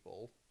shit to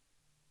people.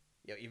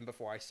 Even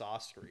before I saw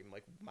Scream,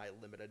 like, my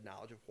limited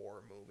knowledge of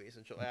horror movies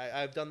and shit.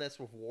 I've done this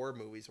with war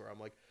movies where I'm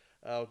like,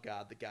 oh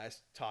god, the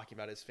guy's talking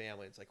about his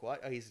family. It's like, what?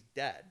 Oh, he's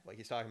dead. Like,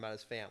 he's talking about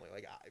his family.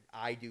 Like,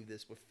 I do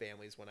this with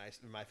families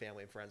my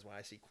family and friends when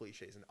I see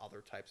cliches in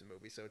other types of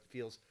movies. So it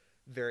feels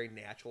very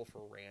natural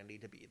for Randy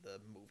to be the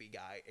movie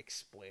guy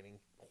explaining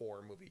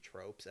horror movie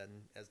tropes, and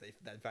as they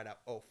then find out,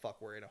 oh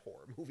fuck, we're in a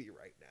horror movie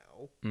right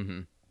now. Mm-hmm.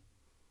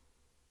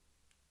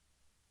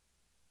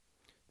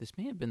 This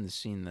may have been the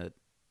scene that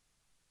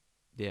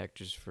the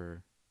actors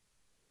for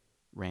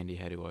Randy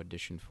had to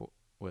audition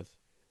with.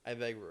 I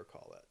vaguely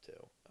recall that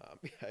too. I'll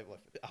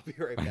be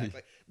right back.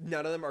 Like,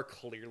 none of them are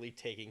clearly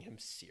taking him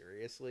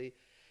seriously,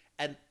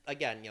 And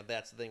again,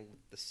 that's the thing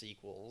with the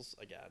sequels.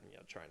 Again,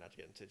 try not to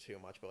get into too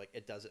much, but like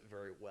it does it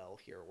very well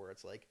here, where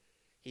it's like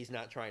he's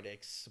not trying to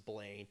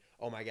explain,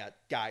 oh my god,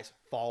 guys,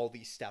 follow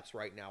these steps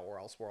right now, or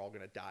else we're all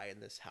gonna die in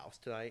this house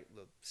tonight.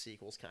 The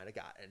sequels kind of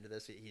got into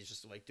this. He's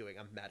just like doing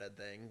a meta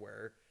thing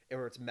where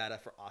it's meta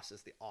for us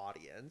as the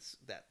audience,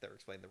 that they're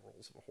explaining the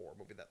rules of a horror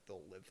movie that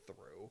they'll live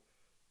through.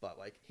 But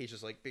like he's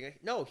just like being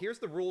like, no, here's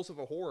the rules of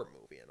a horror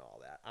movie and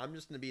all that. I'm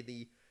just gonna be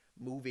the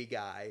movie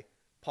guy.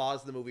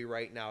 Pause the movie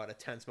right now at a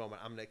tense moment.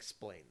 I'm going to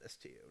explain this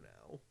to you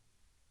now.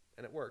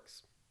 And it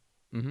works.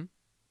 Mm-hmm.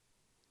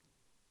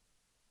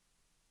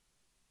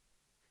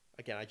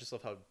 Again, I just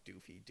love how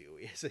doofy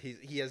Dewey is.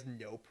 He has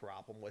no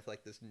problem with,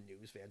 like, this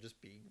news van just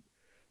being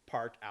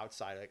parked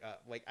outside.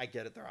 Like I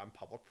get it, they're on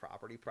public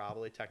property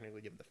probably,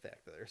 technically, given the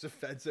fact that there's a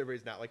fence.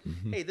 Everybody's not like,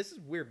 hey, this is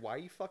weird. Why are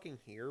you fucking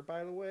here,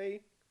 by the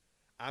way?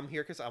 I'm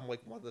here because I'm,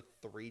 like, one of the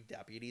 3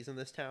 deputies in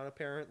this town,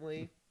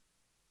 apparently.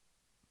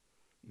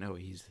 No,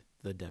 he's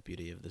the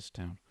deputy of this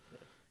town. Yeah.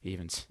 He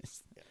even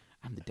says,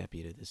 I'm the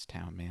deputy of this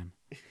town, ma'am.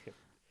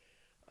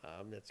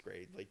 That's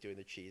great. Like doing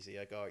the cheesy,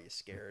 like, oh, are you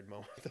scared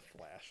moment with the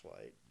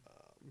flashlight.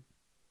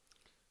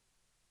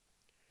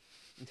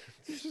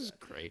 This is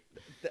great.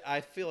 I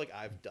feel like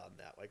I've done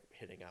that, like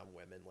hitting on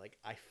women. Like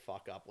I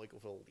fuck up like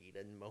with a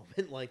lead-in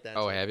moment like that.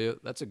 Oh, like, have you?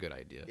 That's a good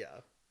idea.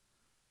 Yeah.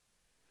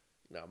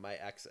 No, my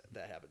ex,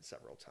 that happened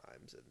several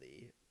times in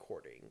the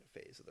courting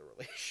phase of the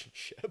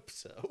relationship,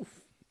 so...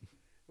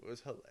 It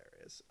was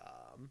hilarious.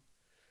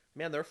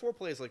 Man, their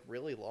foreplay is like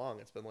really long.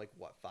 It's been like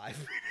what,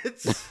 5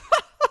 minutes?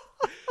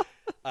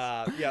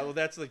 Yeah, well,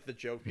 that's like the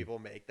joke people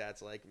make.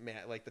 That's like,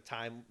 man, like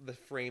the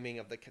framing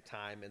of the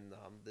time in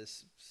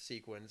this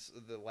sequence,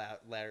 the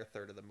latter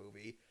third of the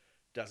movie,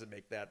 doesn't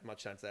make that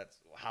much sense. That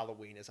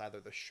Halloween is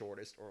either the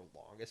shortest or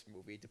longest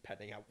movie,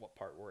 depending on what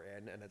part we're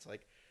in, and it's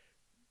like,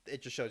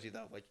 it just shows you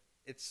though, like.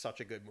 It's such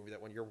a good movie that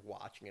when you're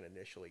watching it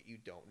initially, you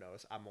don't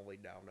notice. I'm only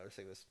now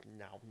noticing this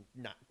now,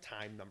 not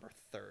time number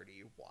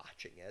 30,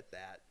 watching it,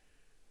 that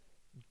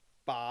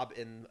Bob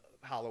in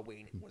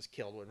Halloween was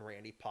killed when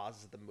Randy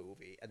pauses the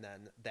movie, and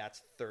then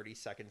that's 30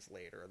 seconds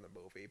later in the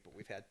movie, but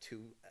we've had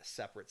 2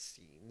 separate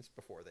scenes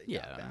before they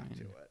got back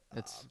to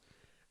it.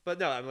 But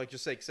no, I'm like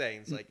just like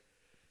saying, it's like,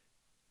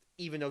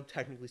 even though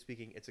technically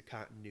speaking it's a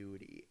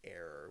continuity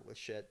error with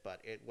shit,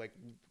 but it like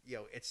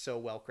it's so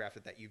well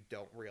crafted that you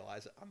don't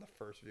realize it on the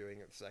first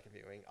viewing or the second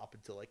viewing up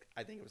until like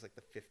I think it was like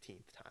the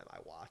 15th time I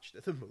watched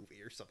the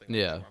movie or something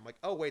like that, where I'm like,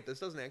 oh wait, this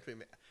doesn't actually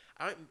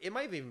it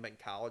might have even been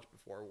college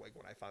before, like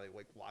when I finally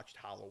like watched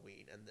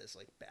Halloween and this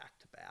like back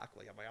to back.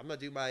 Like I'm gonna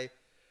do my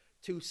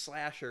 2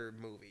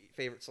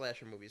 favorite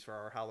slasher movies for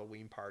our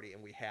Halloween party,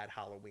 and we had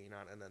Halloween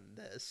on and then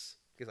this,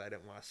 because I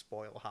didn't want to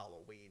spoil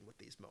Halloween with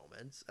these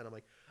moments. And I'm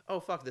like, oh,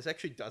 fuck, this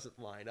actually doesn't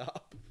line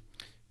up.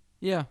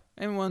 Yeah.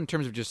 And well, in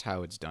terms of just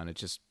how it's done,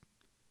 it's just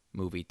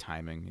movie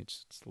timing.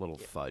 It's a little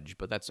fudge,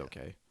 but that's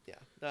okay. Yeah.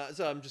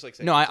 So I'm just like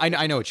saying. No,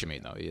 I know what you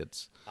mean, though.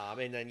 It's.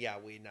 And then,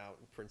 we now,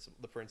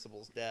 the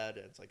principal's dead,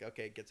 and it's like,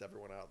 okay, gets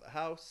everyone out of the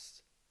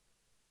house.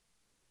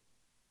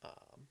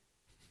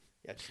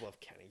 I just love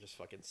Kenny just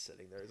fucking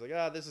sitting there. He's like,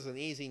 this is an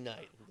easy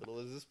night.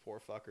 Little does this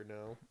poor fucker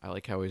know. I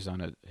like how he's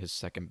on his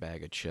second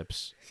bag of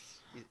chips.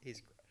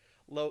 He's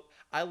low.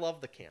 I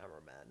love the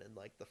cameraman in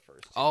like the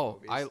first 2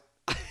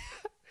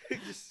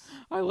 movies.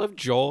 I love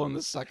Joel in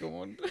the second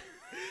one.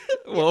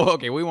 Well,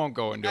 okay, we won't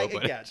go into it,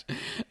 but again,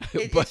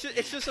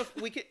 it's just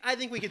I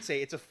think we could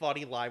say it's a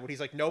funny line when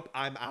he's like, "Nope,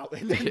 I'm out,"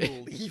 and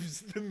then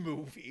leaves the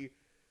movie.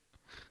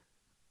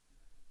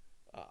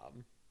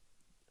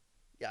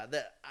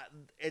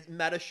 It's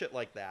meta shit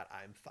like that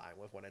I'm fine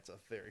with when it's a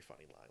very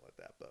funny line like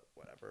that, but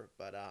whatever.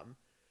 But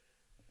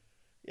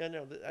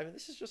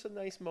this is just a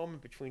nice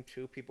moment between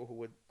 2 people who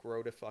would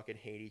grow to fucking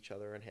hate each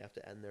other and have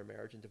to end their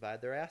marriage and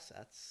divide their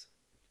assets.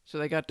 So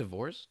they got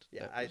divorced?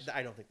 Yeah,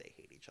 I don't think they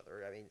hate each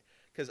other. I mean,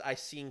 because I've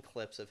seen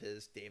clips of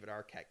his David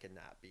Arquette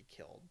Cannot Be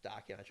Killed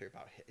documentary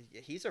about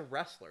he's a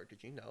wrestler.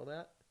 Did you know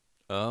that?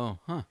 Oh,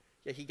 huh.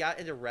 Yeah, he got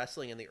into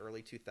wrestling in the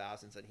early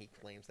 2000s, and he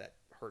claims that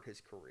hurt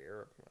his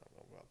career. I don't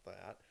know about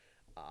that.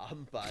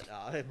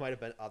 But it might have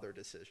been other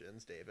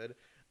decisions, David.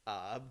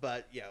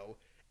 But,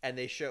 and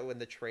they show in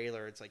the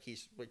trailer, it's like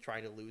he's like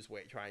trying to lose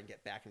weight, trying to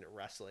get back into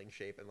wrestling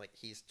shape, and like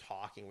he's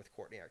talking with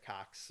Courtney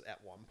Cox at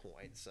one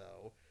point.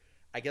 So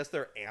I guess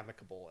they're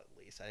amicable at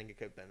least. I think it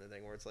could have been the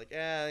thing where it's like,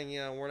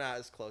 we're not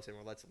as close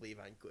anymore. Let's leave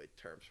on good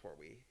terms before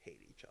we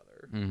hate each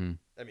other. Mm-hmm.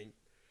 I mean,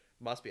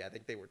 must be. I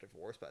think they were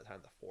divorced by the time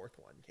the 4th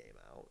one came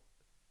out.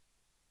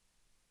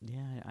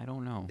 Yeah, I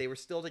don't know. They were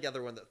still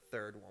together when the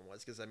 3rd one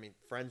was, because, I mean,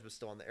 Friends was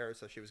still on the air,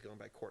 so she was going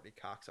by Courtney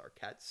Cox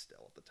Arquette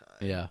still at the time.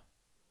 Yeah.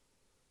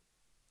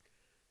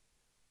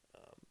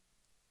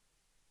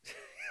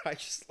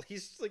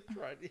 He's just, like,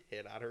 trying to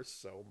hit on her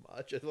so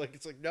much. And, like,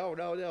 it's like, no,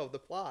 the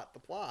plot.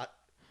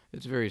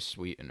 It's very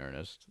sweet and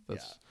earnest.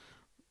 That's... Yeah.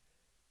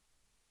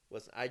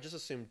 Listen, I just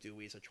assumed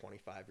Dewey's a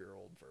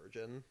 25-year-old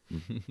virgin.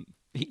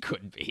 He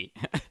could be.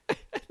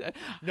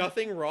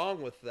 Nothing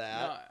wrong with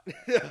that.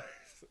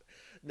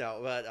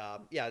 No, but,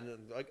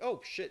 like, oh,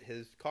 shit,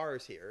 his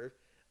car's here.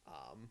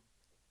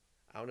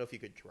 I don't know if you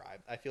could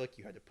drive. I feel like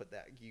you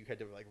had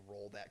to like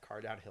roll that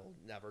car downhill,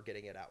 never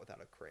getting it out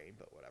without a crane,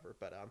 but whatever.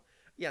 But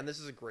yeah, and this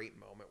is a great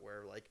moment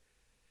where like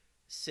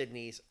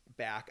Sydney's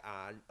back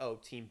on, oh,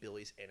 Team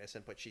Billy's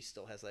innocent, but she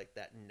still has like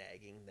that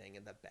nagging thing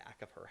in the back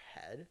of her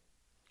head.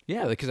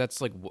 Yeah, because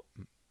that's like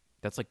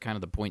kind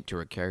of the point to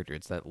her character.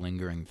 It's that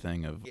lingering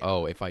thing of,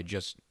 oh, if I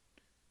just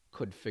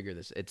could figure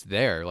this, it's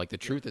there. Like the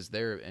truth is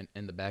there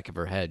in the back of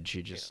her head.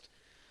 She just,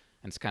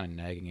 and it's kind of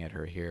nagging at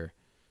her here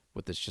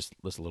with this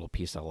little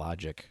piece of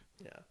logic.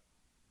 Yeah.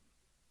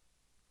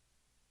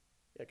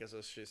 Yeah, because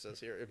she says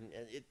here, and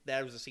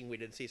that was a scene we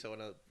didn't see. So in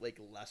a like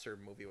lesser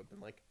movie, would have been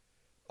like,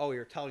 oh,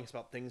 you're telling us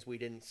about things we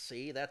didn't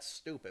see. That's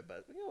stupid,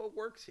 but it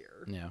works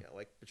here. Yeah.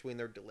 Like between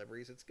their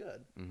deliveries, it's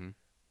good. Mm-hmm.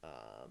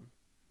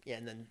 Yeah,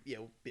 and then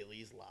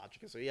Billy's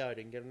logic is, I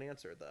didn't get an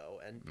answer though,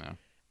 and no.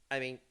 I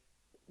mean,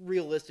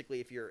 realistically,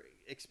 if you're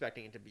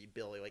expecting it to be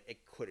Billy, like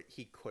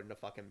he couldn't have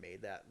fucking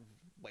made that.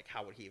 Like,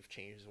 how would he have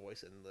changed his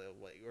voice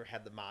or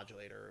had the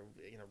modulator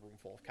in a room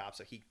full of cops?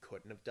 So he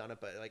couldn't have done it.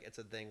 But like, it's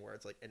a thing where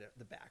it's like in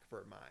the back of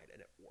her mind,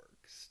 and it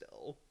works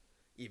still,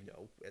 even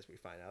though, as we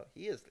find out,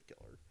 he is the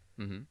killer.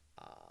 Mm-hmm.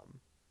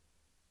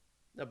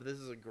 No, but this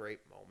is a great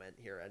moment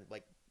here, and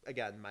like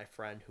again, my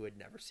friend who had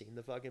never seen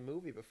the fucking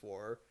movie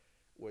before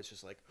was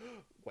just like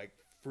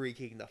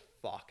freaking the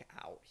fuck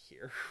out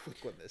here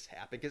when this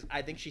happened, because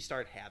I think she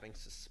started having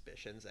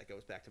suspicions. That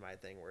goes back to my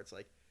thing where it's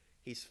like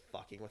he's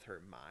fucking with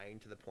her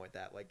mind to the point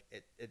that like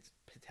it's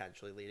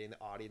potentially leading the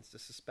audience to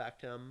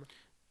suspect him.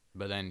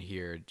 But then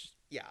here,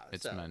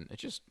 it's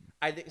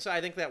I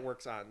think that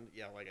works on,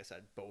 like I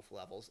said, both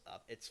levels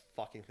up. It's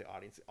fucking the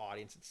audience. The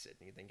audience and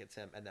Sydney think it's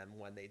him, and then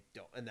when they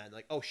don't, and then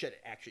like, oh shit,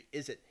 it actually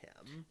isn't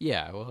him.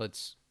 Yeah, well,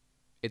 it's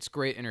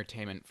great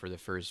entertainment for the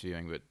first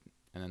viewing, but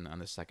and then on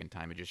the second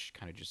time, it just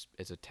kind of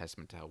it's a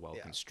testament to how well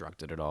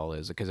constructed it all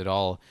is, because it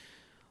all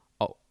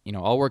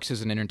works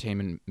as an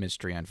entertainment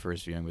mystery on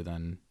first viewing, but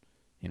then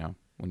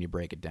when you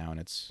break it down,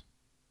 it's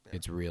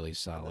really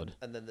solid.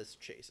 And then this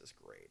chase is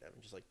great. I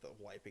mean, just like the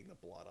wiping the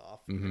blood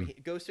off. Mm-hmm. I mean,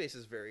 Ghostface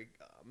is very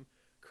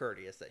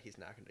courteous that he's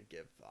not going to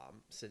give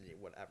Sydney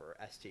whatever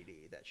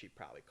STD that she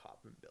probably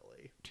caught from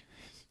Billy.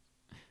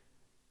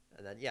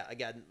 And then,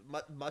 again,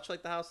 much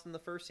like the house in the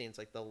first scene, it's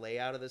like the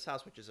layout of this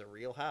house, which is a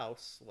real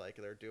house. Like,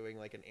 they're doing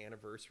like an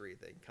anniversary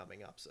thing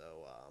coming up.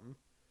 So,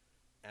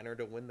 enter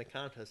to win the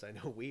contest. I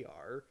know we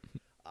are.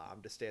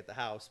 To stay at the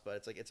house. But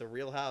it's like, it's a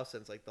real house.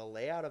 And it's like the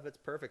layout of it's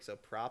perfect. So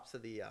props to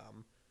the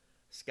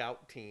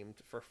scout team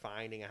for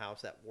finding a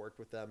house that worked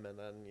with them, and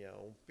then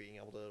being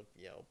able to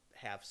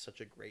have such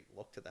a great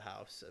look to the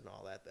house and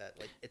all that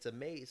like it's a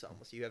maze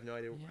almost. You have no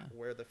idea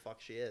where the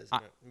fuck she is.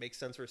 It makes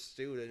sense for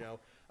Stu to know,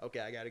 okay,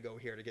 I got to go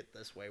here to get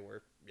this way,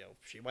 where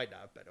she might not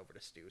have been over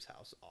to Stu's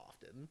house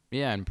often.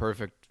 Yeah, and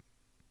perfect.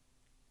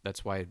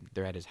 That's why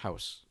they're at his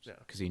house,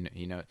 because he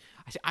knows.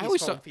 I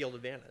always saw field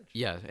advantage.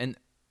 Yeah, and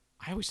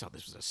I always thought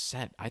this was a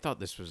set. I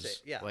thought this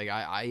was like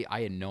I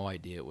had no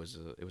idea it was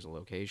a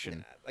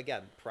location. Yeah.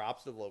 Again,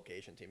 props to the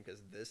location team,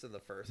 because this in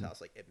the first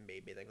house, like it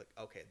made me think like,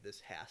 okay,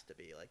 this has to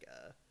be like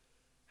a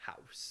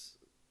house,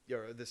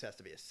 or this has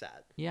to be a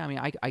set. Yeah, I mean,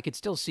 I could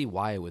still see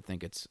why I would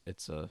think it's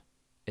a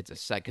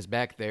set, because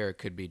back there it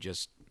could be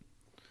just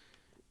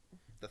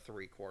the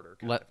 3/4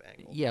 kind of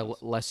angle. Yeah,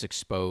 less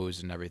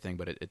exposed and everything,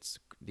 but it's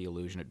the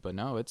illusion. But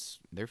no,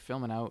 they're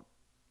filming out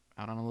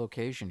on a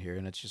location here,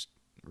 and it's just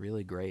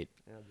really great.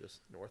 Yeah, just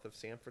north of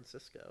San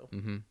Francisco.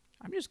 Mm-hmm.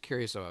 I'm just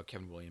curious how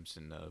Kevin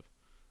Williamson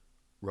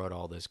wrote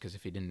all this, because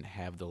if he didn't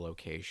have the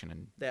location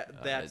and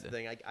that's the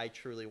thing. I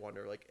truly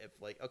wonder, like, if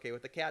like, okay,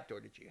 with the cat door,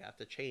 did you have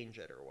to change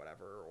it or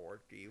whatever,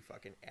 or do you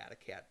fucking add a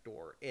cat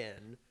door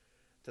in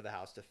to the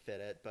house to fit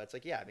it? But it's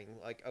like, I mean,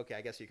 like, okay,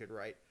 I guess you could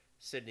write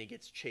Sydney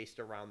gets chased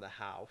around the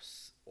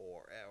house,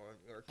 or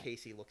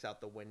Casey looks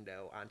out the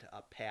window onto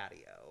a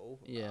patio.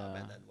 Yeah,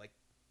 and then like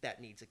that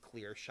needs a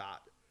clear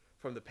shot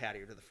from the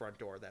patio to the front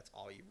door. That's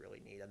all you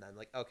really need. And then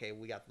like, okay,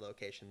 we got the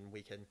location.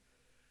 We can,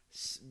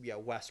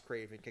 Wes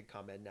Craven can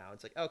come in now.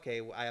 It's like,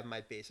 okay, I have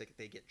my basic.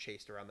 They get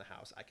chased around the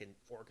house. I can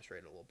orchestrate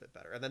it a little bit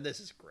better. And then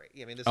this is great.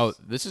 I mean,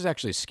 this is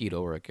actually Skeet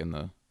Ulrich in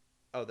the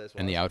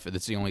the outfit.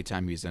 That's the only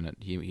time he's in it.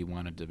 He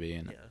wanted to be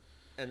in it. Yeah.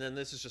 And then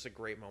this is just a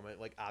great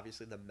moment. Like,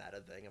 obviously the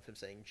meta thing of him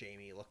saying,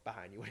 Jamie, look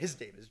behind you. And his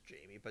name is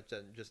Jamie. But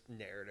then just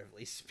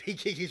narratively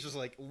speaking, he's just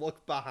like,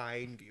 look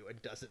behind you, and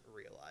doesn't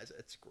realize it.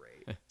 It's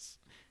great.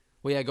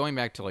 Well, yeah, going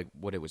back to like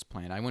what it was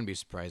planned, I wouldn't be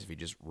surprised if he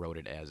just wrote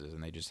it as is,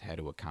 and they just had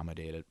to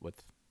accommodate it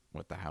with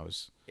the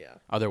house. Yeah.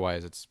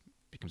 Otherwise, it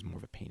becomes more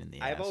of a pain in the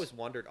ass. I've always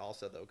wondered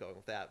also, though, going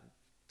with that,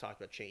 talk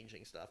about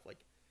changing stuff, like,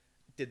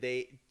 did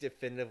they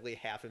definitively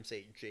have him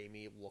say,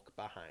 Jamie, look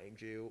behind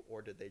you?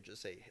 Or did they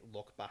just say,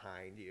 look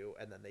behind you?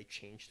 And then they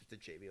changed it to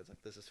Jamie. I was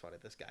like, this is funny.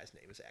 This guy's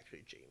name is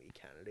actually Jamie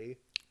Kennedy.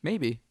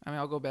 Maybe. I mean,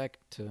 I'll go back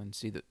and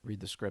read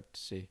the script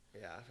to see.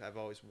 Yeah, I've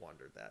always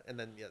wondered that. And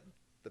then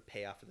the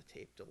payoff of the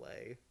tape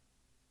delay.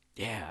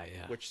 Yeah.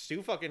 Which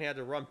Stu fucking had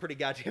to run pretty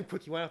goddamn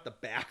quick. He went out the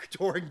back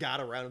door and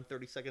got around in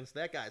 30 seconds.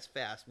 That guy's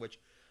fast, which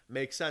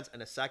makes sense.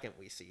 In a second,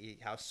 we see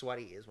how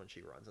sweaty he is when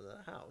she runs into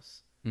the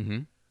house.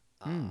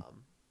 Mm-hmm.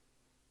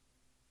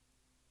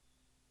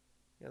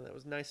 Yeah, that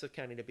was nice of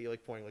Kenny to be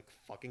like pointing, like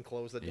fucking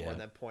close the door,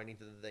 and then pointing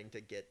to the thing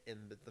to get in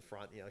the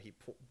front. You know, he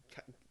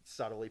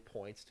subtly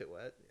points to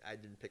it. I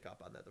didn't pick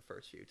up on that the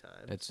first few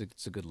times.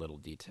 It's a good little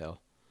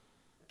detail.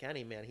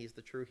 Kenny, man, he's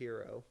the true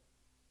hero.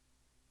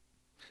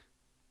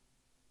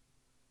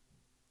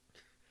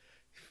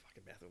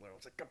 Fucking Matthew Lillard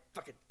was like, "God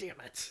fucking damn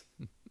it."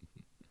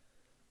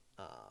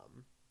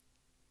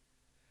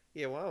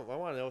 Yeah, well, I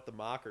want to know what the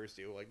mockers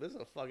do. Like, this is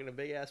a fucking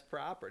big ass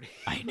property.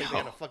 I know. Like, they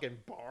got a fucking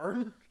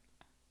barn.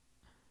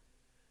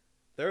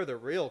 They're the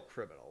real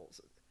criminals.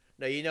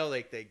 Now, you know,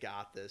 like, they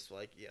got this.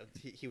 Like, you know,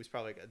 he was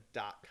probably like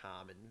a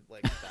 .com and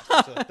like,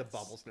 so, like the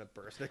bubble's gonna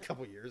burst in a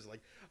couple years.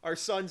 Like, our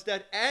son's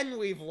dead and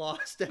we've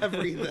lost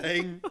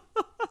everything.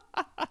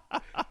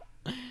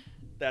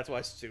 That's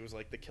why Stu's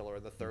like the killer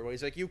in the third one.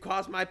 He's like, you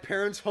caused my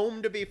parents'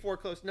 home to be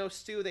foreclosed. No,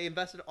 Stu, they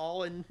invested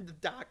all in the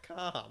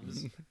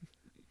 .coms.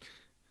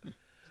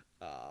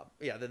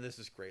 Yeah, then this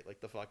is great. Like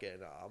the fucking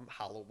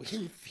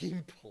Halloween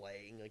theme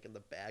playing like in the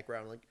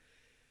background. Like,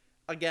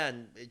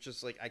 again, it's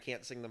just like I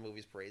can't sing the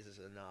movie's praises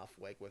enough.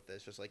 Like with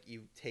this, just like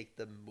you take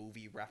the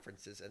movie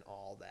references and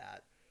all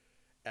that,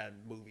 and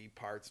movie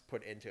parts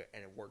put into it,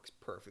 and it works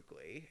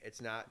perfectly.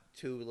 It's not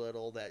too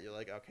little that you're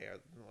like, okay,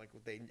 like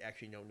they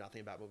actually know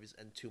nothing about movies,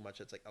 and too much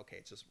it's like, okay,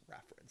 it's just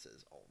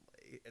references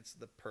only. It's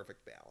the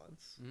perfect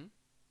balance. Mm-hmm.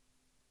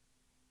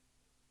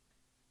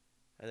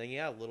 And then,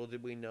 yeah, little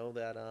did we know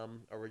that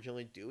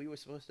originally Dewey was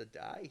supposed to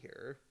die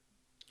here.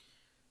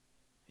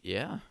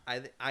 Yeah.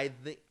 I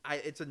think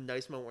it's a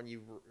nice moment when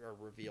you are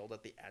revealed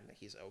at the end that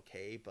he's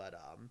okay, but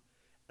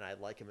and I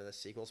like him in the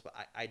sequels, but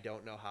I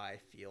don't know how I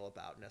feel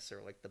about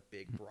necessarily like the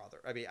big brother.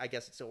 I mean, I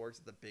guess it still works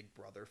that the big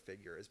brother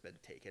figure has been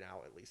taken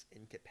out, at least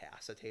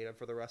incapacitated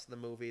for the rest of the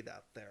movie,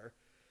 that they're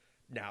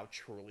now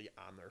truly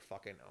on their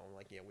fucking own.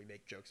 Like, you know, we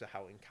make jokes of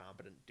how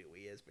incompetent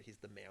Dewey is, but he's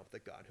the man with the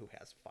gun who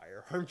has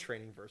firearm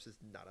training versus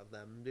none of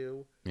them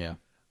do. Yeah.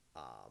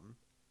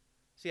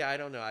 So yeah, I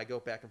don't know. I go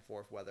back and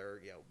forth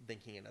whether, you know,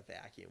 Thinking in a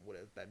Vacuum would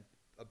have been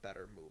a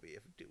better movie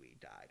if Dewey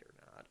died or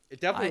not.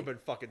 It definitely would have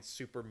been fucking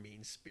super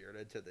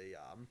mean-spirited to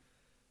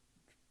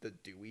the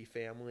Dewey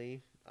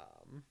family.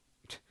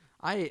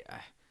 I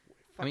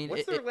mean,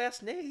 what's their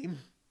last name?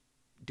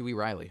 Dewey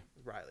Riley.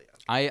 Riley.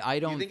 I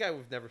don't. You think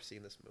I've never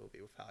seen this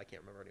movie with how I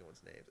can't remember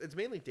anyone's names. It's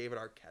mainly David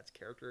Arquette's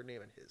character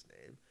name and his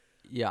name.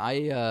 Yeah,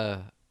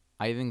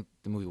 I think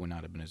the movie would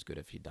not have been as good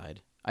if he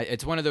died.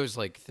 It's one of those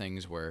like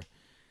things where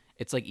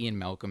it's like Ian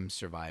Malcolm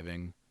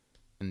surviving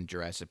in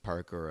Jurassic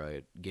Park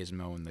or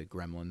Gizmo and the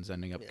Gremlins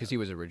ending up because he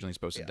was originally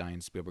supposed to die,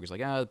 and Spielberg was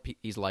like,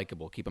 he's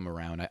likable, keep him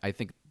around. I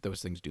think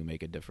those things do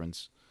make a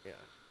difference. Yeah.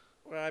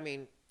 Well, I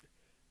mean,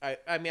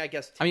 I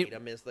guess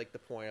Tatum is like the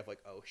point of like,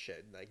 oh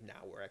shit, like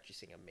now we're actually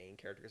seeing a main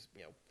character. Cause,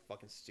 you know,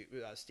 fucking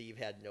Steve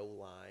had no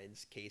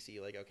lines. Casey,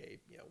 like, okay,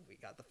 you know, we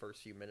got the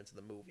first few minutes of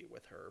the movie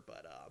with her,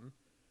 but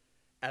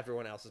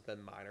everyone else has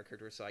been minor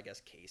characters. So I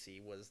guess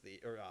Tatum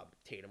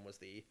was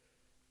the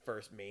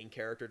first main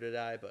character to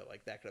die, but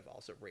like that could have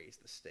also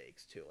raised the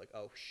stakes too. Like,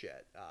 oh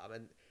shit,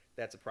 and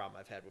that's a problem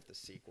I've had with the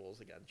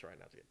sequels. Again, trying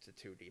not to get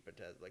too deep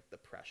into like the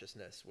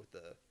preciousness with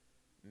the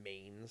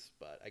mains,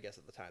 but I guess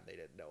at the time they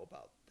didn't know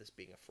about this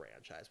being a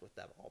franchise with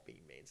them all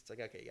being mains. It's like,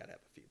 okay, you gotta have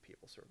a few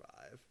people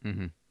survive.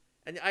 Mm-hmm.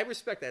 And I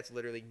respect that's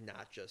literally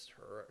not just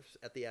her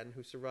at the end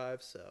who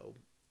survives, so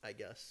I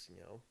guess,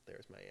 you know,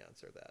 there's my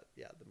answer that,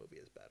 yeah, the movie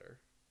is better.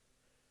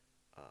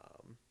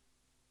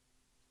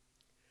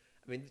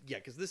 I mean, yeah,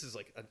 because this is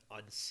like an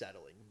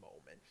unsettling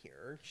moment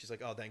here. She's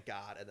like, oh, thank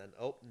God, and then,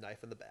 oh,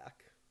 knife in the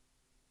back.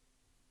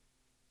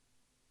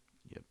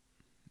 Yep.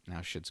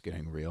 Now shit's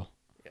getting real.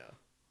 Yeah.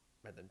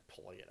 And then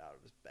pulling it out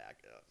of his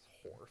back. It's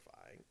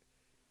horrifying.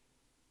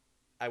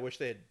 I wish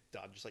they had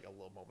done just like a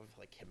little moment of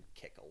like him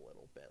kick a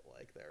little bit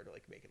like there to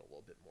like make it a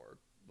little bit more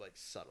like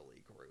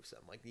subtly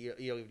gruesome. Like you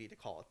don't even need to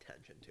call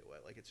attention to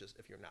it. Like it's just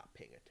if you're not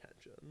paying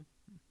attention.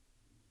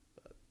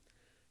 But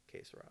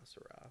que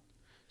sera.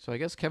 So I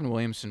guess Kevin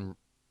Williamson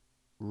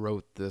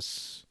wrote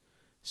this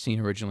scene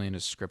originally in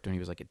his script when he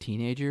was like a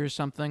teenager or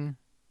something,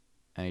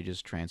 and he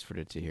just transferred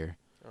it to here.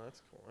 Oh,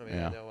 that's cool. I mean,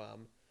 yeah. I know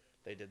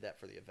they did that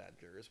for the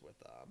Avengers with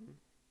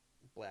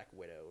Black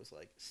Widow's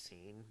like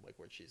scene, like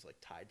where she's like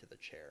tied to the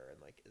chair and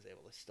like is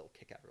able to still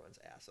kick everyone's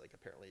ass. Like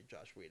apparently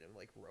Joss Whedon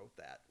like wrote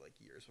that like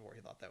years before.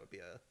 He thought that would be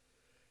a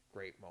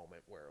great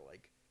moment where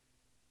like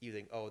you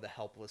think, oh, the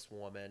helpless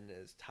woman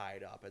is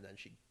tied up and then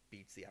she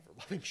beats the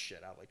ever-loving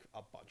shit out of like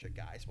a bunch of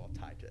guys while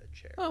tied to a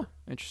chair. Oh,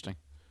 interesting.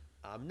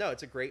 No,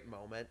 it's a great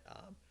moment.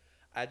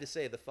 I had to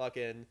say the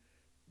fucking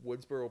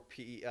Woodsboro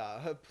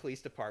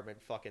police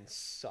department fucking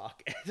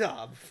suck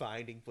at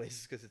finding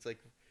places because it's like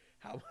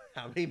how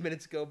many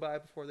minutes go by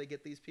before they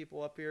get these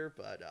people up here?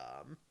 But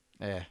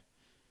yeah,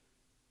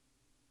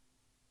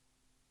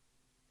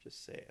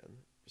 just saying,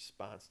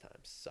 response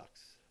time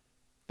sucks.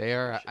 They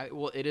are.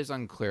 Well, it is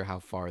unclear how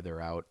far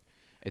they're out.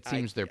 It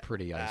seems they're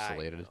pretty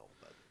isolated. I know,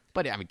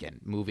 but I mean, again,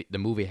 the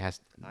movie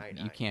has.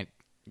 You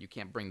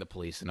can't bring the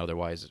police in,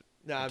 otherwise.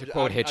 No, to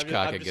quote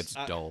Hitchcock, it gets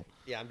dull.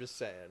 Yeah, I'm just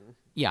saying.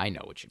 Yeah, I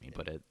know what you mean,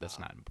 but that's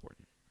not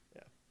important.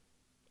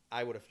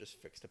 I would have just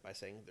fixed it by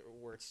saying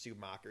we're at Stu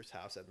Macher's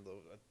house, and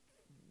the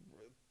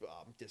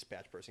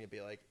dispatch person could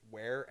be like,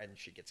 "Where?" and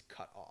she gets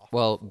cut off.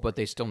 Well, but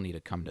they still need to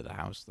come to the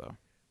house, though.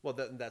 Well,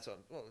 that's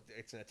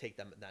it's gonna take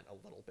them then a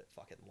little bit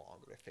fucking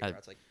longer to figure out.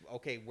 It's like,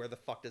 okay, where the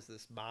fuck does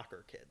this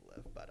Macher kid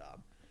live? But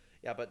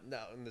yeah, but no,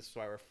 and this is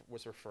why I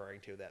was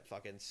referring to that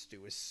fucking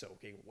Stu is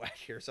soaking wet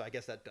here. So I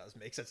guess that does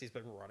make sense. He's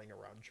been running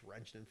around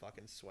drenched in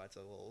fucking sweats.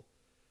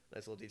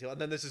 Nice little detail. And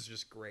then this is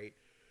just great.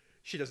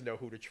 She doesn't know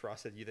who to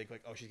trust, and you think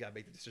like, oh, she's gotta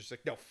make the decision. She's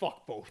like, no,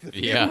 fuck both of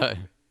you. Yeah.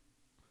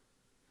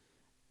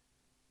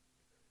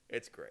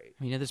 It's great.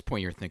 I mean, at this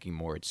point, you're thinking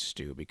more it's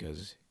Stu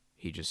because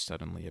he just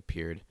suddenly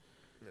appeared.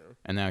 Yeah.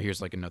 And now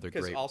here's like another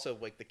great. Because also,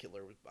 like, the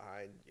killer was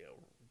behind,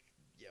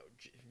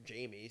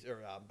 Jamie's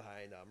or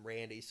behind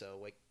Randy. So,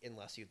 like,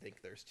 unless you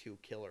think there's two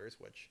killers,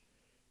 which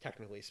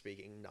technically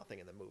speaking, nothing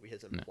in the movie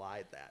has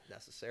implied that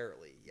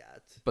necessarily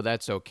yet. But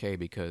that's okay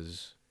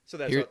because. So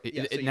that's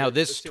now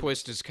this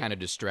twist is kind of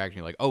distracting.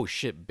 You're like, oh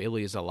shit,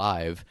 Billy is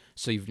alive.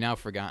 So you've now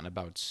forgotten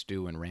about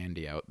Stu and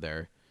Randy out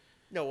there.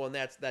 No, well, and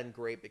that's then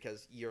great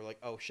because you're like,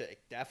 oh shit, it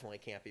definitely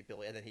can't be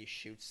Billy, and then he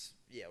shoots,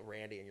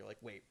 Randy, and you're like,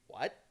 wait,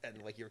 what?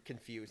 And like you're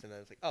confused, and then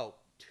it's like, oh,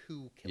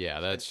 two killers. Yeah,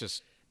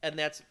 that's and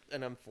that's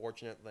an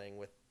unfortunate thing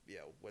with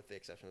with the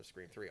exception of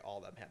Scream 3, all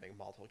of them having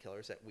multiple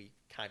killers, that we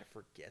kind of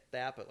forget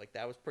that, but like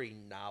that was pretty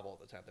novel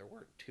at the time. There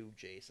weren't two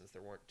Jasons,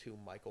 there weren't two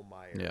Michael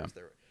Myers. Yeah.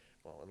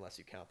 Well, unless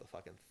you count the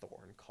fucking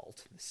Thorn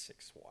cult in the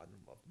 6th one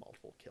of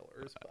multiple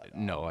killers. But,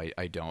 no,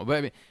 I don't.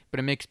 But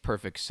it makes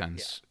perfect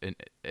sense. Yeah.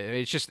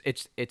 It's just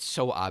it's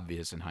so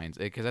obvious in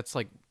hindsight because that's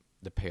like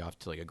the payoff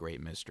to like a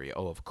great mystery.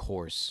 Oh, of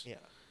course.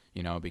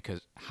 Yeah. Because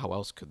how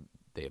else could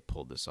they have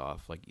pulled this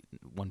off? Like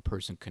one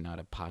person could not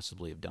have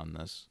possibly have done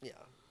this. Yeah.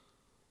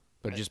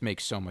 But it just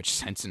makes so much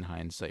sense in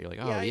hindsight. You're like,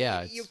 oh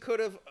yeah. You could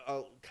have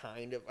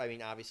kind of. I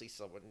mean, obviously,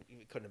 someone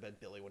couldn't have been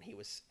Billy when he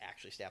was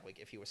actually stabbed. Like,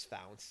 if he was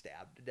found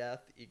stabbed to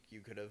death,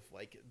 you could have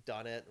like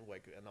done it,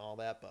 like, and all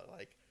that. But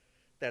like,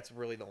 that's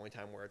really the only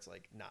time where it's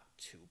like not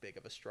too big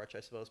of a stretch,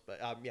 I suppose. But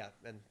yeah,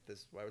 and this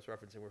is what I was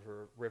referencing with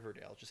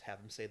Riverdale. Just have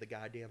him say the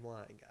goddamn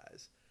line,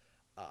 guys.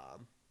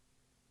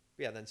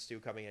 Yeah. Then Stu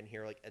coming in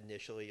here, like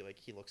initially, like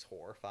he looks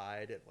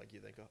horrified, and like you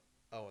think,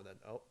 and then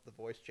the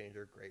voice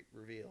changer, great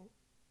reveal.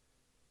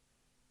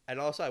 And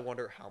also, I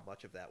wonder how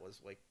much of that was,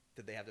 like,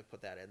 did they have to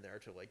put that in there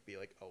to, like, be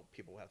like, oh,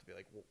 people have to be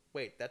like, well,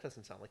 wait, that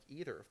doesn't sound like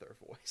either of their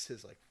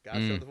voices. Like,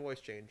 gotta show the voice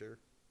changer.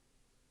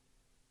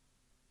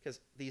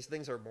 Because these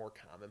things are more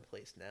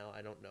commonplace now.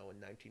 I don't know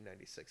in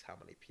 1996 how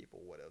many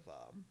people would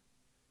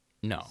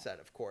have said,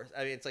 of course.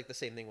 I mean, it's like the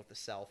same thing with the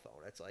cell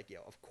phone. It's like,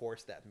 of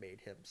course that made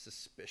him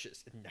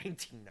suspicious in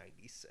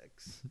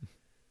 1996.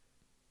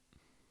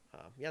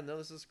 Yeah, no,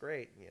 this is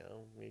great.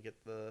 We get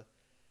the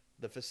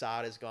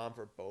facade is gone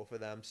for both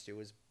of them. Stu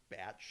is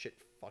batshit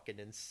fucking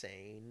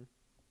insane.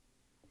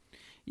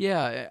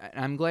 Yeah,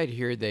 I'm glad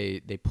here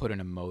they put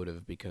in a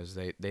motive because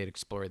they'd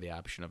explore the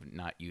option of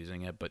not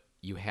using it, but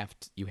you have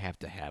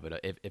to have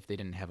it. If they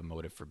didn't have a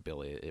motive for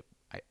Billy,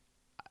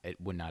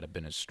 it would not have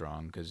been as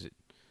strong because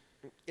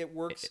it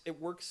works. It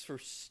works for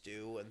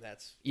Stu, and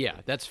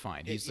that's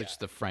fine. He's just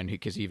the friend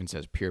because he even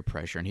says peer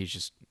pressure, and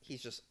he's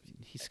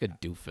a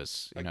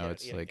doofus.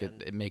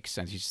 It makes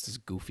sense. He's just this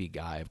goofy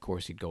guy. Of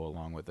course, he'd go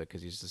along with it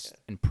because he's this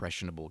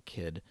impressionable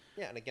kid.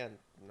 Yeah, and again,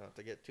 not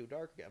to get too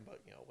dark again,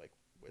 but like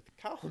with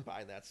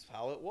Columbine, that's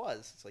how it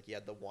was. It's like you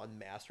had the one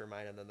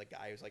mastermind, and then the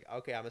guy who's like,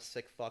 okay, I'm a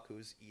sick fuck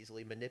who's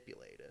easily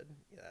manipulated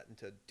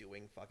into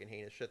doing fucking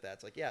heinous shit.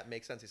 That's like, it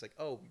makes sense. He's like,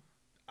 oh,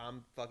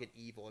 I'm fucking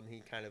evil, and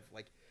he kind of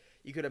like.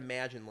 You could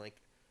imagine, like,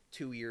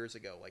 2 years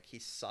ago, like,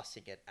 he's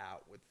sussing it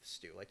out with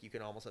Stu. Like, you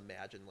can almost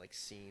imagine, like,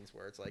 scenes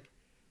where it's, like,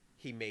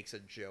 he makes a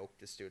joke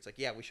to Stu. It's like,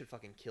 yeah, we should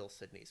fucking kill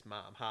Sydney's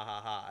mom. Ha,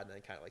 ha, ha. And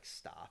then kind of, like,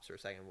 stops for a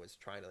second, was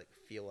trying to, like,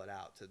 feel it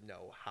out to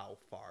know how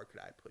far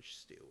could I push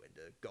Stu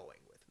into going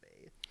with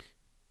me.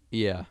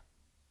 Yeah.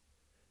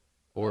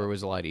 Or it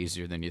was a lot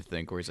easier than you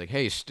think, where he's like,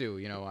 hey, Stu,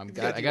 I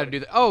got to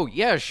do that. Oh,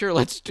 yeah, sure,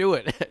 let's do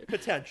it.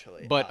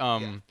 Potentially. But,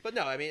 But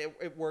no, I mean,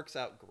 it works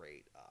out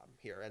great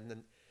here. And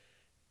then...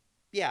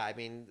 Yeah, I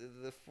mean,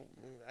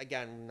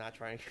 again, not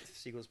trying to get the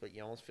sequels, but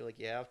you almost feel like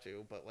you have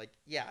to. But, like,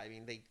 yeah, I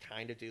mean, they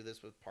kind of do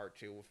this with part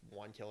 2 with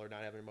one killer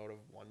not having a motive,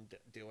 one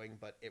doing,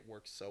 but it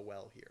works so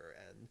well here.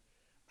 And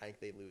I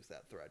think they lose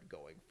that thread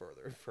going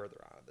further and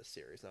further on in the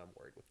series. Now I'm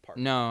worried with part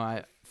 2.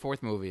 No,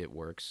 4th movie, it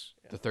works.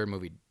 Yeah. The 3rd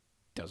movie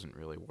doesn't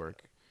really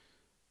work. Yeah.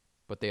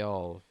 But they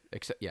all,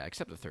 except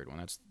the 3rd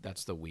one.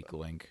 That's the weak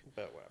link.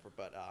 But whatever.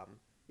 But,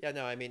 yeah,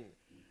 no, I mean,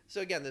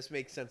 so again, this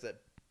makes sense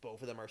that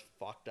both of them are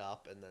fucked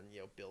up, and then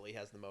Billy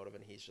has the motive,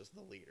 and he's just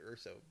the leader.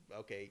 So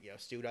okay,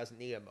 Stu doesn't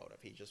need a motive;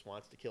 he just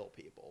wants to kill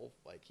people.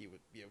 Like he would,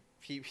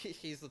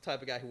 he's the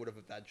type of guy who would have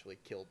eventually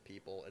killed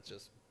people. It's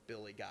just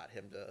Billy got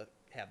him to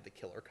have the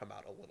killer come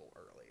out a little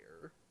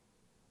earlier.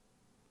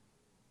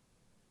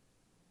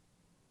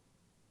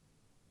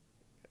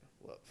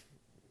 Yeah, love,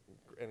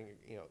 and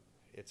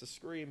it's a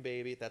Scream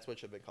Baby. That's what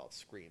should have been called,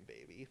 Scream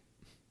Baby.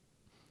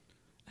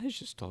 It's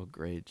just all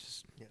great.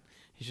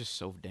 He's just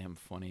so damn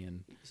funny,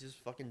 and he's just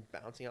fucking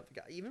bouncing off the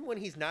guy. Even when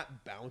he's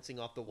not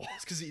bouncing off the walls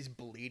because he's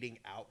bleeding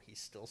out, he's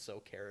still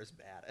so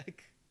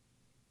charismatic.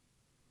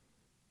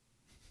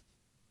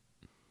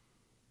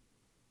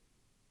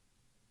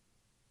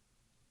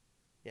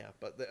 Yeah,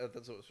 but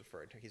that's what I was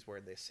referring to. He's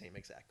wearing the same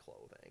exact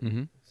clothing.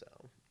 Mm-hmm.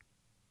 So,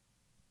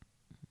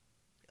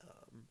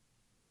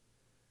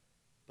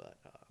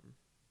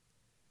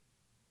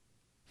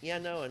 yeah,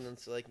 no, and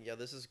it's like, yeah,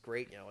 this is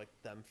great, like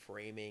them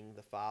framing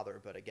the father,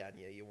 but again,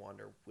 you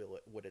wonder,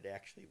 would it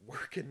actually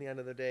work in the end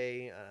of the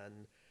day?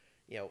 And,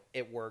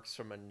 it works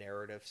from a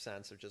narrative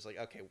sense of just like,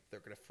 okay, they're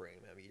going to frame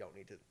him. You don't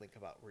need to think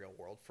about real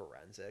world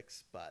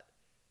forensics, but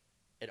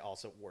it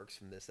also works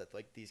from this that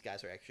like these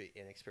guys are actually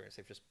inexperienced.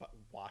 They've just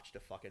watched a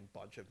fucking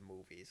bunch of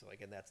movies,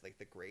 like, and that's like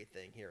the great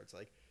thing here. It's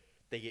like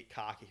they get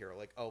cocky here,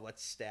 like, oh,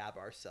 let's stab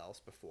ourselves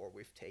before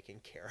we've taken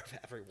care of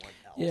everyone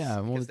else. Yeah,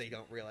 because they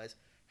don't realize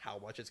how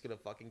much it's gonna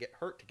fucking get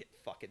hurt to get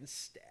fucking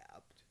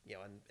stabbed.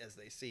 And as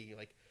they see,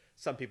 like,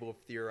 some people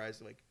have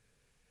theorized, like,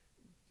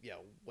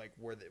 like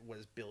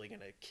was Billy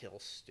gonna kill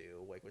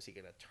Stu? Like, was he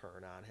gonna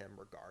turn on him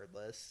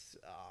regardless?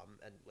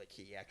 And like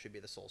he actually be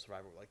the sole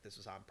survivor? Like, this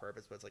was on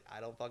purpose, but it's like, I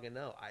don't fucking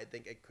know. I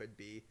think it could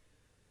be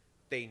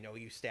they know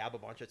you stab a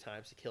bunch of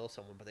times to kill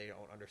someone, but they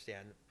don't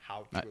understand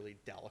how truly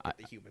delicate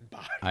the human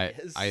body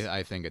is.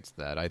 I think it's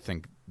that. I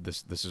think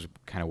this is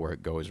kind of where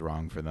it goes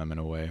wrong for them in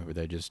a way, where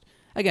they just,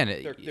 again,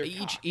 they're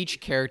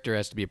each character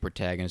has to be a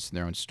protagonist in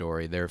their own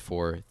story.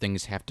 Therefore,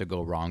 things have to go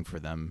wrong for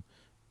them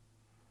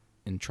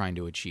in trying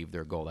to achieve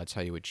their goal. That's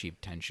how you achieve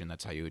tension.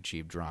 That's how you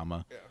achieve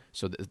drama. Yeah.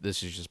 So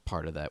this is just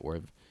part of that,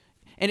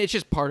 and it's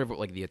just part of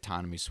like the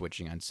autonomy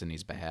switching on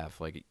Sydney's behalf.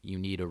 Like, you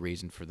need a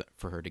reason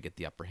for her to get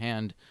the upper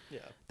hand. Yeah.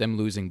 Them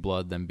losing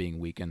blood, them being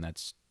weakened.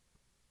 That's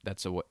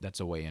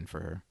a way in for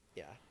her.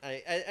 Yeah,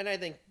 I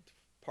think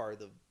part of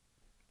the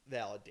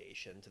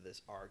validation to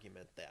this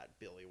argument that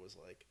Billy was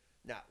like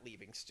not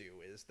leaving Stu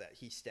is that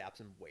he stabs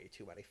him way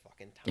too many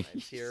fucking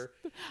times here.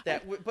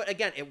 But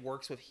again, it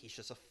works with he's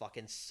just a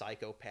fucking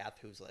psychopath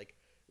who's like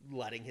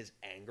letting his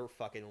anger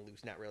fucking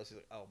loose, not realizing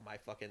like, oh, my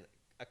fucking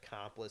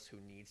accomplice who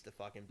needs to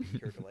fucking be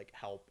here to like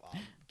help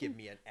give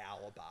me an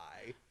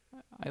alibi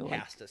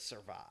has to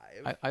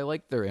survive. I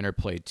like their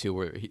interplay too,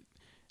 where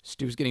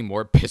Stu's getting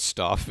more pissed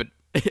off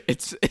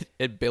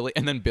at Billy,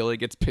 and then Billy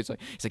gets pissed.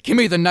 He's like, "Give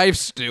me the knife,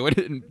 Stu,"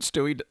 and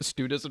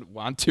Stu doesn't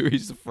want to.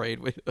 He's afraid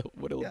what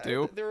he'll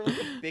do. They're like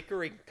a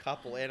bickering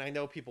couple, and I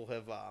know people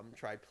have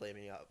tried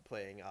playing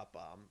up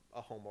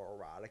a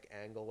homoerotic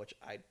angle, which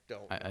I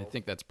don't know. I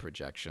think that's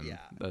projection. Yeah,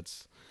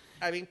 that's.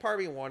 I mean, part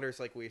of me wonders,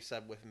 like we've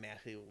said with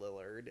Matthew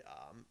Lillard,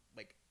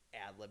 like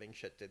ad-libbing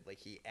shit. Did like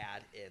he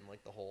add in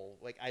like the whole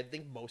like I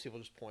think most people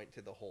just point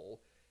to the whole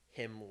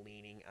him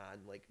leaning on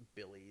like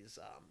Billy's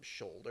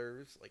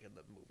shoulders, like in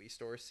the movie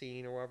store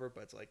scene or whatever,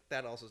 but it's like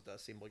that also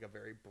does seem like a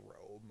very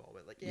bro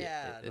moment, like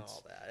and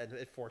all that, and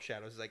it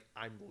foreshadows like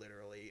I'm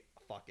literally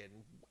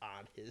fucking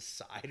on his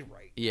side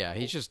right now. Yeah,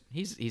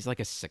 he's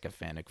like a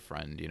sycophantic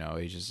friend,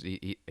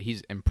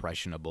 he's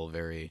impressionable,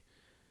 very.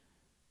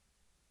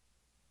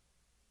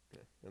 Yeah.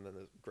 And then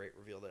the great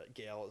reveal that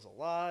Gale is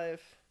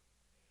alive.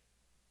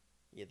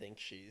 You think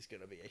she's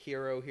going to be a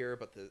hero here,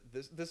 but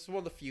this is one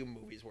of the few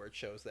movies where it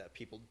shows that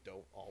people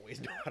don't always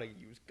know how to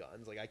use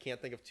guns. Like, I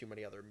can't think of too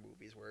many other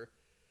movies where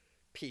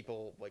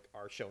people like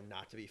are shown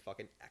not to be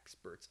fucking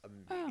experts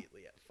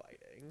immediately at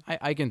fighting.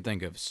 I can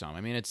think of some.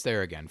 I mean, it's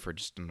there again for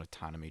just an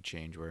autonomy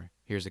change where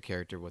here's a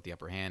character with the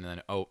upper hand, and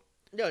then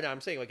No, I'm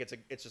saying like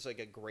it's just like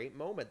a great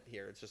moment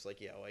here. It's just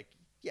like, like,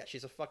 yeah,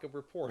 she's a fucking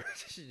reporter.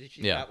 She's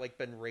not like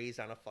been raised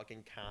on a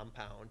fucking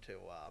compound to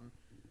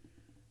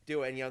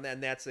do it,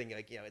 and that's the thing,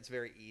 like, it's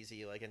very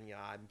easy, like, and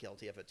I'm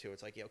guilty of it too.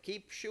 It's like,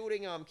 keep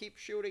shooting them,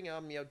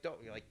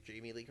 don't, like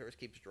Jamie Lee Curtis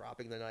keeps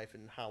dropping the knife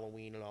in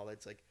Halloween and all that.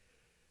 It's like,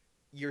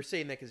 you're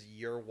saying that because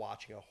you're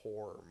watching a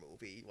horror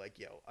movie.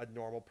 Like, a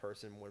normal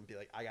person wouldn't be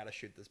like, I gotta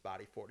shoot this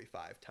body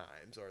 45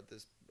 times, or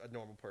a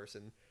normal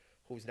person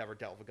who's never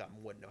dealt with a gun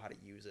wouldn't know how to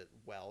use it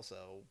well.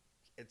 So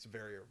it's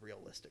very a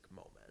realistic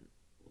moment.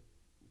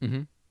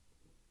 Mm-hmm.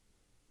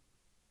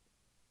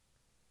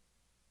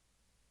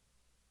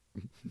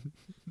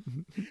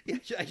 Yeah,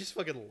 I just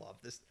fucking love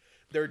this.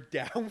 Their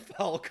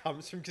downfall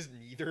comes from because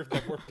neither of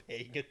them were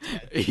paying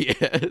attention.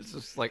 Yeah, it's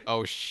just like,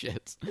 oh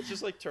shit. It's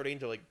just like turning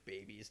into like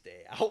Baby's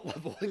Day Out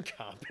level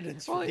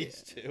incompetence for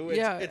these two.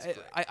 It's great.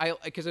 I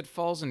because it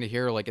falls into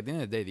here. Like, at the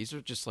end of the day, these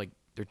are just like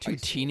they're two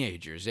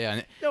teenagers.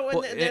 Yeah.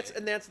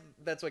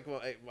 That's like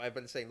what I've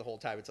been saying the whole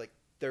time. It's like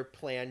their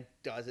plan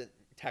doesn't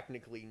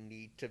technically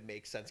need to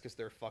make sense because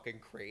they're fucking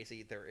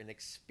crazy. They're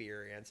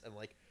inexperienced, and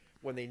like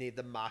when they need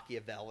the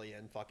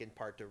Machiavellian fucking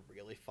part to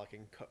really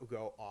fucking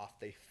go off,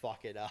 they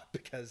fuck it up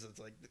because it's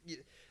like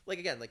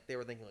again, like they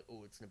were thinking like,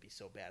 oh, it's gonna be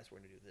so bad, so we're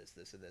gonna do this,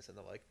 this, and this, and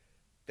they're like,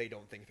 they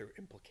don't think through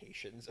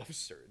implications of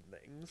certain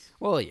things.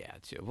 Well, yeah,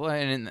 too. Well,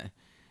 and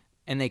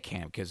And they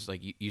can't, because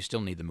like you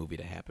still need the movie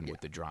to happen with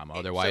the drama.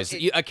 Otherwise,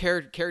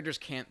 characters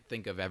can't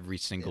think of every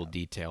single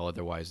detail.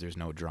 Otherwise, there's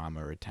no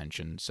drama or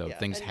attention. So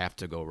things have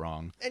to go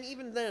wrong. And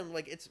even then,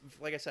 like it's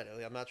like I said,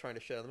 I'm not trying to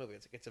shit on the movie.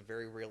 It's a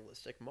very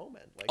realistic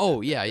moment. Like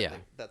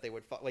that they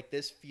would like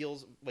this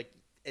feels like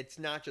it's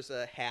not just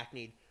a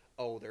hackneyed.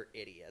 Oh, they're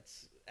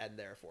idiots, and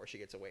therefore she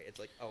gets away. It's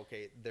like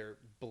okay, they're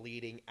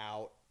bleeding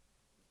out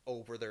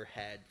over their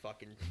head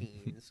fucking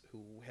teens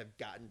who have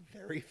gotten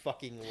very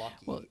fucking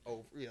lucky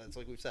it's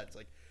like we've said, it's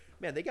like,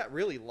 man, they got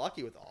really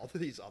lucky with all of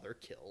these other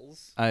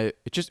kills.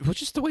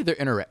 Just the way they're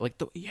interact,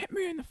 like you hit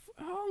me in the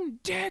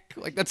dick,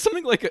 like that's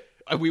something like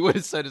we would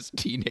have said as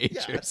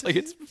teenagers.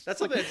 That's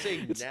something I'm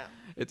saying now.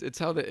 It's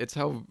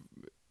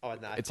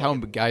how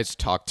guys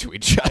talk to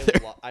each other.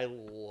 I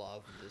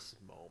love this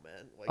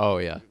moment.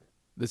 Like,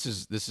 this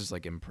is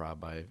like improv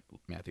by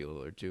Matthew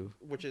Lillard too,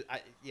 which is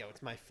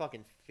it's my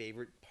fucking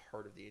favorite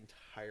part of the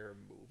entire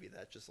movie.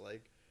 That just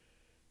like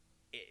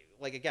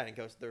again, it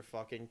goes, they're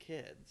fucking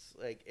kids.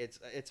 Like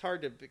it's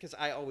hard to, because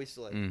I always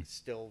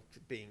still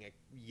being a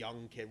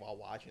young kid while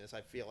watching this,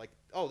 I feel like,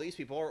 oh, these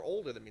people are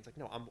older than me. It's like,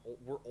 no,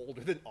 we're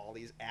older than all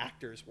these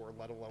actors were,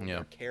 let alone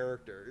their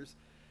characters.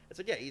 It's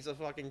like, he's a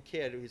fucking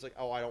kid who's like,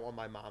 oh, I don't want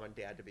my mom and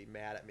dad to be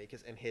mad at me,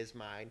 because in his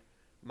mind,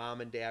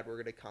 Mom and Dad were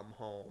going to come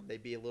home.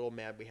 They'd be a little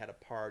mad we had a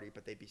party,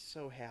 but they'd be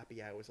so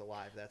happy I was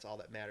alive. That's all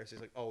that matters. He's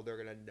like, oh, they're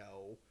going to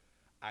know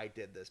I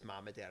did this.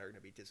 Mom and Dad are going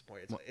to be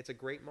disappointed. It's a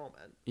great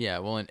moment. Yeah,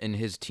 well, in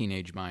his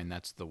teenage mind,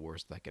 that's the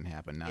worst that can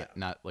happen.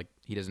 Not like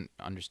he doesn't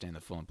understand the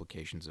full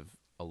implications of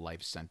a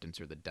life sentence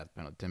or the death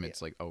penalty. To him,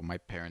 it's like, oh, my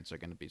parents are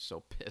going to be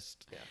so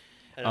pissed. Yeah.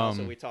 And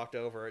also, we talked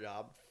over it.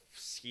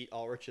 Skeet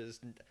Ulrich is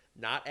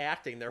not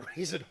acting there when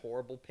he's in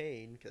horrible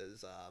pain,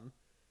 because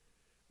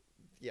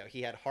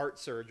he had heart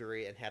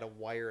surgery and had a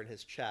wire in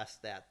his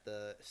chest that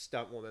the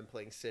stunt woman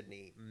playing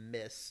Sydney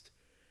missed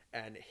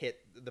and hit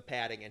the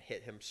padding and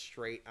hit him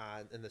straight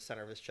on in the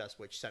center of his chest,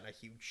 which sent a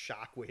huge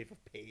shockwave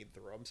of pain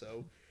through him.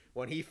 So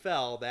when he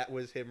fell, that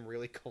was him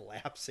really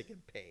collapsing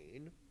in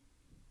pain.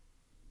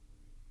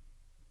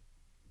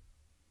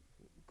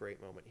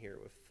 Great moment here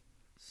with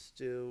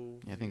Stu.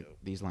 Yeah, I think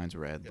these lines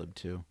were ad-libbed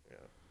too.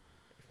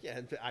 Yeah,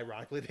 and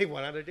ironically, they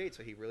went on a date,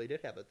 so he really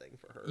did have a thing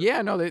for her.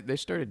 Yeah, no, they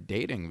started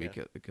dating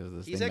because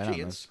this. He's actually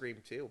in Scream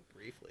 2,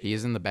 briefly. He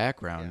is in the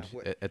background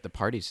at the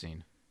party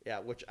scene. Yeah,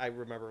 which I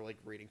remember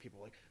reading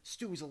people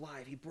Stu's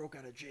alive, he broke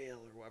out of jail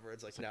or whatever.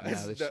 It's like, no,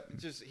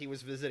 just he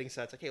was visiting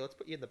sets. Like, hey, let's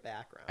put you in the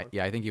background.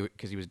 I think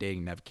because he was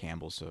dating Neve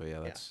Campbell, so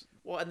that's.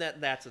 Well, and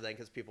that's the thing,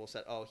 because people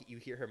said, oh, you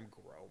hear him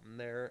groan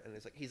there, and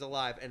it's like, he's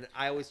alive. And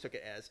I always took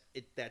it as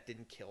that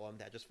didn't kill him,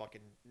 that just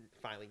fucking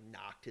finally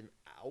knocked him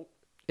out.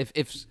 And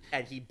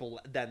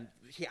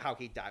how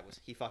he died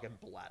was he fucking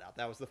bled out.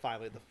 That was the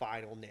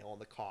final nail in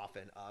the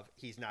coffin of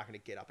he's not going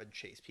to get up and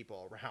chase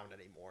people around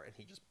anymore, and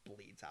he just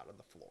bleeds out on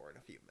the floor in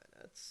a few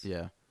minutes.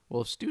 Yeah.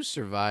 Well, if Stu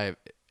survived,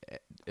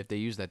 if they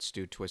used that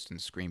Stu twist in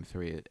Scream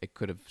 3, it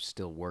could have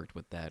still worked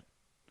with that.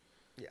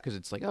 Yeah. Because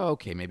it's like, oh,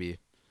 okay, maybe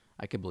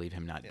I could believe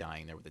him not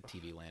dying there with the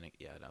TV landing.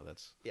 Yeah, no,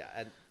 that's. Yeah,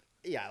 and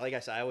like I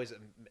said, I always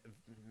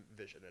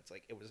envision it's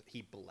like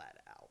he bled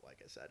out.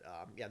 Like I said,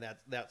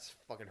 that's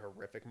fucking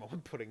horrific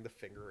moment, putting the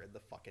finger in the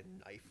fucking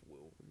knife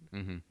wound.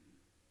 Mm-hmm.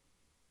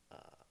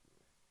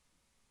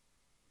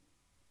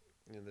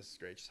 And this is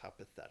great, just how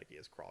pathetic he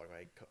is, crawling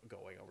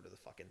going over to the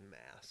fucking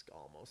mask,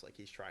 almost like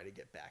he's trying to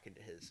get back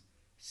into his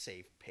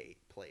safe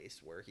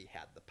place where he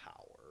had the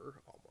power,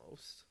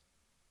 almost.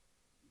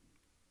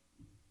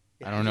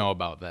 I don't know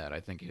about that. I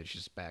think it's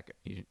just back.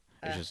 It's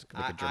just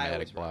like a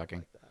dramatic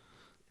blocking.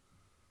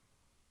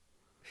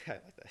 I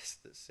like that.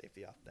 The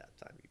safety off that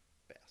time, you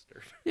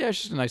bastard. Yeah,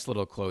 it's just a nice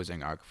little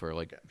closing arc for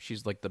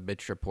she's like the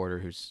bitch reporter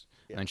who's,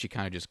 and then she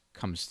kind of just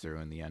comes through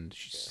in the end.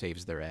 She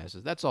saves their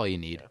asses. That's all you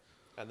need.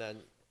 Yeah. And then,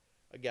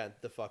 again,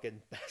 the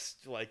fucking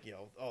best,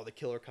 the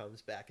killer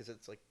comes back, because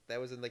it's like, that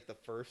was in the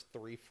first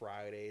 3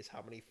 Fridays.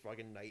 How many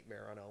fucking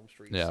Nightmare on Elm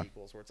Street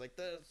sequels where it's like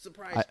the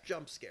surprise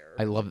jump scare.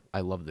 I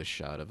love this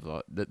shot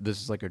of,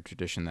 this is like a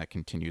tradition that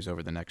continues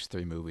over the next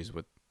 3 movies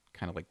with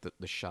kind of like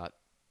the shot.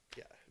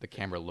 Yeah. The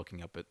camera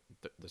looking up at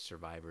the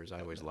survivors.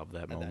 I always love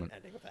that moment. And then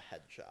ending with a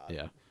headshot.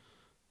 Yeah.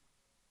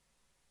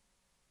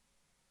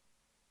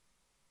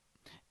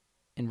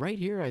 And right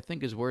here, I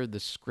think, is where the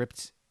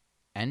script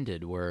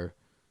ended, where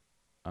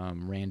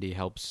Randy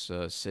helps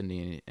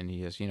Sydney, and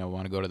he says,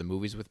 want to go to the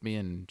movies with me?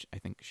 And I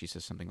think she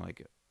says something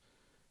like,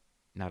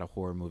 not a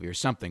horror movie or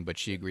something, but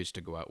she agrees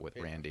to go out with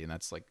Randy, and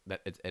that's like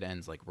that. It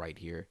ends like right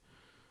here.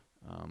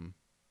 And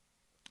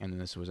then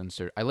this was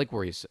inserted. I like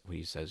what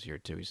he says here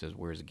too. He says,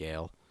 "Where's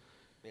Gail?"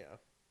 Yeah.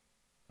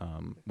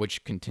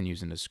 Which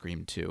continues into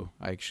Scream 2.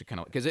 I actually kind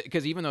of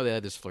because even though they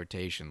had this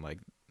flirtation,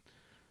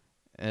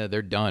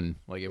 they're done.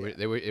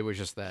 It was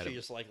just that. She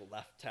just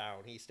left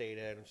town. He stayed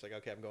in. She's like,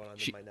 okay, I'm going on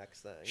to my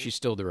next thing. She's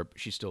still the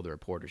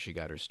reporter. She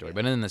got her story.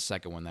 But in the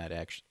second one,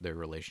 their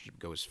relationship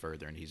goes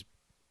further, and he's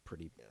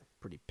pretty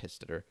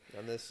pissed at her.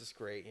 And this is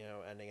great,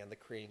 ending on the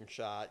cream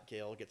shot.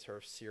 Gail gets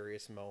her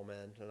serious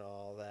moment and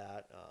all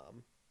that.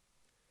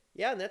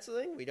 Yeah, and that's the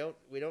thing. We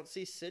don't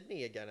see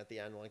Sydney again at the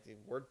end. Like,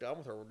 we're done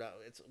with her. We're not.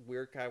 It's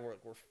weird. Kind of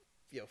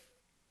we're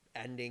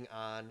ending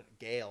on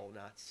Gale,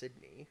 not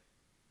Sydney,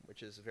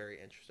 which is very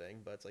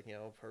interesting. But it's like,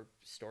 her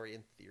story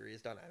in theory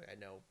is done. I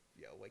know,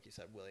 like you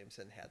said,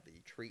 Williamson had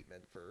the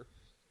treatment for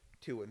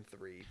 2 and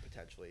 3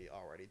 potentially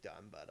already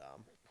done, but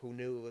who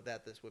knew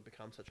that this would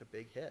become such a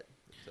big hit?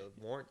 So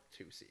warrant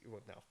 2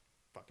 sequels. Now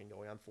fucking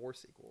going on 4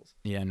 sequels.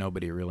 Yeah,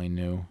 nobody really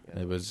knew.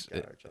 Yeah, it was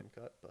our jump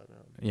cut, but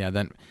yeah.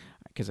 Then,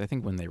 because I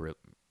think when they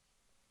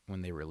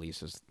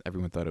released this,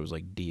 everyone thought it was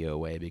like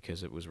DOA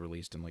because it was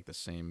released in like the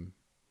same.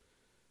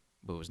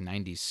 But it was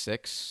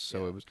 96,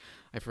 so it was.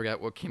 I forgot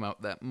what came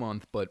out that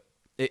month, but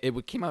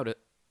it came out. It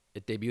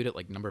debuted at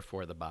like number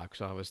 4 at the box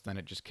office. Then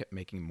it just kept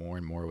making more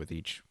and more with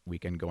each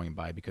weekend going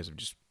by because of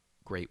just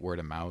great word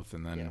of mouth,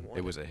 and then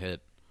it was a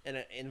hit. And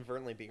it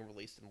inadvertently being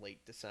released in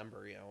late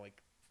December,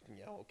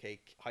 okay,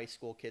 high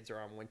school kids are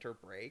on winter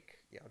break.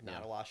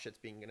 Not a lot of shit's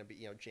going to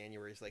be.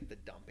 January is like the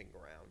dumping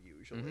ground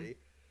usually. Mm-hmm.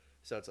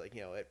 So it's like,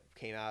 it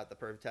came out at the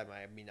perfect time.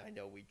 I mean, I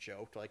know we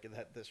joked like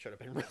that this should have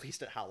been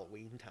released at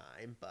Halloween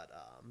time, but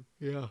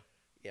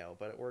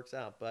but it works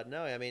out. But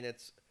no, I mean,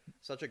 it's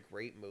such a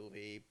great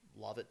movie.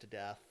 Love it to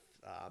death.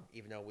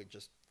 Even though we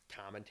just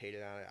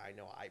commentated on it, I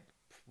know I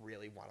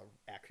really want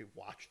to actually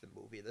watch the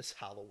movie this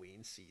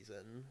Halloween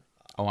season.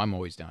 I'm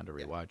always down to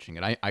rewatching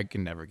it. I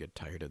can never get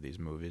tired of these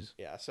movies.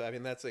 Yeah, so I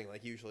mean that's the thing.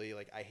 Like usually,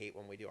 like I hate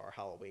when we do our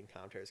Halloween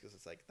commentaries because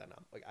it's like then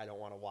I don't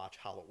want to watch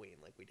Halloween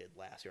like we did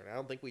last year, and I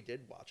don't think we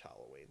did watch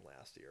Halloween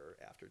last year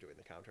after doing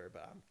the commentary.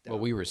 But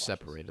we were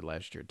separated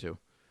last year too.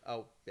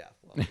 Oh yeah,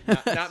 well,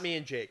 not me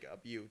and Jacob.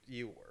 You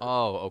were.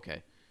 Oh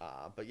okay.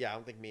 But yeah, I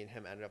don't think me and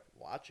him ended up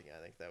watching it.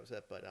 I think that was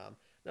it. But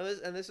no,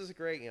 this is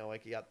great.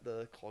 Like you got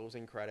the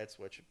closing credits,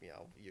 which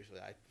usually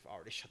I've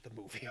already shut the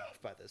movie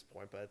off by this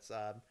point, but it's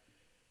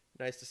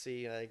nice to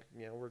see,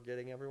 we're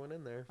getting everyone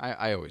in there.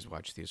 I always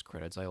watch these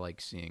credits. I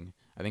like seeing.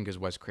 I think as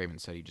Wes Craven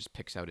said, he just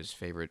picks out his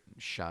favorite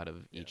shot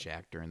of each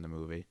actor in the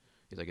movie.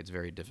 He's like, it's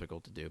very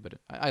difficult to do, but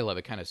I love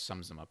it. Kind of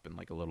sums them up in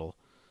like a little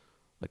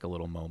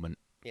moment.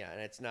 Yeah, and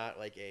it's not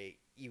like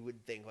you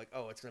would think like,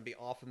 oh, it's gonna be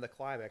off in the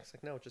climax.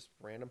 Like, no, just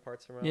random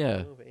parts around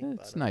the movie.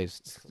 It's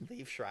nice.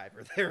 Leave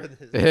Schreiber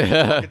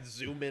there.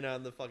 Zoom in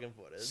on the fucking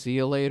footage. See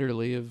you later,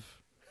 Liev.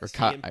 Or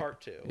see you in part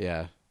 2.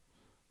 Yeah.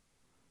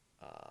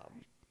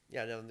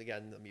 Yeah, no, and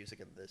again, the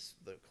music in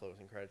the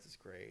closing credits is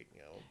great.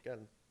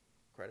 Again,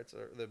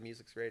 the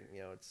music's great.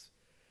 It's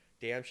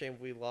damn shame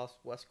we lost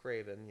Wes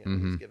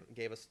Craven. He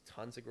gave us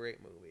tons of great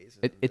movies.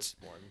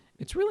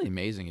 It's really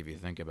amazing if you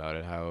think about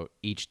it, how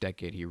each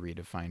decade he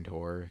redefined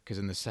horror. Because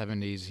in the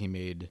 70s, he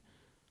made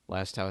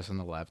Last House on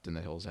the Left and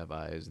The Hills Have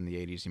Eyes. In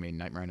the 80s, he made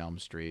Nightmare on Elm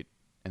Street.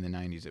 In the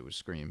 90s, it was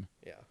Scream.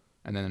 Yeah.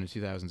 And then in the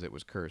 2000s, it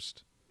was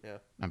Cursed. Yeah.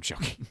 I'm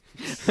joking.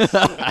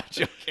 I'm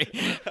joking.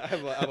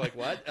 I'm like,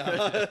 what?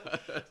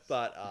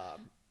 But,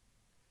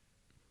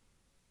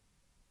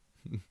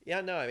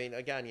 yeah, no, I mean,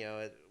 again,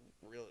 it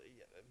really,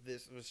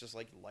 this was just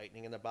like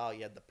lightning in the bottle.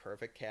 You had the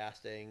perfect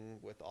casting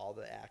with all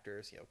the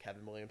actors,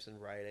 Kevin Williamson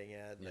writing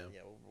it, and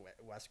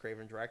Wes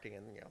Craven directing,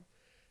 and,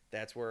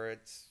 that's where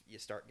you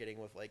start getting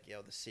with like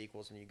the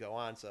sequels and you go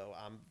on. So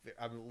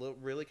I'm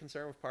really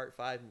concerned with part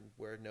 5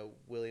 where no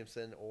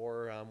Williamson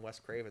or Wes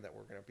Craven, that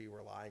we're going to be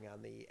relying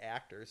on the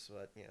actors.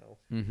 But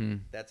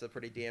that's a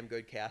pretty damn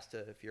good cast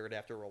if you're going to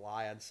have to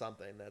rely on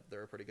something, that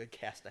they're a pretty good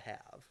cast to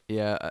have.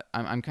 Yeah,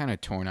 I'm kind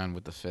of torn on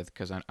with the 5th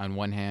because on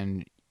one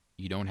hand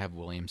you don't have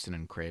Williamson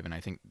and Craven. I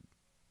think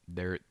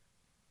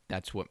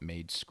that's what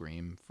made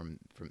Scream from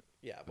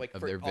like of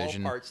for their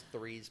vision. All parts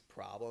 3's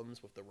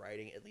problems with the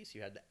writing, at least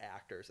you had the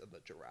actors and the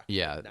director.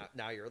 Yeah.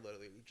 Now you're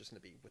literally just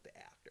going to be with the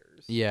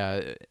actors. Yeah,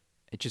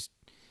 it just.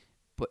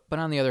 But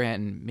on the other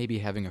hand, maybe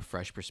having a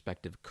fresh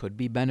perspective could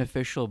be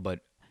beneficial.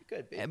 But it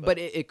could be. But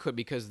it could,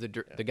 because the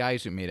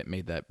guys who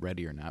made that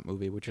Ready or Not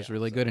movie, which is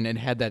really good, and it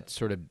had that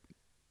sort of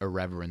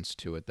irreverence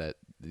to it that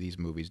these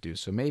movies do.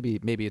 So maybe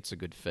it's a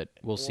good fit.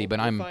 We'll see. But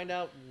we'll find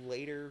out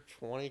later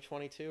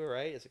 2022,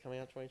 right? Is it coming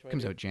out 2022?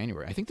 Comes out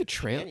January. I think the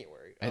trailer. January.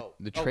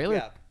 The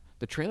trailer.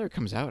 The trailer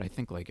comes out, I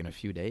think, like in a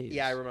few days.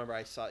 Yeah, I remember.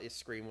 I saw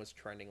Scream was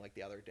trending like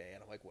the other day,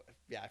 and I'm like, what?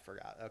 Yeah, I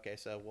forgot. Okay,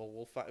 so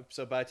we'll find.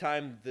 So by the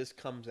time this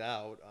comes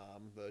out,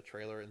 the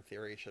trailer in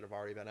theory should have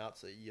already been out.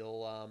 So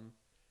you'll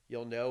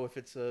know if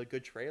it's a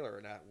good trailer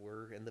or not.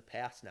 We're in the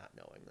past not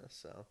knowing this,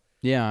 so.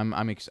 Yeah,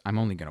 I'm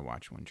only gonna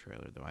watch one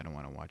trailer though. I don't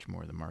want to watch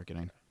more of the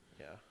marketing.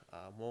 Yeah.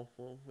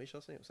 We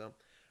shall see. So,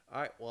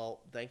 all right.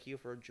 Well, thank you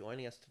for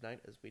joining us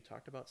tonight as we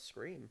talked about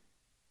Scream.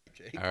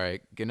 Jake. All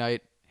right. Good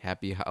night.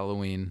 Happy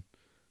Halloween.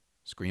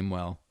 Scream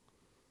well.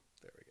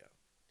 There we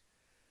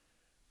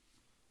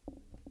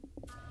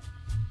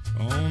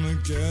go. On a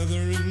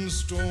gathering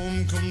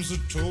storm comes a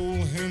tall,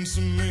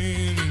 handsome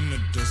man in a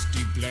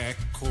dusty black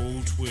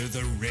coat with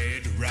a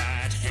red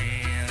right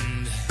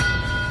hand.